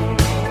baby.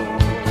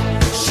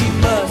 She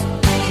must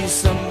be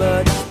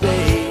somebody's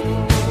baby.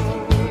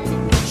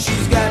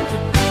 She's got to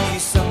be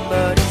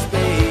somebody's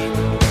baby.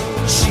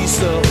 She's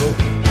so.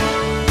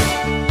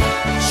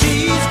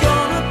 She's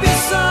gonna be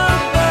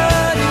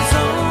somebody's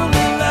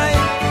only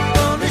light,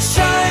 gonna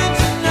shine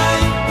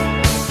tonight.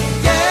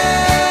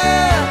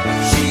 Yeah,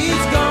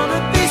 she's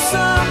gonna be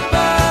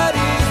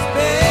somebody's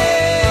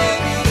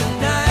baby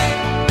tonight.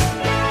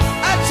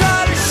 I try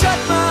to shut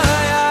my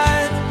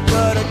eyes,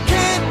 but I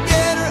can't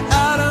get her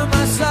out of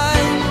my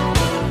sight.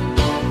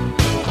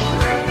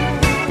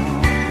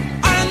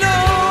 I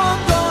know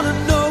I'm gonna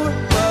know her,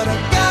 but I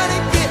gotta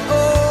get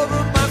over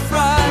my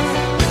fright.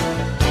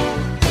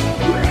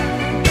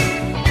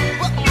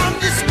 But I'm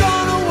just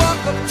gonna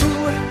walk up to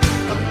her,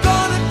 I'm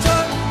gonna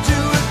talk to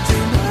her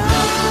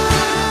tonight.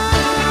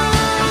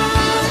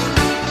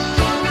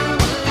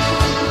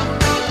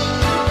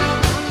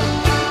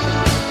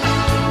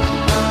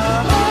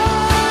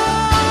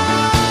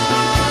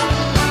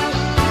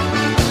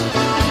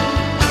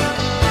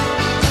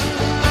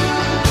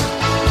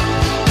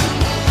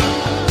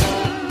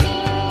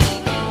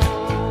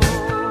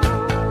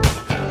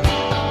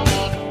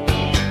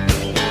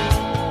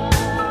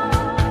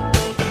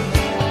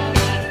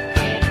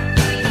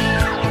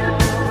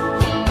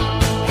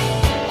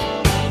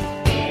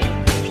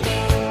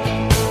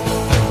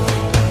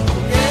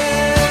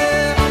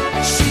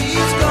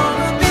 She's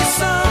gonna be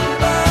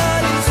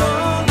somebody's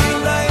only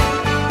light,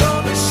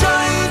 gonna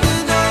shine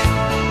tonight.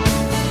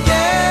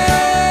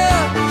 Yeah,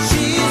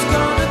 she's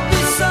gonna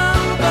be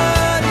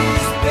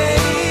somebody's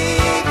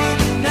baby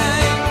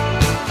tonight.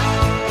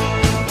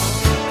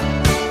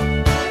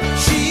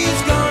 She's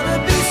gonna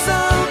be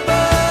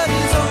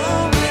somebody's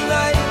only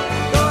light,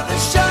 gonna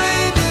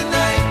shine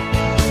tonight.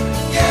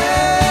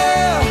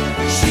 Yeah,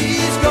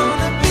 she's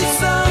gonna be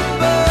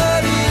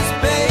somebody's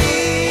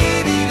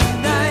baby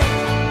tonight.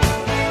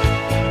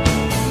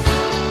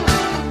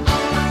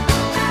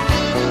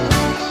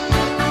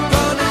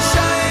 Gonna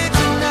shine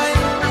tonight,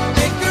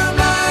 make her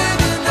mine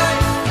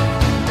tonight.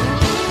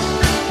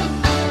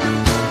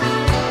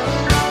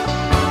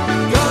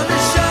 Gonna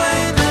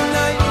shine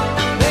tonight,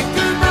 make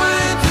her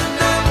mine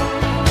tonight.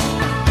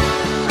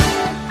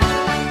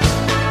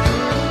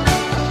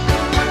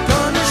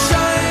 Gonna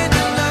shine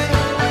tonight,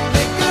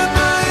 make her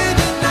mine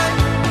tonight.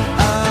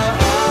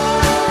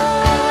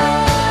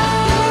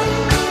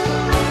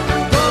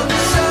 Gonna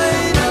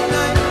shine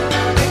tonight,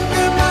 make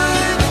her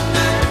mine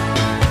tonight.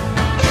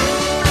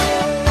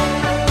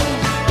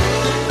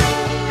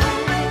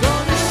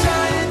 Gonna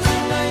shine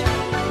tonight,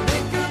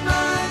 make her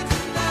mine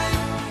tonight.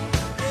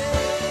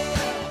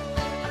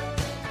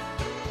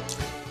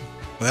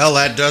 Well,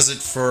 that does it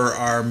for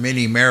our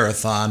mini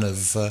marathon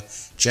of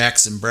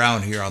Jackson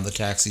Brown here on the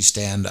Taxi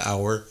Stand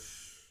Hour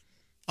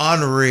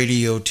on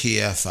Radio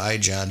TFI.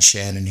 John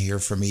Shannon here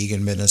from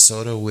Eagan,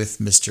 Minnesota, with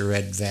Mr.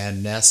 Ed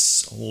Van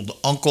Ness, old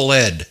Uncle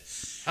Ed.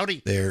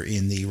 Howdy. There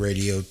in the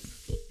Radio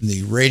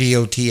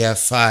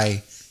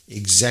TFI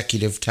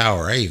Executive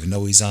Tower. I even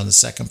know he's on the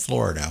second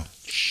floor now.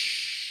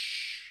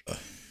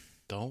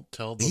 Don't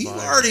tell the He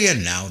virus. already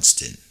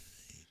announced it.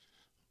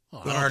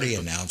 Well, He I don't already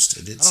think the- announced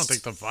it. I don't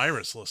think the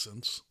virus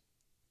listens,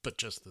 but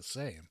just the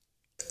same.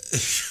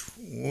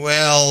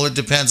 Well, it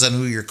depends on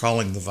who you're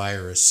calling the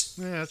virus.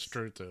 Yeah, that's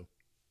true too.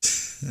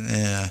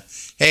 Yeah.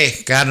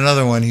 Hey, got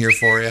another one here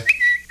for you.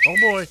 Oh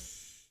boy.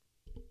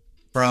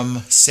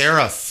 From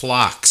Sarah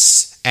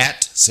Flox,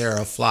 at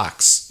Sarah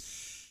Flox.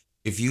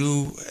 If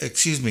you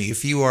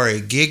are a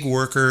gig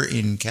worker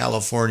in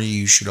California,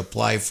 you should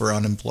apply for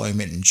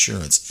unemployment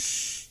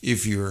insurance.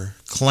 If your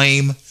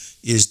claim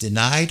is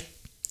denied,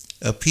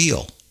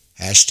 appeal.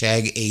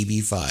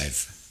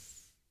 #AB5.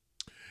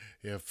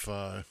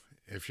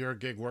 If you're a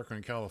gig worker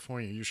in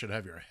California, you should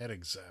have your head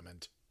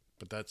examined.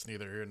 But that's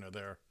neither here nor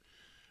there.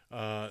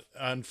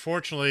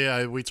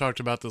 Unfortunately, we talked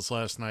about this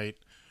last night.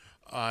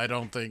 I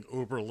don't think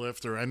Uber,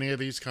 Lyft, or any of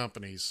these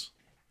companies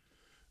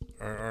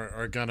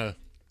are gonna,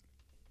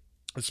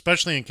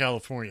 especially in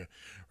California.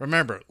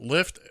 Remember,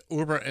 Lyft,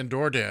 Uber, and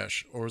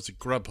DoorDash, or is it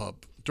Grubhub?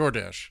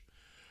 DoorDash,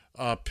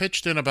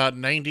 pitched in about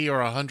 $90 or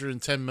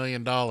 $110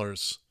 million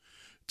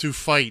to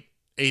fight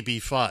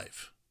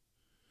AB5,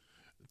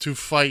 to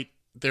fight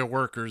their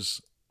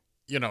workers,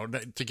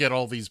 to get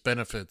all these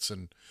benefits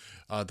and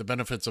the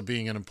benefits of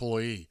being an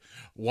employee.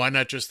 Why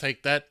not just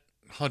take that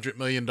 $100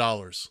 million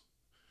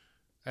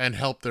and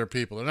help their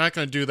people? They're not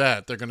going to do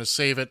that. They're going to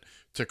save it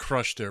to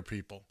crush their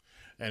people.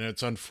 And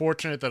it's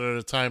unfortunate that at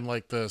a time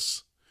like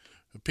this,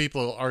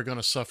 people are going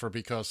to suffer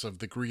because of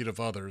the greed of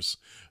others.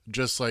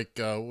 Just like,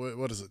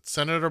 what is it?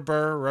 Senator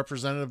Burr,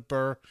 Representative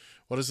Burr.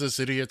 What is this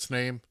idiot's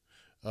name?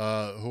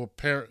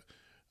 Senator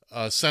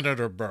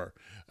Burr.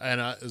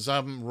 And as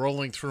I'm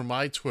rolling through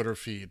my Twitter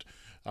feed,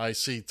 I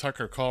see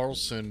Tucker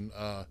Carlson.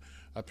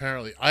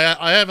 Apparently,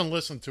 I haven't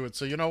listened to it.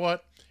 So you know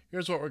what?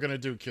 Here's what we're going to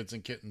do, kids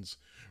and kittens.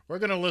 We're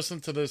going to listen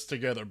to this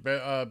together.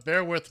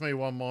 Bear with me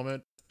one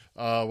moment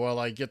while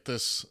I get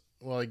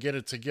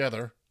it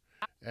together.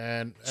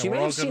 And She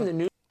may have seen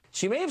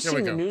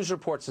the news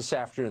reports this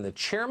afternoon. The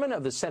chairman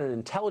of the Senate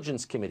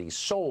Intelligence Committee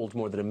sold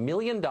more than $1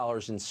 million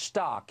in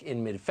stock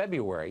in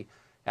mid-February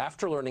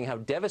after learning how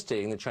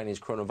devastating the Chinese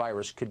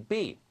coronavirus could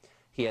be.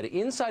 He had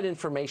inside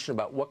information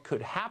about what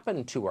could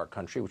happen to our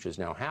country, which is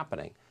now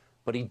happening,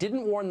 but he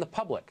didn't warn the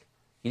public.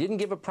 He didn't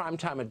give a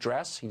primetime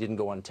address. He didn't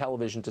go on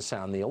television to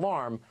sound the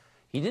alarm.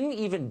 He didn't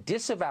even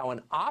disavow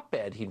an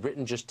op-ed he'd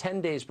written just 10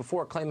 days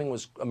before claiming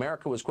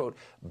America was, quote,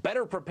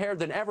 better prepared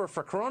than ever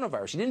for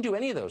coronavirus. He didn't do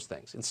any of those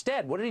things.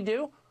 Instead, what did he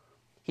do?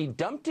 He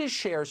dumped his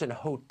shares in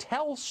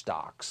hotel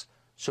stocks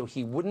so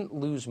he wouldn't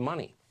lose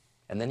money.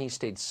 And then he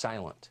stayed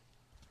silent.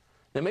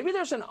 Now, maybe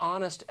there's an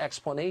honest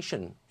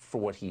explanation for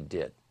what he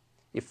did.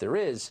 If there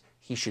is,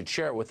 he should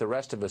share it with the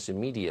rest of us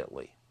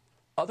immediately.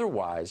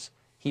 Otherwise,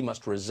 he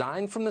must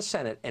resign from the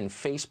Senate and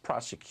face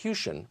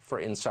prosecution for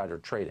insider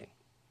trading.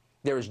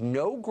 There is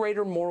no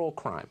greater moral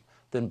crime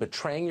than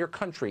betraying your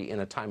country in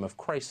a time of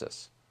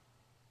crisis.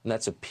 And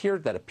that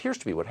appears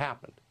to be what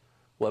happened.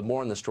 We'll have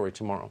more on the story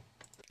tomorrow.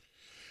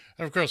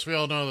 And of course, we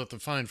all know that the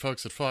fine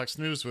folks at Fox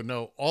News would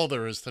know all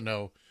there is to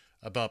know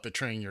about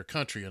betraying your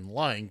country and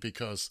lying,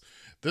 because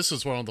this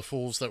is one of the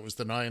fools that was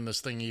denying this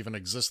thing even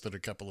existed a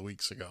couple of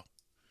weeks ago.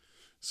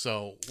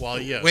 So,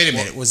 yes. Wait a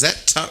minute. Was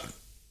that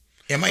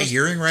am I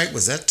hearing right?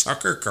 Was that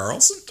Tucker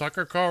Carlson?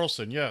 Tucker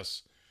Carlson,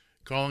 yes.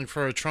 Calling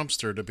for a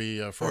Trumpster to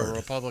be for a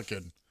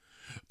Republican.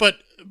 But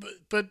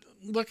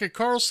look at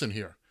Carlson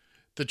here.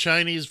 The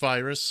Chinese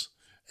virus.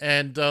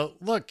 And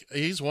look,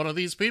 he's one of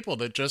these people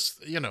that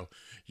just, you're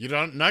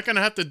not going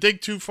to have to dig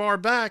too far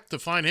back to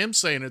find him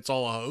saying it's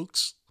all a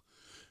hoax.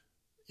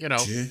 Yeah.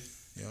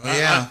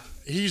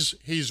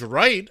 He's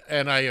right,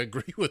 and I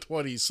agree with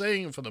what he's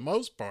saying for the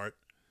most part.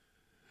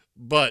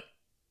 But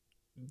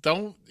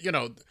don't,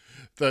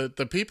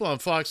 the people on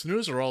Fox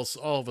News are all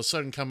of a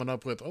sudden coming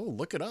up with, oh,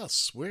 look at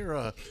us.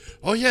 We're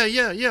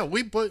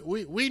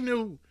we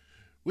knew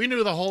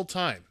the whole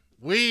time.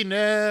 We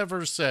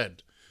never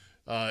said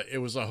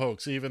it was a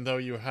hoax, even though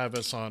you have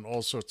us on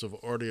all sorts of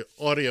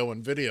audio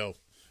and video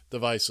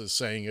devices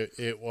saying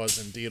it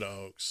was indeed a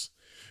hoax.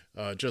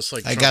 Just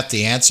like I got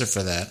the answer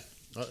for that.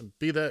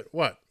 Be that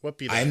what? What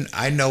be that?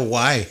 I know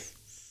why.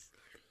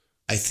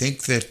 I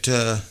think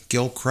that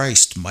Gil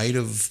Christ might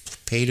have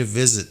paid a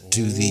visit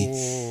to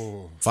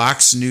the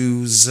Fox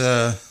News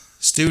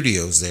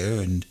studios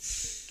there, and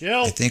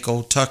Gil, I think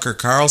old Tucker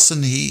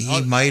Carlson he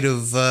might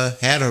have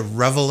had a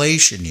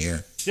revelation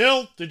here.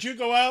 Gil, did you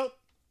go out?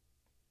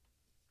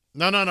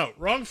 No,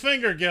 wrong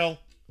finger, Gil.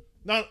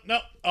 No.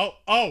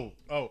 Oh.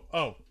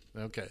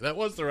 Okay, that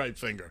was the right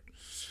finger.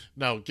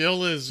 No,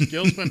 Gil's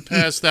been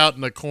passed out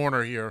in the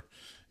corner here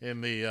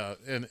in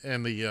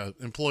the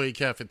employee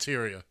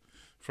cafeteria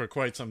for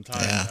quite some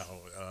time now.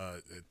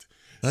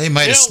 Well, he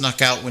might have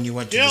snuck out when you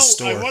went to the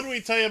store. What do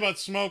we tell you about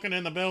smoking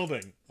in the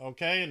building?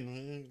 Okay,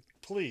 and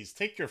please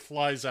take your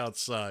flies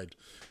outside.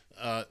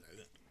 I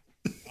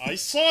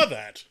saw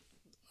that.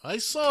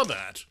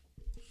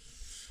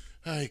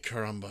 Ay,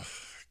 caramba.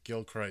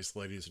 Gil Christ,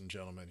 ladies and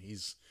gentlemen.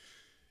 He's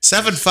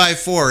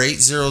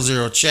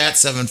 754-800-CHAT,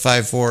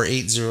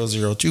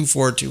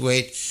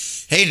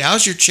 754-800-2428. Hey,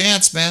 now's your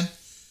chance, man.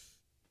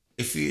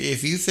 If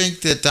you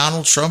think that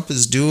Donald Trump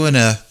is doing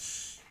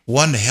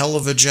one hell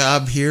of a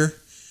job here,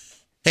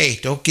 hey,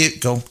 don't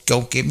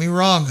get me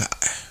wrong.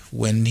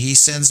 When he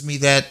sends me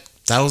that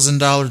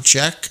 $1,000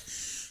 check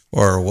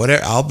or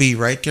whatever, I'll be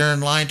right there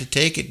in line to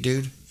take it,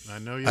 dude. I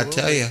know you. I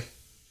tell you.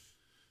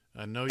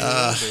 I know you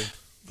will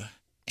be.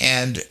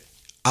 And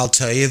I'll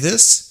tell you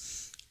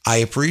this, I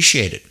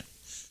appreciate it.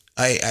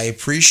 I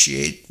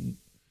appreciate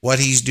what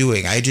he's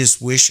doing. I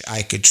just wish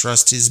I could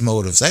trust his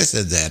motives. I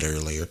said that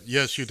earlier.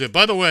 Yes, you did.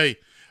 By the way,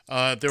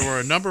 there were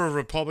a number of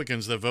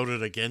Republicans that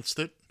voted against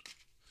it.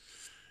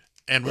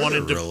 And one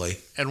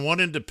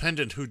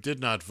independent who did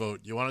not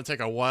vote. You want to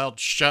take a wild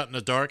shot in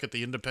the dark at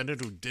the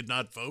independent who did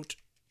not vote?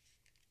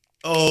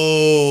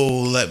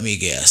 Oh, let me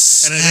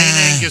guess. And it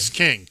ain't Angus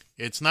King.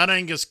 It's not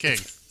Angus King.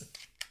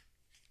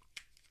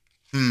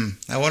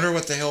 I wonder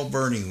what the hell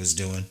Bernie was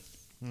doing.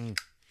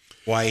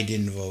 why he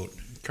didn't vote.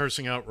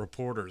 Cursing out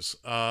reporters.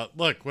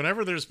 Look,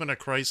 whenever there's been a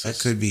crisis...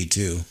 That could be,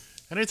 too.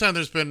 Anytime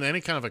there's been any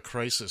kind of a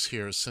crisis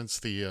here since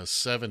the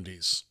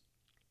 70s,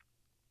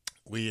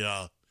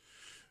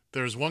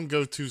 there's one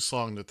go-to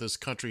song that this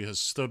country has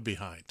stood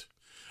behind.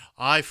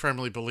 I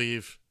firmly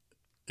believe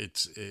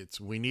it's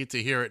we need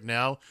to hear it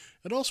now.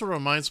 It also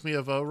reminds me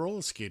of a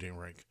roller skating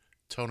rink.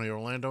 Tony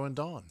Orlando and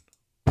Dawn.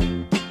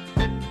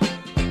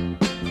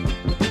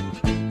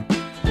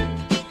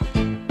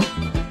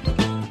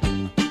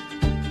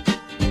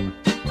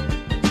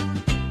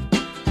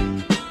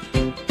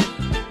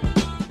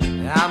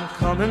 I'm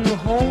coming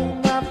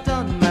home, I've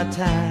done my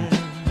time.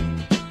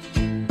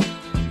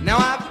 Now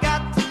I've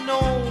got to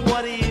know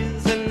what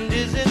is and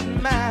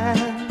isn't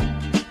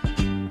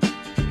mine.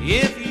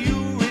 If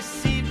you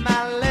receive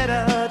my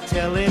letter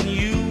telling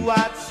you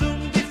I'd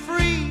soon be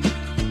free,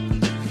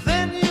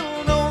 then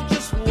you'll know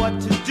just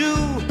what to do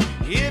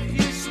if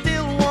you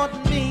still want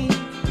me.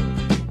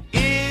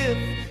 If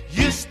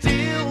you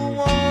still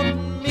want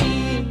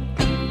me.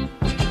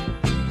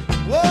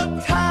 Whoa,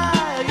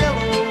 tie a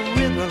yellow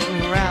ribbon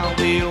around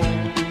the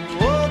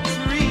old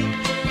tree.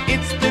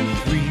 It's been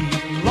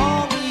 3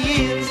 long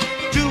years.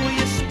 Do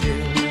you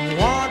still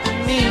want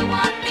me?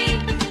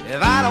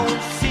 If I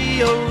don't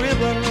see a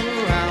ribbon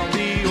around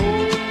the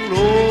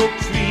old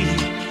tree,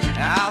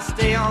 I'll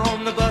stay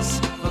on the bus,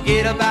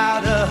 forget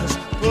about us,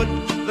 put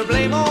the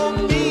blame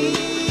on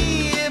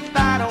me. If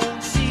I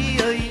don't see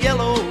a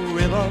yellow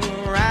ribbon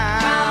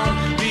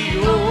around the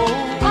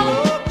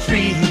old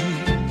tree.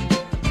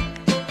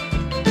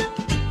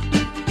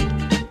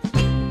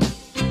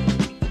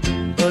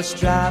 Bus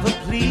driver,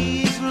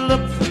 please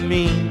look for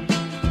me,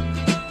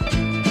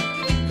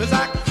 'cause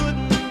I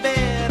couldn't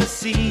bear to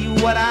see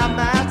what I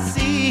might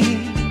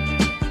see.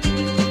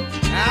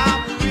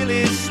 I'm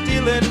really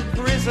still in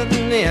prison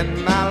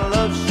and my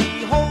love,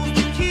 she holds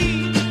the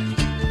key.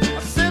 A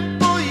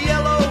simple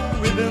yellow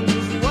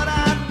ribbon's what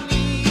I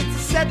need to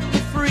set me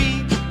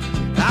free.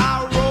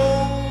 I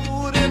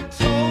wrote and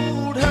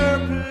told her,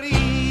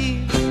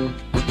 please,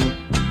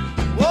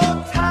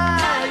 whoa,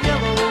 tie a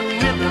yellow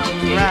ribbon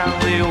round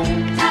the old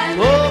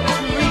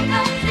tree.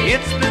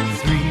 It's been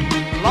 3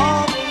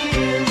 long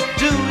years.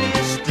 Do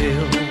you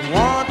still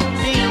want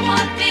me?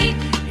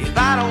 If I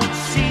don't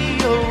see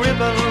a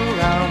ribbon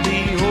around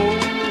the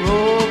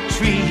old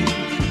tree,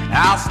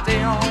 I'll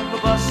stay on the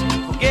bus,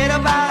 forget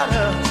about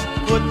us,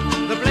 put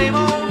the blame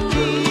on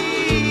me.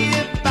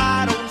 If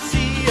I don't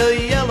see a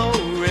yellow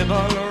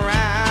ribbon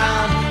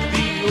around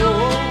the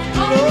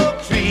old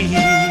tree.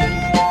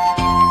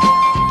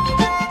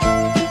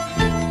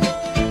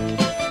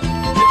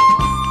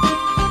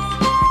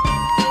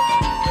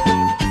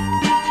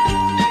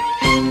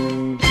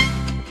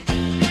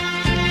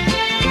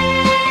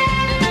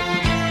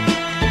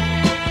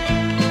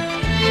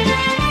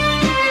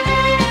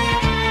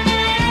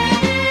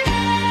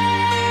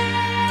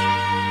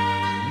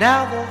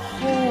 Now the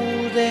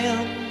whole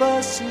damn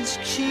bus is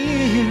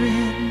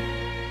cheering,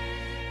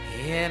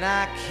 and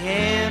I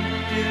can't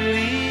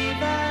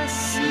believe I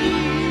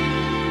see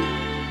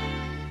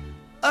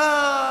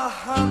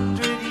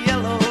 100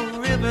 yellow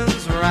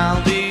ribbons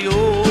around the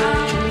old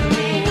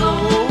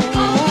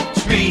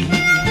tree.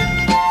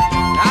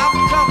 I'm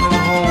coming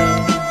home.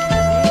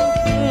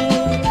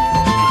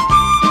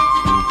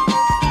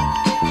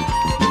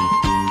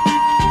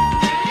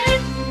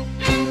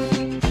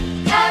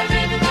 Tie a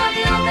ribbon round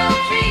the old oak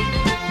tree.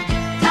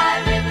 Tie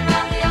a ribbon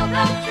round the old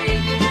oak tree.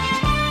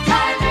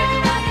 Tie a ribbon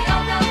round the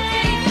old oak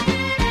tree.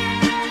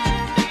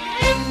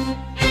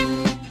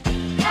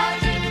 Tie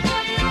a ribbon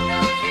round the old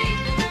oak tree.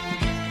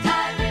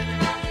 Tie a ribbon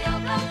round the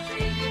old oak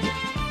tree.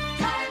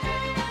 Tie a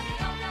ribbon round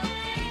the old oak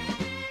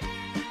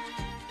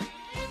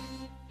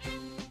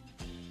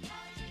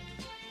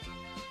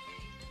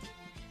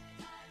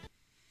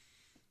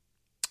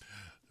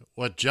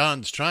What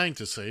John's trying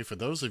to say, for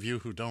those of you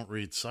who don't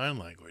read sign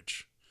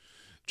language,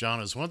 John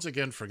has once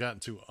again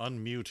forgotten to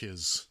unmute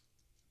his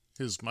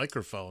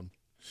microphone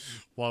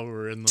while we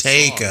were in the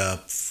Take song. a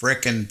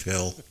frickin'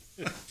 pill.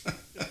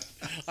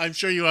 I'm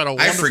sure you had a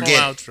wonderful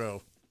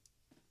outro.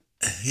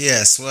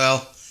 Yes,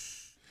 well,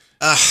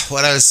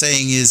 what I was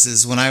saying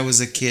is when I was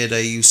a kid, I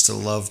used to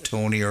love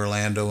Tony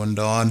Orlando and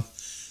Dawn.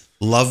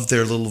 Loved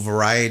their little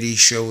variety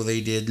show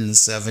they did in the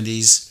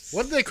 70s.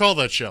 What did they call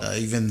that show?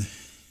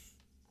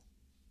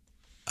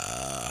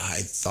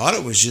 I thought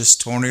it was just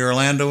Tony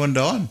Orlando and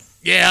Dawn.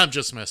 Yeah, I'm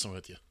just messing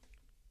with you.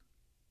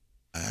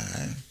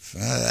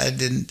 I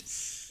didn't.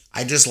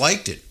 I just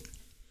liked it.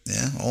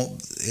 Yeah,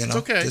 It's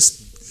okay.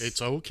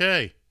 It's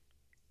okay.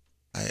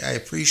 I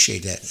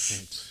appreciate that.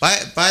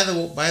 By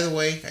the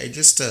way, I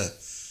just a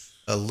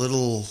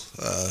little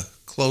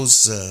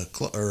closed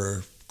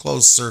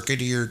circuit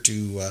here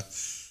to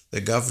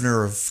the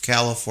governor of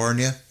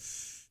California.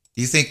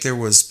 Do you think there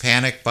was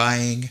panic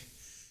buying?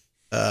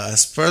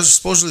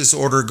 Supposedly this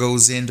order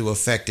goes into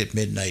effect at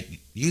midnight.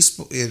 Do you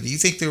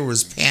think there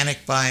was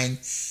panic buying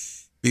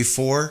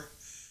before?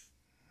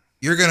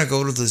 you're going to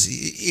go to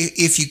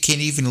if you can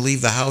even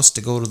leave the house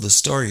to go to the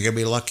store, you're going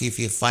to be lucky if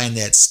you find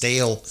that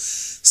stale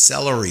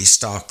celery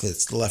stalk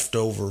that's left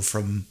over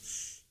from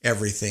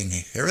everything.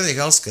 Everything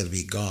else is going to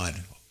be gone.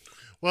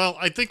 Well,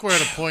 I think we're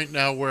at a point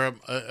now where,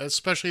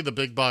 especially the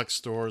big box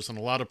stores and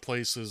a lot of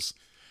places,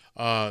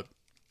 are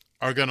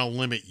going to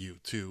limit you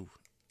to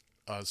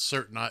a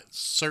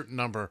certain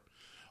number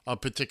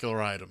of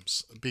particular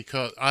items.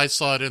 Because I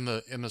saw it in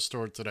the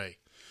store today,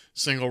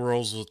 single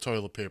rolls of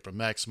toilet paper,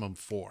 maximum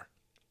 4.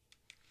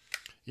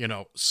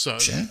 So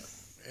sure.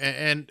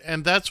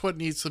 and that's what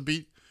needs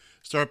to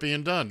start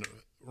being done.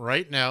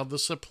 Right now, the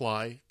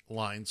supply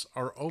lines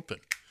are open.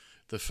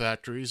 The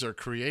factories are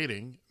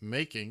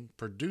making,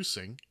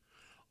 producing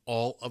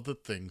all of the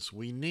things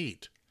we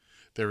need.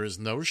 There is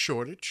no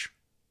shortage.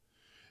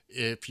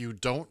 If you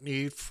don't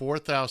need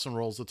 4,000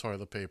 rolls of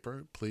toilet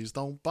paper, please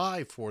don't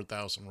buy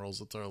 4,000 rolls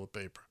of toilet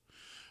paper.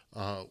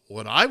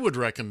 What I would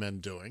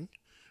recommend doing,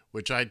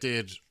 which I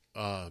did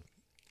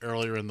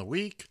earlier in the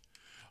week,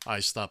 I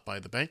stopped by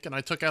the bank and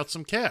I took out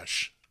some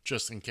cash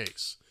just in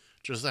case,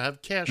 just to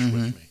have cash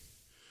with me.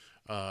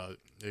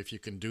 If you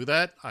can do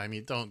that, I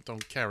mean,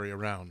 don't carry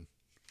around,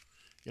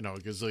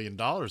 $1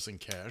 gazillion in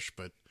cash,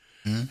 but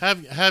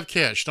have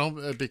cash.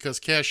 Don't, because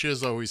cash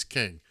is always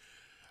king.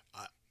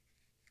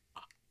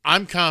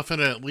 I'm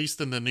confident, at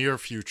least in the near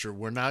future,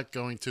 we're not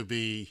going to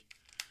be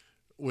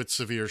with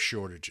severe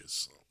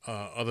shortages,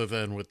 other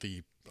than with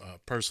the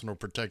personal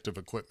protective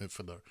equipment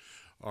for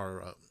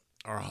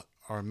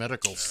our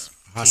medical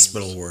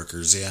hospital teams.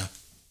 Workers. Yeah.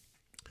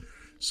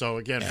 So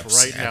again, for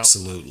right now,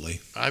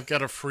 absolutely, I've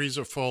got a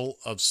freezer full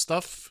of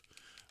stuff.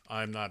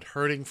 I'm not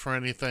hurting for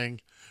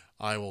anything.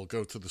 I will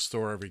go to the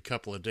store every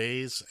couple of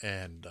days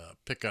and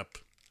pick up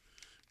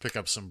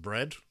some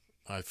bread.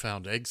 I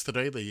found eggs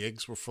today. The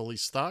eggs were fully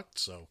stocked,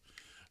 so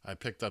I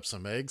picked up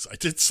some eggs. I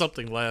did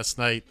something last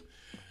night.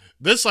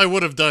 This I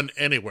would have done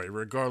anyway,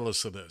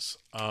 regardless of this.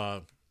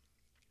 Now,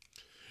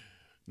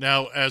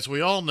 as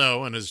we all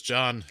know, and as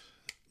John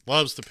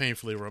loves to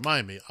painfully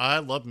remind me, I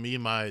love me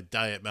my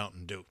Diet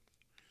Mountain Dew.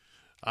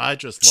 I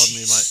just love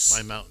me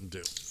my Mountain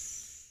Dew.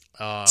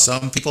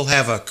 Some people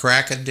have a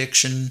crack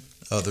addiction.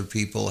 Other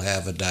people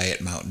have a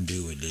Diet Mountain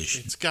Dew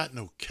addiction. It's got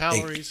no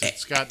calories.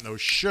 It's got no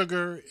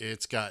sugar.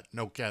 It's got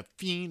no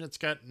caffeine. It's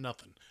got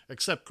nothing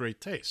except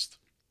great taste.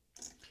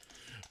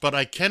 But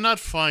I cannot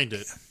find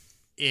it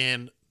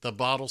in the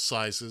bottle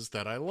sizes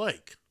that I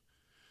like.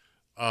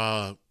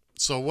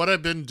 So what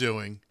I've been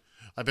doing,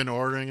 I've been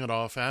ordering it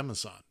off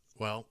Amazon.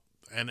 Well,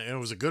 and it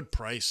was a good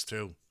price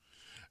too.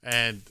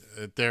 And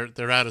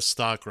they're out of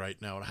stock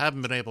right now. I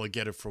haven't been able to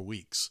get it for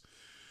weeks.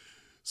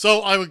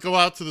 So I would go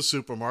out to the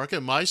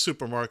supermarket. My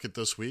supermarket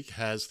this week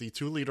has the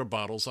 2-liter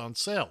bottles on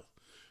sale.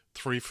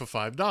 3 for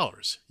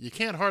 $5. You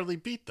can't hardly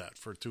beat that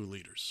for 2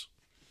 liters.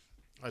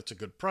 That's a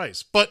good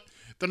price. But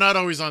they're not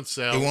always on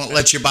sale. They won't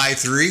let you buy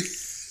 3?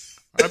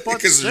 I bought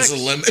because 6. there's a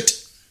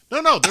limit.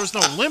 No, there's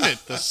no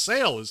limit. The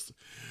sale is...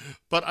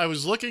 But I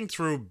was looking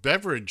through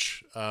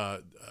beverage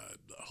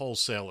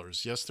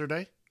wholesalers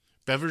yesterday.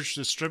 Beverage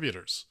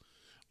distributors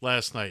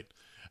last night.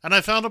 And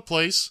I found a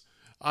place...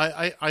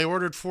 I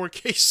ordered 4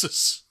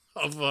 cases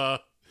of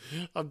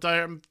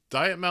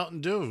Diet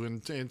Mountain Dew in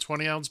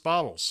 20-ounce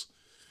bottles.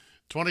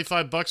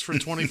 $25 for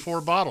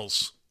 24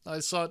 bottles. I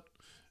saw it,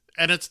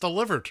 and it's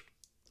delivered.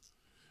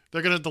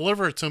 They're going to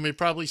deliver it to me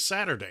probably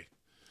Saturday.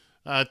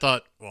 I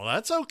thought, well,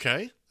 that's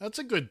okay. That's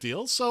a good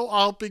deal. So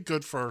I'll be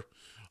good for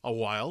a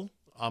while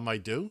on my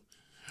Dew.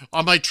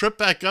 On my trip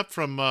back up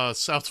from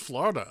South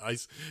Florida,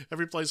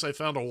 every place I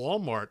found a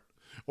Walmart,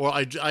 or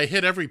I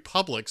hit every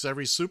Publix,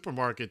 every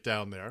supermarket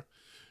down there,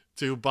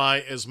 to buy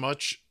as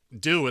much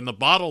Dew in the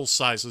bottle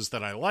sizes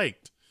that I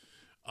liked.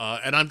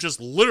 And I'm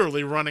just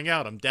literally running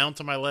out. I'm down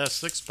to my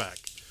last 6-pack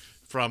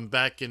from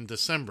back in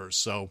December.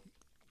 So,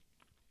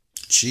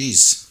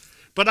 jeez.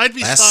 But I'd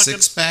be last stocking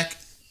 6-pack?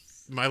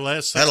 My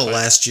last 6-pack.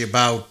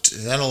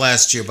 That'll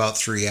last you about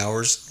 3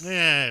 hours.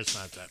 Yeah, it's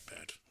not that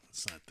bad.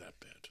 It's not that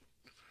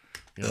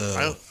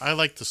bad. I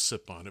like to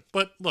sip on it.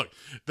 But look,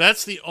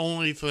 that's the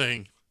only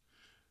thing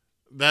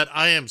that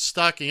I am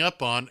stocking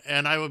up on,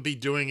 and I would be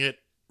doing it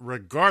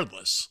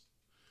regardless.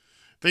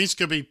 Things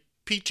could be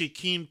peachy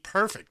keen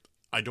perfect.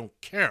 I don't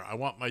care. I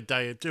want my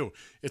Diet Dew.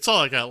 It's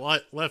all I got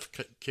left,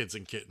 kids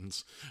and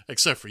kittens,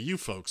 except for you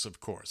folks, of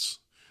course.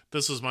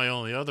 This is my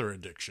only other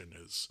addiction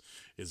is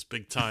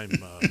big time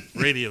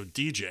radio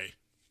DJ.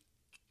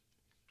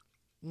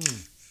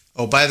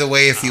 Oh, by the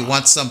way, if you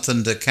want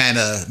something to kind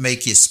of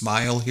make you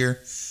smile here,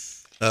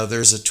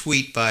 there's a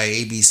tweet by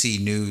ABC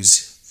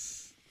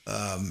News,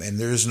 and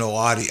there's no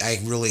audio. I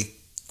really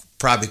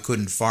probably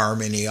couldn't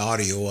farm any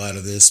audio out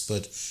of this,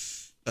 but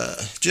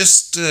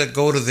just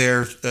go to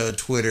their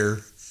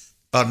Twitter.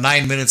 About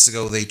 9 minutes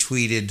ago, they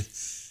tweeted,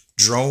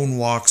 "Drone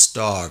walks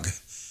dog."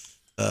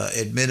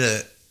 Amid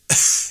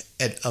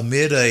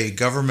a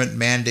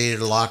government-mandated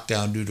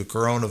lockdown due to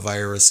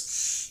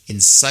coronavirus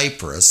in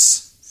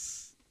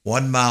Cyprus,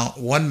 one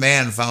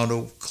man found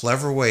a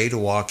clever way to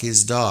walk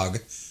his dog.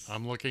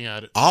 I'm looking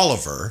at it.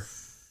 Oliver,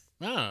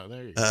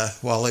 There you go.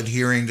 While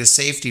adhering to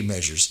safety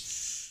measures.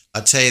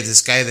 I'll tell you,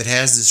 this guy that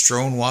has this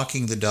drone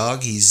walking the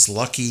dog, he's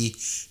lucky.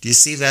 Do you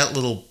see that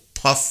little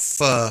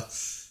puff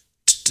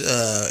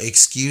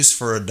excuse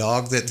for a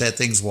dog that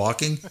thing's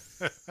walking?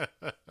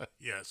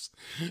 Yes.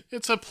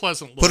 It's a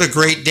pleasant Put a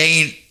Great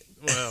Dane.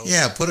 Well,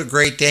 yeah, put a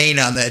Great Dane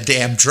on that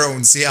damn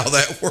drone. See how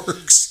that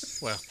works.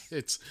 Well,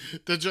 it's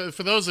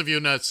for those of you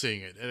not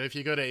seeing it, and if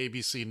you go to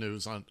ABC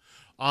News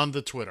on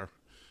the Twitter,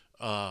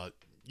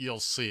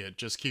 you'll see it.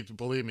 Just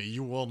believe me,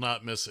 you will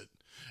not miss it.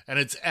 And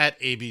it's at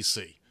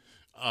ABC.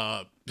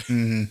 But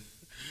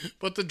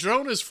the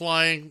drone is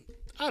flying,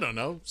 I don't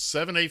know,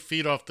 7-8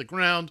 feet off the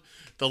ground.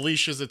 The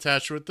leash is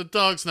attached to it. The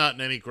dog's not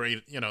in any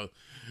great,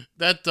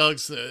 that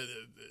dog's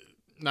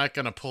not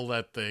going to pull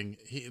that thing.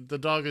 The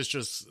dog is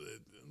just,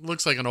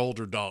 looks like an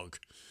older dog.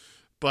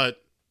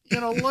 But,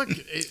 look,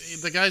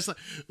 the guy's not,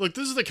 look,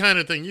 this is the kind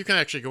of thing you can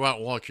actually go out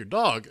and walk your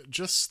dog.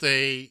 Just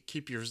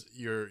keep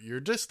your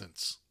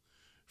distance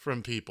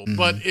from people.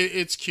 But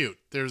it's cute.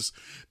 There's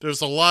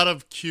a lot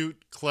of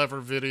cute,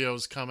 clever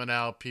videos coming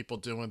out, people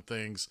doing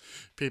things,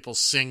 people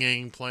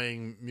singing,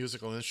 playing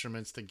musical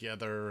instruments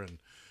together, and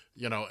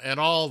and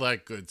all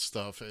that good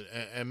stuff,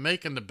 and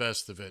making the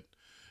best of it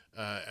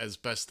as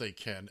best they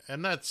can.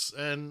 And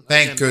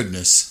thank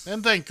goodness.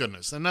 And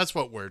that's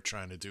what we're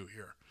trying to do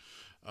here.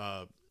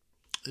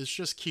 Is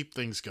just keep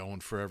things going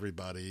for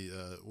everybody.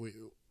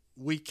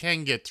 We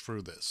can get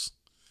through this.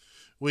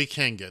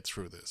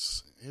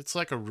 It's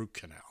like a root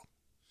canal.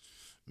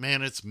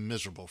 Man, it's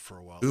miserable for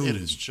a while. Ooh. It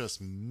is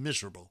just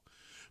miserable.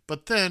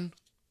 But then,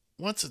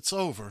 once it's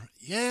over,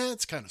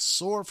 it's kind of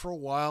sore for a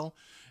while.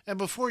 And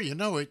before you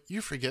know it,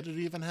 you forget it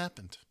even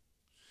happened.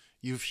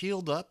 You've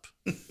healed up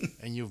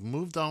and you've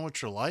moved on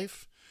with your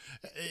life.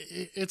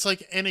 It's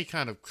like any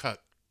kind of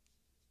cut.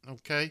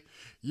 Okay?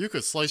 You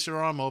could slice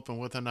your arm open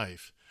with a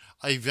knife.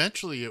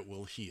 Eventually it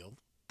will heal.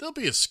 There'll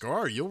be a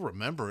scar. You'll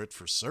remember it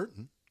for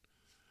certain.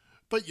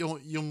 But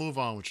you'll move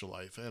on with your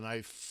life. And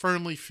I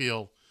firmly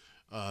feel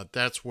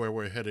that's where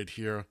we're headed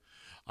here.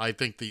 I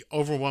think the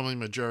overwhelming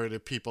majority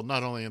of people,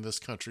 not only in this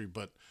country,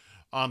 but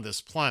on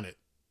this planet,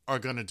 are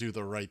going to do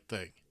the right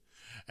thing.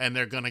 And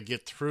they're going to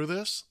get through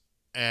this,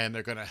 and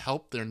they're going to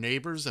help their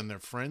neighbors and their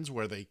friends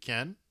where they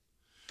can.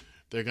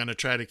 They're going to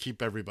try to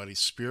keep everybody's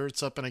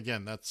spirits up. And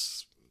again,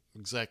 that's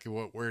exactly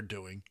what we're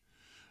doing.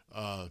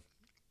 And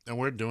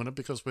we're doing it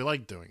because we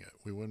like doing it.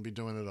 We wouldn't be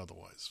doing it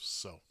otherwise.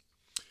 So,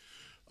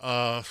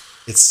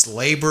 it's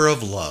labor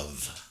of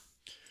love.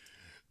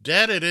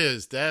 That it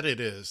is.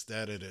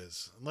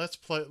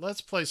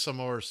 Let's play some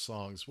more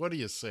songs. What do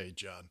you say,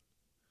 John?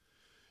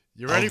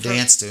 You ready? I'll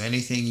dance to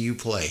anything you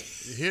play.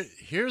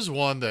 Here's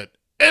one that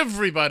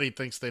everybody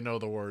thinks they know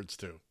the words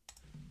to.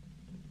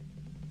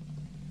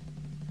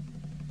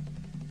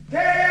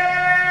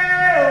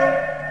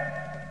 Daylight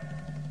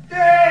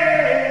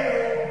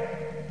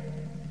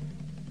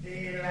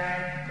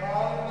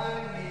come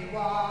and me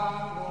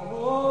want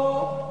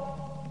go home.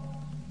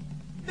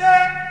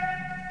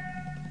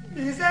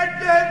 Me say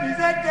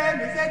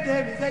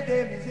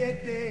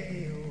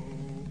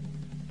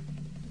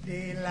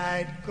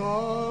daylight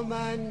come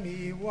and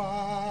me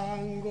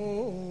want go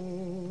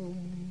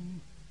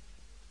home.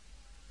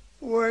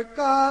 Work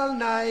all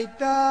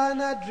night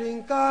and a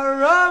drink a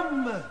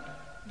rum.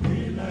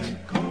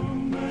 Daylight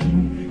come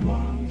and me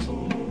want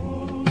go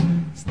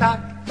home.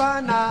 Stack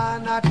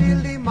banana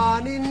till the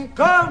morning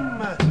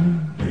come.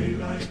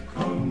 Daylight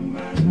come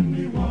and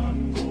me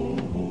want go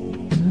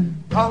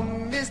home.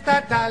 Come,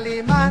 Mr.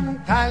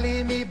 Tallyman,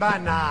 tally me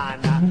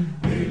banana.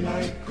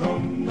 Daylight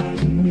come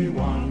and me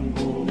want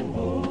go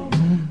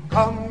home.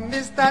 Come,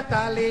 Mr.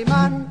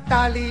 Tallyman,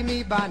 tally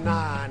me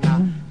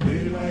banana.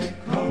 Daylight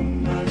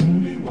come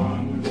and me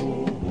want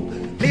go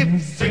home.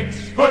 Live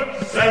 6 foot,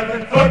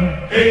 7 foot,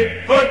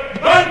 8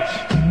 foot bunch.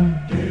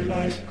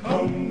 Daylight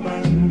come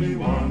and me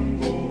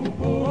want go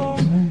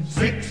home.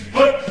 6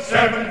 foot,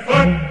 7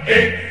 foot,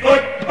 8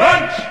 foot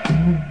bunch.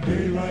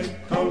 Daylight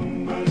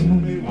come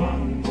and me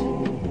want go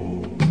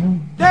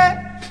home. Day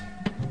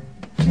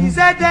is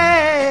a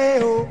day,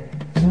 oh.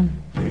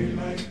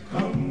 Daylight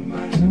come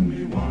and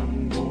me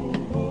want go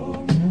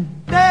home.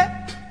 Day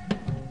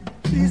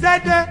is a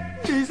day,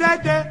 is a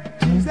day,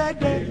 is a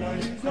day.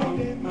 Daylight come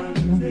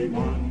and me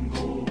want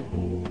go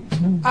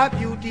home. A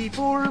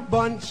beautiful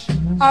bunch,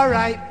 a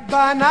ripe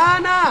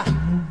banana.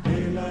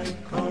 Daylight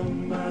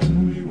come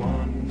and we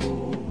want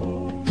go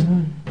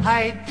home.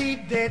 Hide the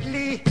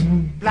deadly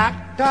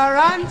black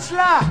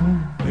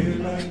tarantula.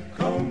 Daylight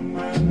come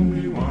and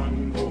we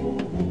want go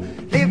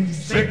home. Live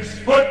 6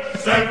 foot,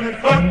 7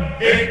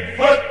 foot, 8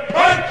 foot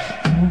bunch.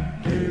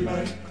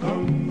 Daylight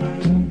come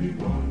and we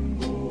want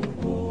go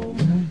home.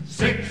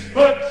 6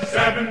 foot,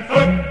 7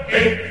 foot,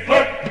 8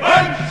 foot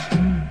bunch.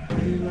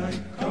 Daylight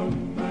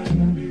come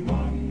and we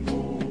want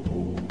go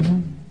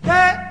home.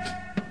 Day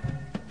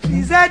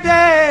is a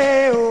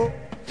day, oh.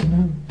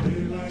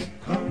 Daylight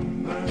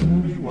come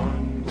and we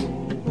want go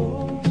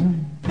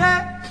home.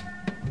 Day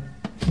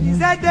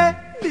is a day,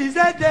 is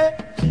a day,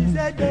 is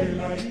a day.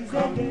 Daylight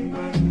come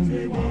and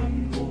we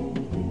want go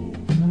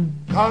home.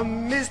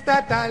 Come,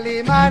 Mr.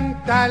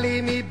 Tallyman,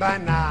 tally me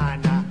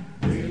banana.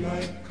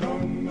 Daylight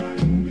come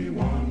and me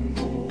want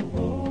go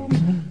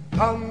home.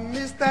 Come,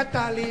 Mr.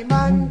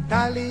 Tallyman,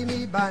 tally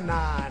me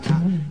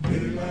banana.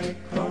 Daylight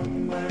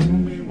come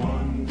and me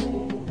want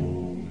go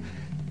home.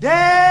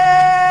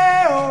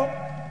 Day-o,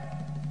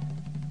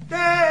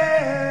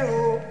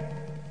 day-o.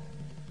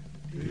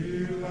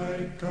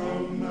 Daylight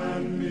come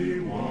and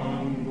me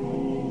want go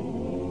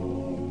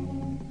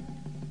home.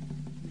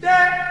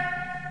 Day.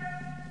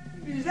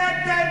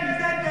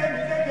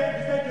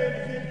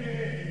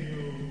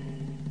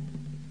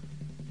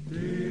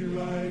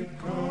 Daylight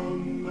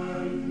come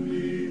and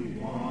me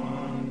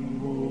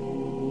want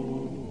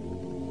go.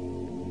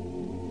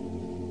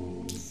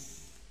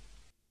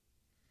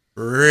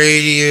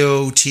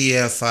 Radio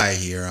TFI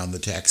here on the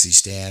Taxi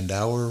Stand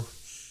Hour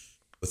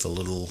with a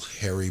little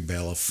Harry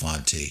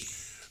Belafonte.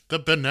 The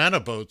Banana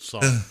Boat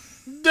song.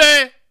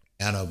 Day.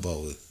 Banana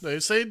Boat. They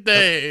say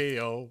day.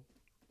 Oh.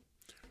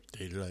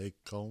 Daylight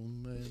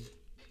come and...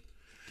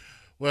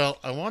 Well,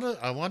 I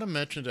want to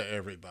mention to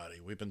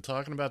everybody. We've been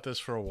talking about this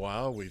for a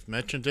while. We've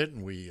mentioned it,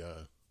 and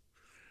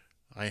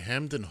I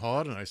hemmed and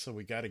hawed, and I said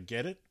we got to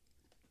get it.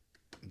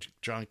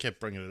 John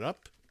kept bringing it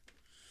up,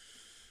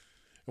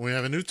 and we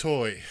have a new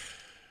toy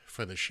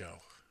for the show.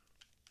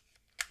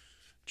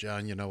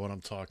 John, you know what I'm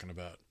talking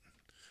about.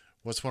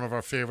 What's one of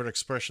our favorite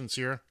expressions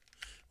here?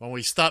 When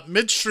we stop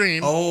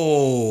midstream.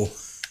 Oh,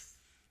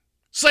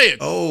 say it.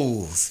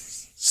 Oh,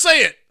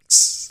 say it.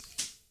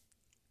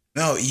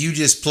 No, you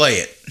just play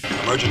it.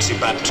 Emergency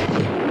bat.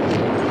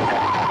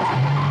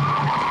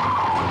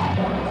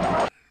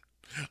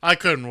 I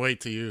couldn't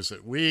wait to use it.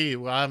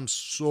 I'm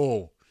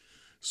so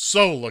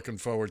looking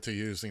forward to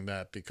using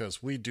that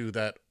because we do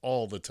that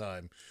all the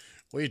time.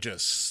 We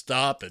just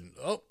stop and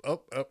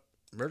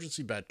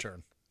emergency bat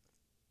turn.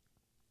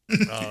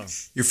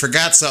 You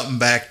forgot something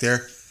back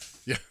there.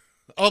 Yeah.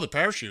 Oh, the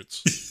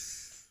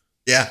parachutes.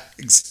 Yeah.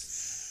 Do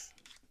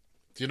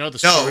you know the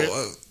story?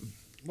 No.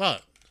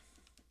 What?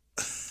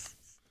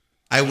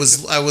 I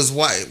was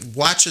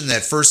watching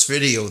that first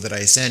video that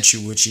I sent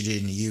you, which you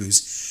didn't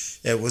use.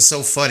 It was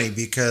so funny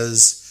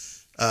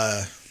because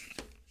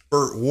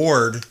Burt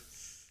Ward,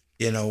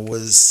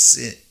 was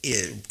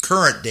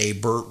current day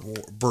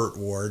Burt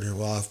Ward.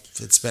 Well,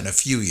 it's been a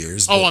few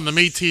years. Oh, on the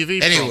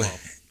MeTV. Anyway,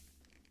 promo.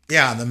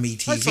 Yeah, on the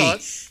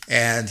MeTV,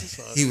 and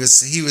he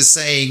was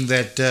saying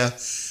that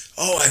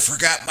I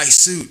forgot my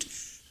suit,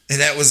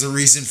 and that was the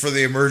reason for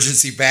the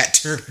emergency bat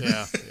turn.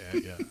 Yeah.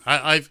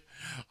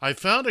 I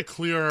found a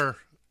clearer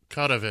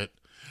cut of it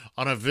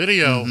on a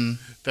video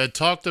that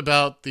talked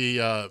about the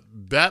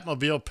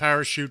Batmobile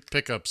parachute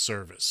pickup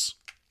service.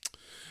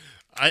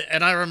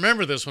 I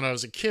remember this when I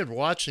was a kid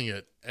watching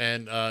it,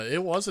 and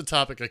it was a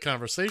topic of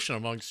conversation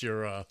amongst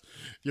your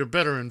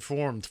better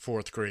informed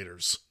fourth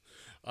graders.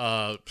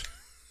 The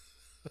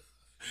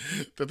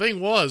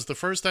thing was, the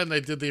first time they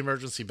did the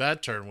emergency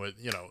bat turn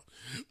with,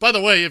 by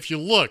the way, if you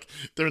look,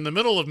 they're in the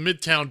middle of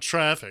midtown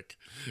traffic,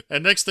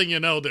 and next thing you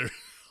know, they're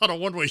on a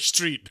one-way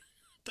street.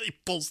 He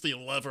pulls the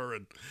lever,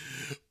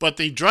 but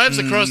he drives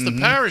across the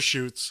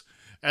parachutes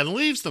and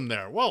leaves them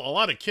there. Well, a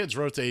lot of kids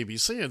wrote to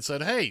ABC and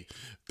said, hey,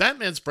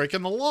 Batman's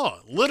breaking the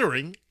law.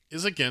 Littering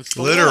is against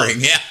the law.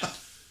 Littering, yeah.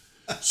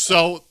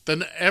 So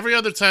then every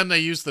other time they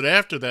used it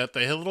after that,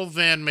 they had a little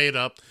van made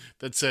up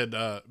that said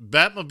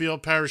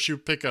Batmobile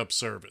parachute pickup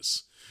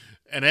service.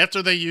 And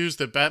after they used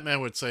it,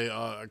 Batman would say,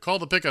 call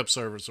the pickup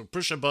service or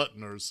push a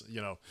button or,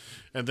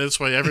 and this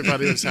way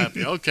everybody was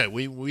happy. Okay,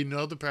 we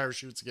know the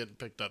parachute's getting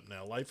picked up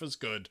now. Life is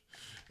good.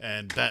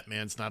 And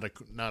Batman's not a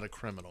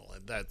criminal.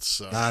 And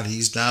that's...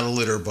 he's not a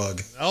litter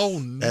bug. Oh,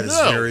 no. That is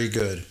very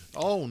good.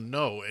 Oh,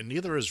 no. And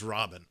neither is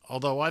Robin.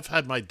 Although I've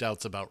had my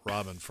doubts about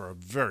Robin for a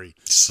very,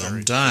 very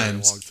long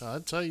time. I'll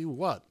tell you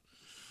what.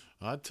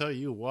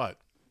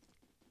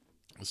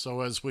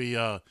 So as we...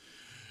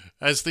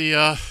 As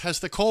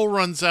the coal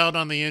runs out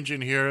on the engine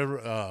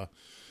here,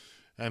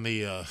 and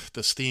the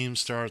steam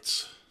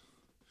starts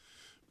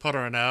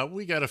puttering out,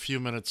 we got a few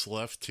minutes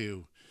left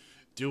to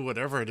do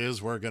whatever it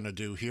is we're going to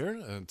do here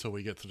until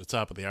we get to the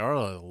top of the hour,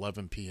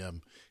 11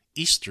 p.m.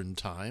 Eastern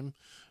Time,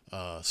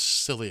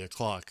 silly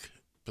o'clock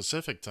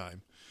Pacific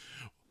Time.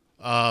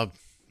 I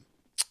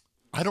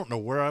don't know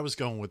where I was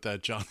going with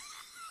that, John.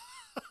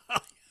 I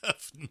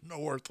have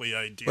no earthly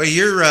idea. Well,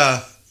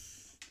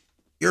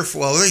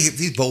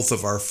 he's both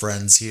of our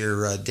friends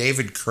here.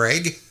 David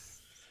Craig.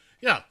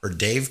 Yeah. Or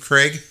Dave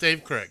Craig.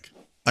 Dave Craig.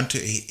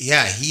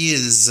 He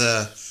is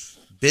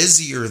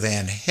busier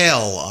than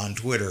hell on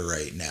Twitter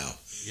right now.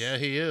 Yeah,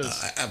 he is.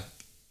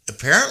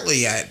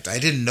 Apparently, I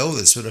didn't know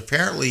this, but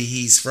apparently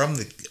he's from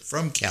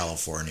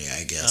California,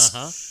 I guess.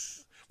 Uh-huh.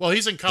 Well,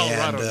 he's in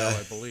Colorado now,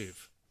 I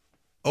believe.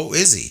 Oh,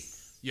 is he?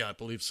 Yeah, I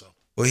believe so.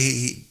 Well,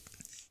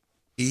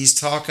 he's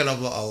talking a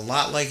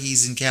lot like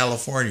he's in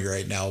California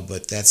right now,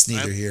 but that's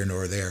neither here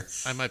nor there.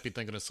 I might be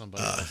thinking of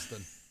somebody else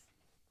then.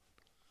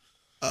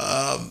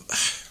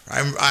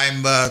 I'm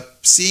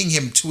seeing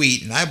him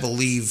tweet, and I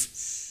believe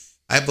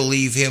I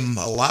believe him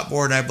a lot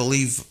more than I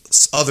believe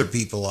other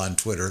people on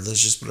Twitter.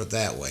 Let's just put it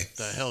that way.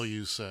 The hell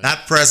you say?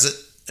 Not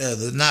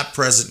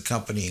present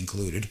company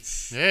included.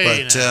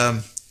 Hey, but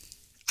now.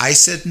 I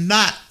said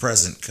not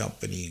present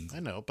company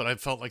included. I know, but I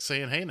felt like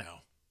saying hey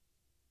now.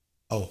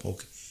 Oh,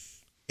 okay.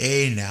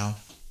 Hey now.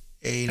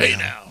 Hey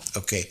now.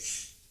 Okay.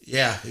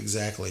 Yeah,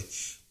 exactly.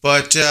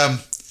 But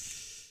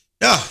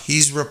no,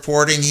 he's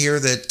reporting here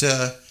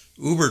that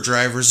Uber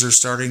drivers are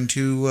starting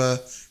to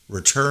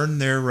return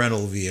their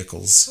rental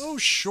vehicles. Oh,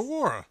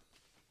 sure.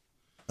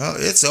 Well,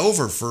 it's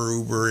over for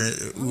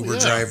Uber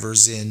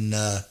drivers in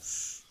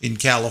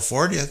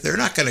California. They're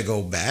not going to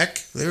go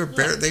back.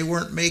 They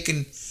weren't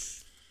making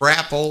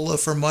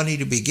crapola for money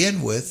to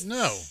begin with.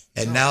 No.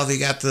 And now you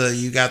got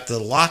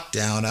the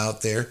lockdown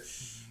out there.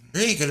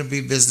 There ain't going to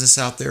be business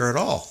out there at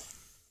all.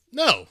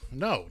 No,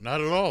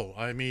 not at all.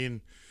 I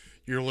mean,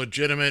 your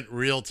legitimate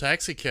real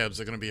taxi cabs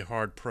are going to be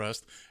hard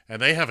pressed,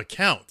 and they have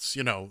accounts.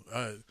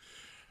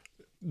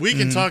 We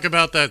can talk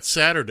about that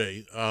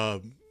Saturday.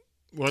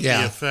 What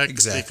the effect?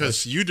 Exactly.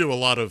 Because you do a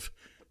lot of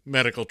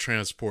medical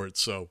transport.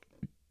 So,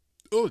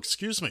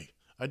 excuse me,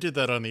 I did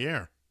that on the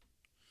air.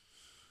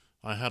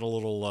 I had a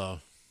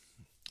little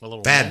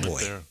bad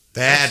boy there.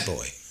 Bad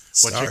boy.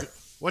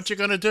 What you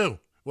gonna do?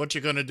 What you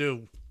gonna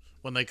do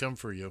when they come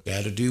for you?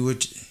 Gotta do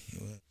what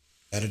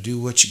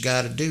you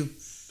gotta do.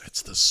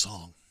 That's the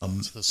song.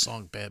 It's the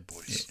song "Bad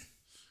Boys"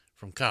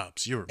 from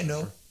Cops. You remember? I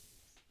know.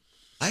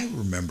 I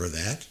remember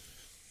that.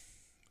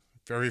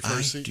 Very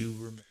first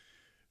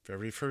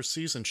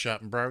season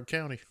shot in Broward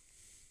County.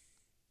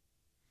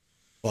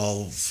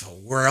 Well,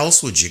 where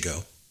else would you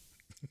go?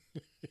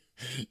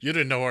 You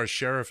didn't know our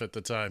sheriff at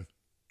the time.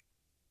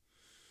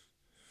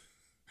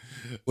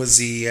 Was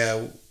he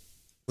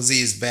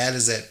as bad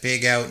as that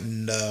pig out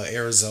in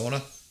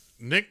Arizona?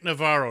 Nick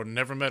Navarro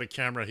never met a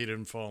camera he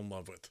didn't fall in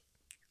love with.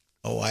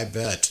 Oh, I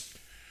bet.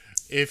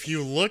 If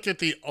you look at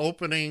the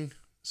opening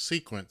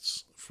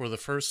sequence for the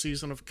first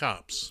season of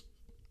Cops,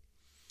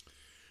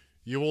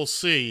 you will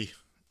see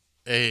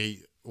a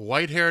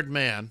white-haired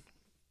man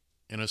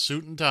in a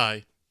suit and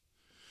tie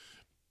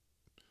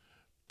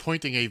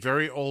pointing a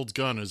very old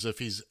gun as if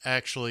he's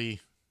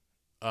actually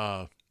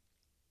going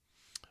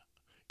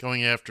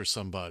after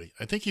somebody.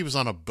 I think he was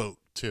on a boat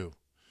too.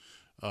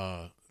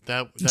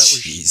 That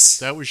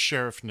was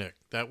Sheriff Nick.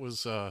 That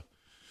was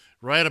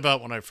right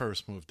about when I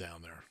first moved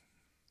down there.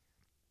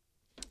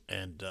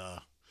 And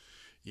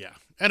yeah.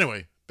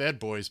 Anyway, bad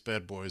boys.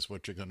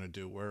 What you gonna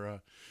do? We're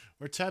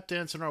tap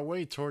dancing our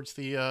way towards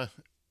the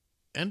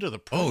end of the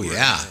program. Oh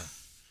yeah. Here.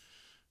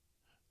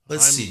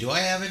 Let's see. Do I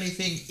have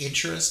anything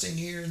interesting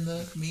here in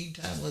the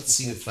meantime? Let's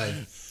see if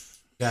I've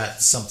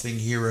got something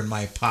here in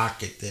my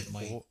pocket that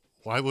might.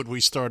 Why would we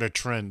start a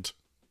trend?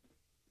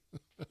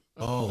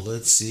 Oh,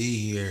 let's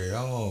see here.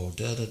 Oh,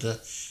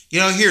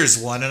 here's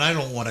one, and I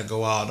don't want to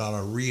go out on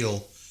a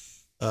real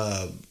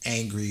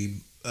angry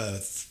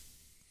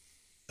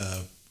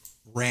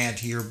rant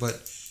here,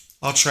 but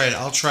I'll try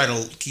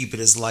to keep it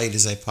as light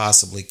as I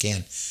possibly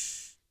can.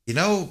 You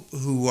know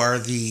who are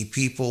the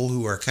people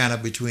who are kind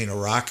of between a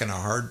rock and a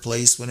hard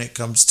place when it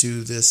comes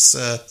to this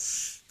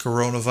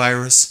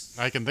coronavirus?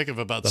 I can think of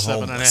about The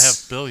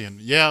 7.5 billion.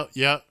 Yeah.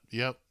 Yeah.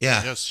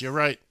 Yes, you're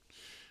right.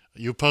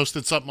 You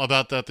posted something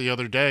about that the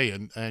other day,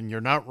 and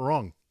you're not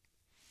wrong.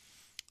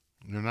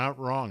 You're not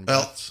wrong.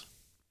 Well,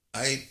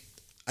 I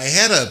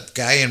had a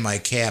guy in my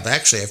cab.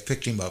 Actually, I've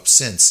picked him up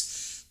since.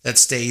 That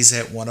stays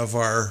at one of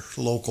our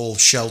local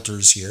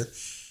shelters here,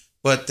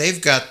 but they've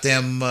got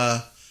them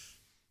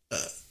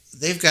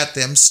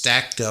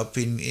stacked up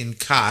in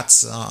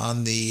cots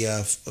on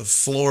the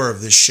floor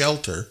of the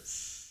shelter,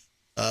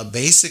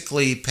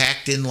 basically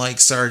packed in like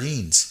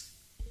sardines.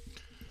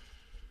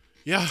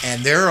 Yeah.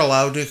 And they're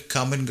allowed to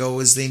come and go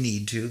as they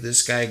need to.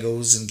 This guy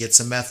goes and gets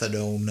a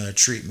methadone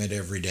treatment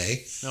every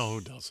day. No, who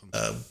doesn't?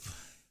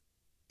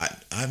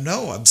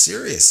 I'm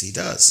serious. He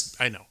does.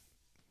 I know.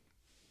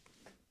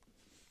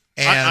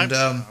 And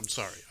I'm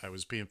sorry. I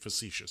was being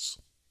facetious.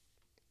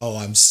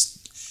 And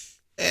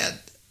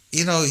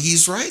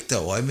he's right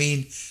though. I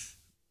mean,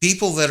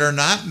 people that are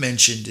not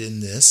mentioned in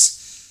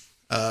this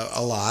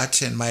a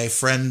lot, and my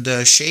friend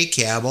Shay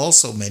Cab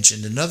also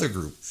mentioned another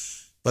group,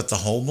 but the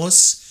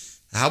homeless.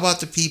 How about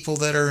the people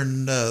that are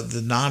in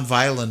the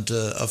nonviolent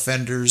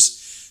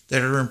offenders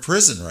that are in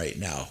prison right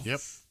now?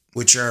 Yep.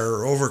 Which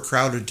are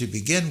overcrowded to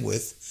begin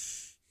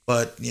with,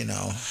 but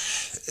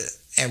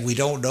and we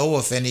don't know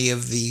if any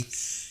of the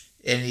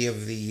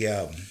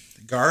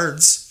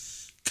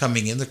guards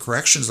coming in, the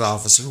corrections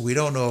officer, we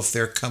don't know if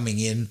they're coming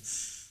in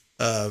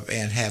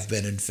and have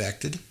been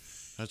infected.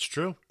 That's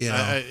true.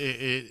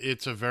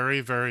 It's a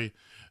very, very.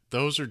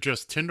 Those are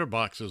just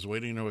tinderboxes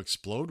waiting to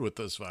explode with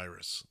this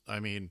virus. I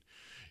mean.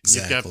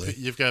 Exactly.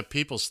 You've got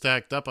people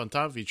stacked up on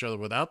top of each other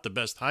without the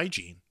best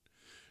hygiene,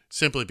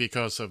 simply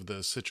because of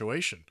the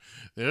situation.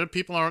 They're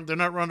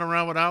not running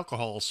around with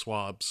alcohol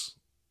swabs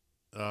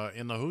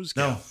in the who's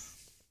no.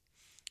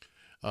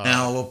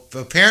 Now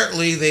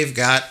apparently they've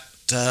got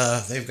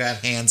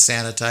hand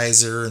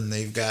sanitizer and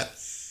they've got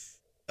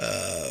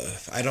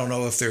I don't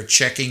know if they're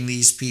checking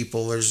these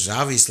people. There's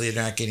obviously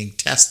they're not getting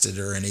tested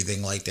or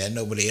anything like that.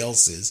 Nobody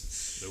else is.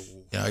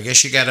 You know, I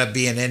guess you got to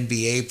be an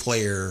NBA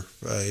player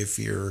if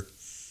you're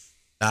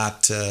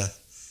not a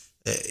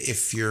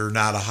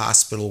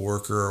hospital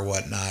worker or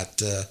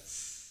whatnot.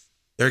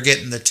 They're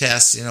getting the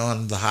tests, you know,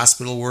 and the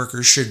hospital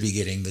workers should be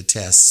getting the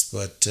tests.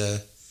 But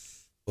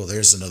well,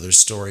 there's another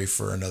story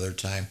for another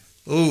time.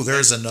 Ooh,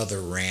 there's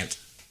another rant.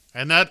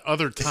 And that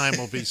other time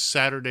will be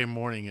Saturday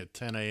morning at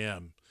 10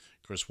 a.m.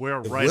 Because we're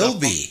right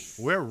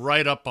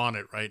up on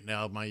it right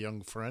now, my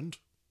young friend.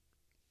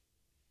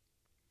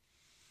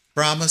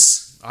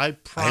 Promise? I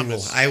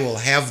promise. I will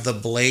have the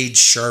blade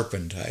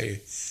sharpened.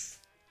 I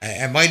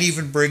might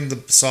even bring the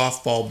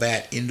softball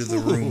bat into the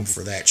room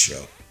for that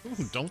show.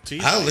 Ooh, don't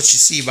tease. I'll let you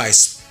see my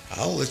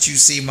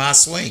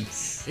swing.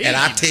 Hey, and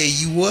I'll tell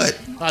you what.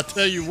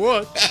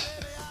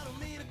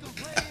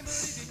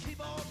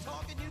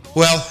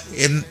 Well,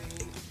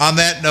 on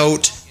that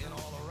note,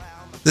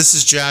 this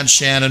is John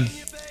Shannon.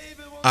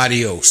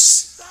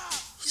 Adios.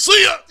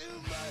 See ya.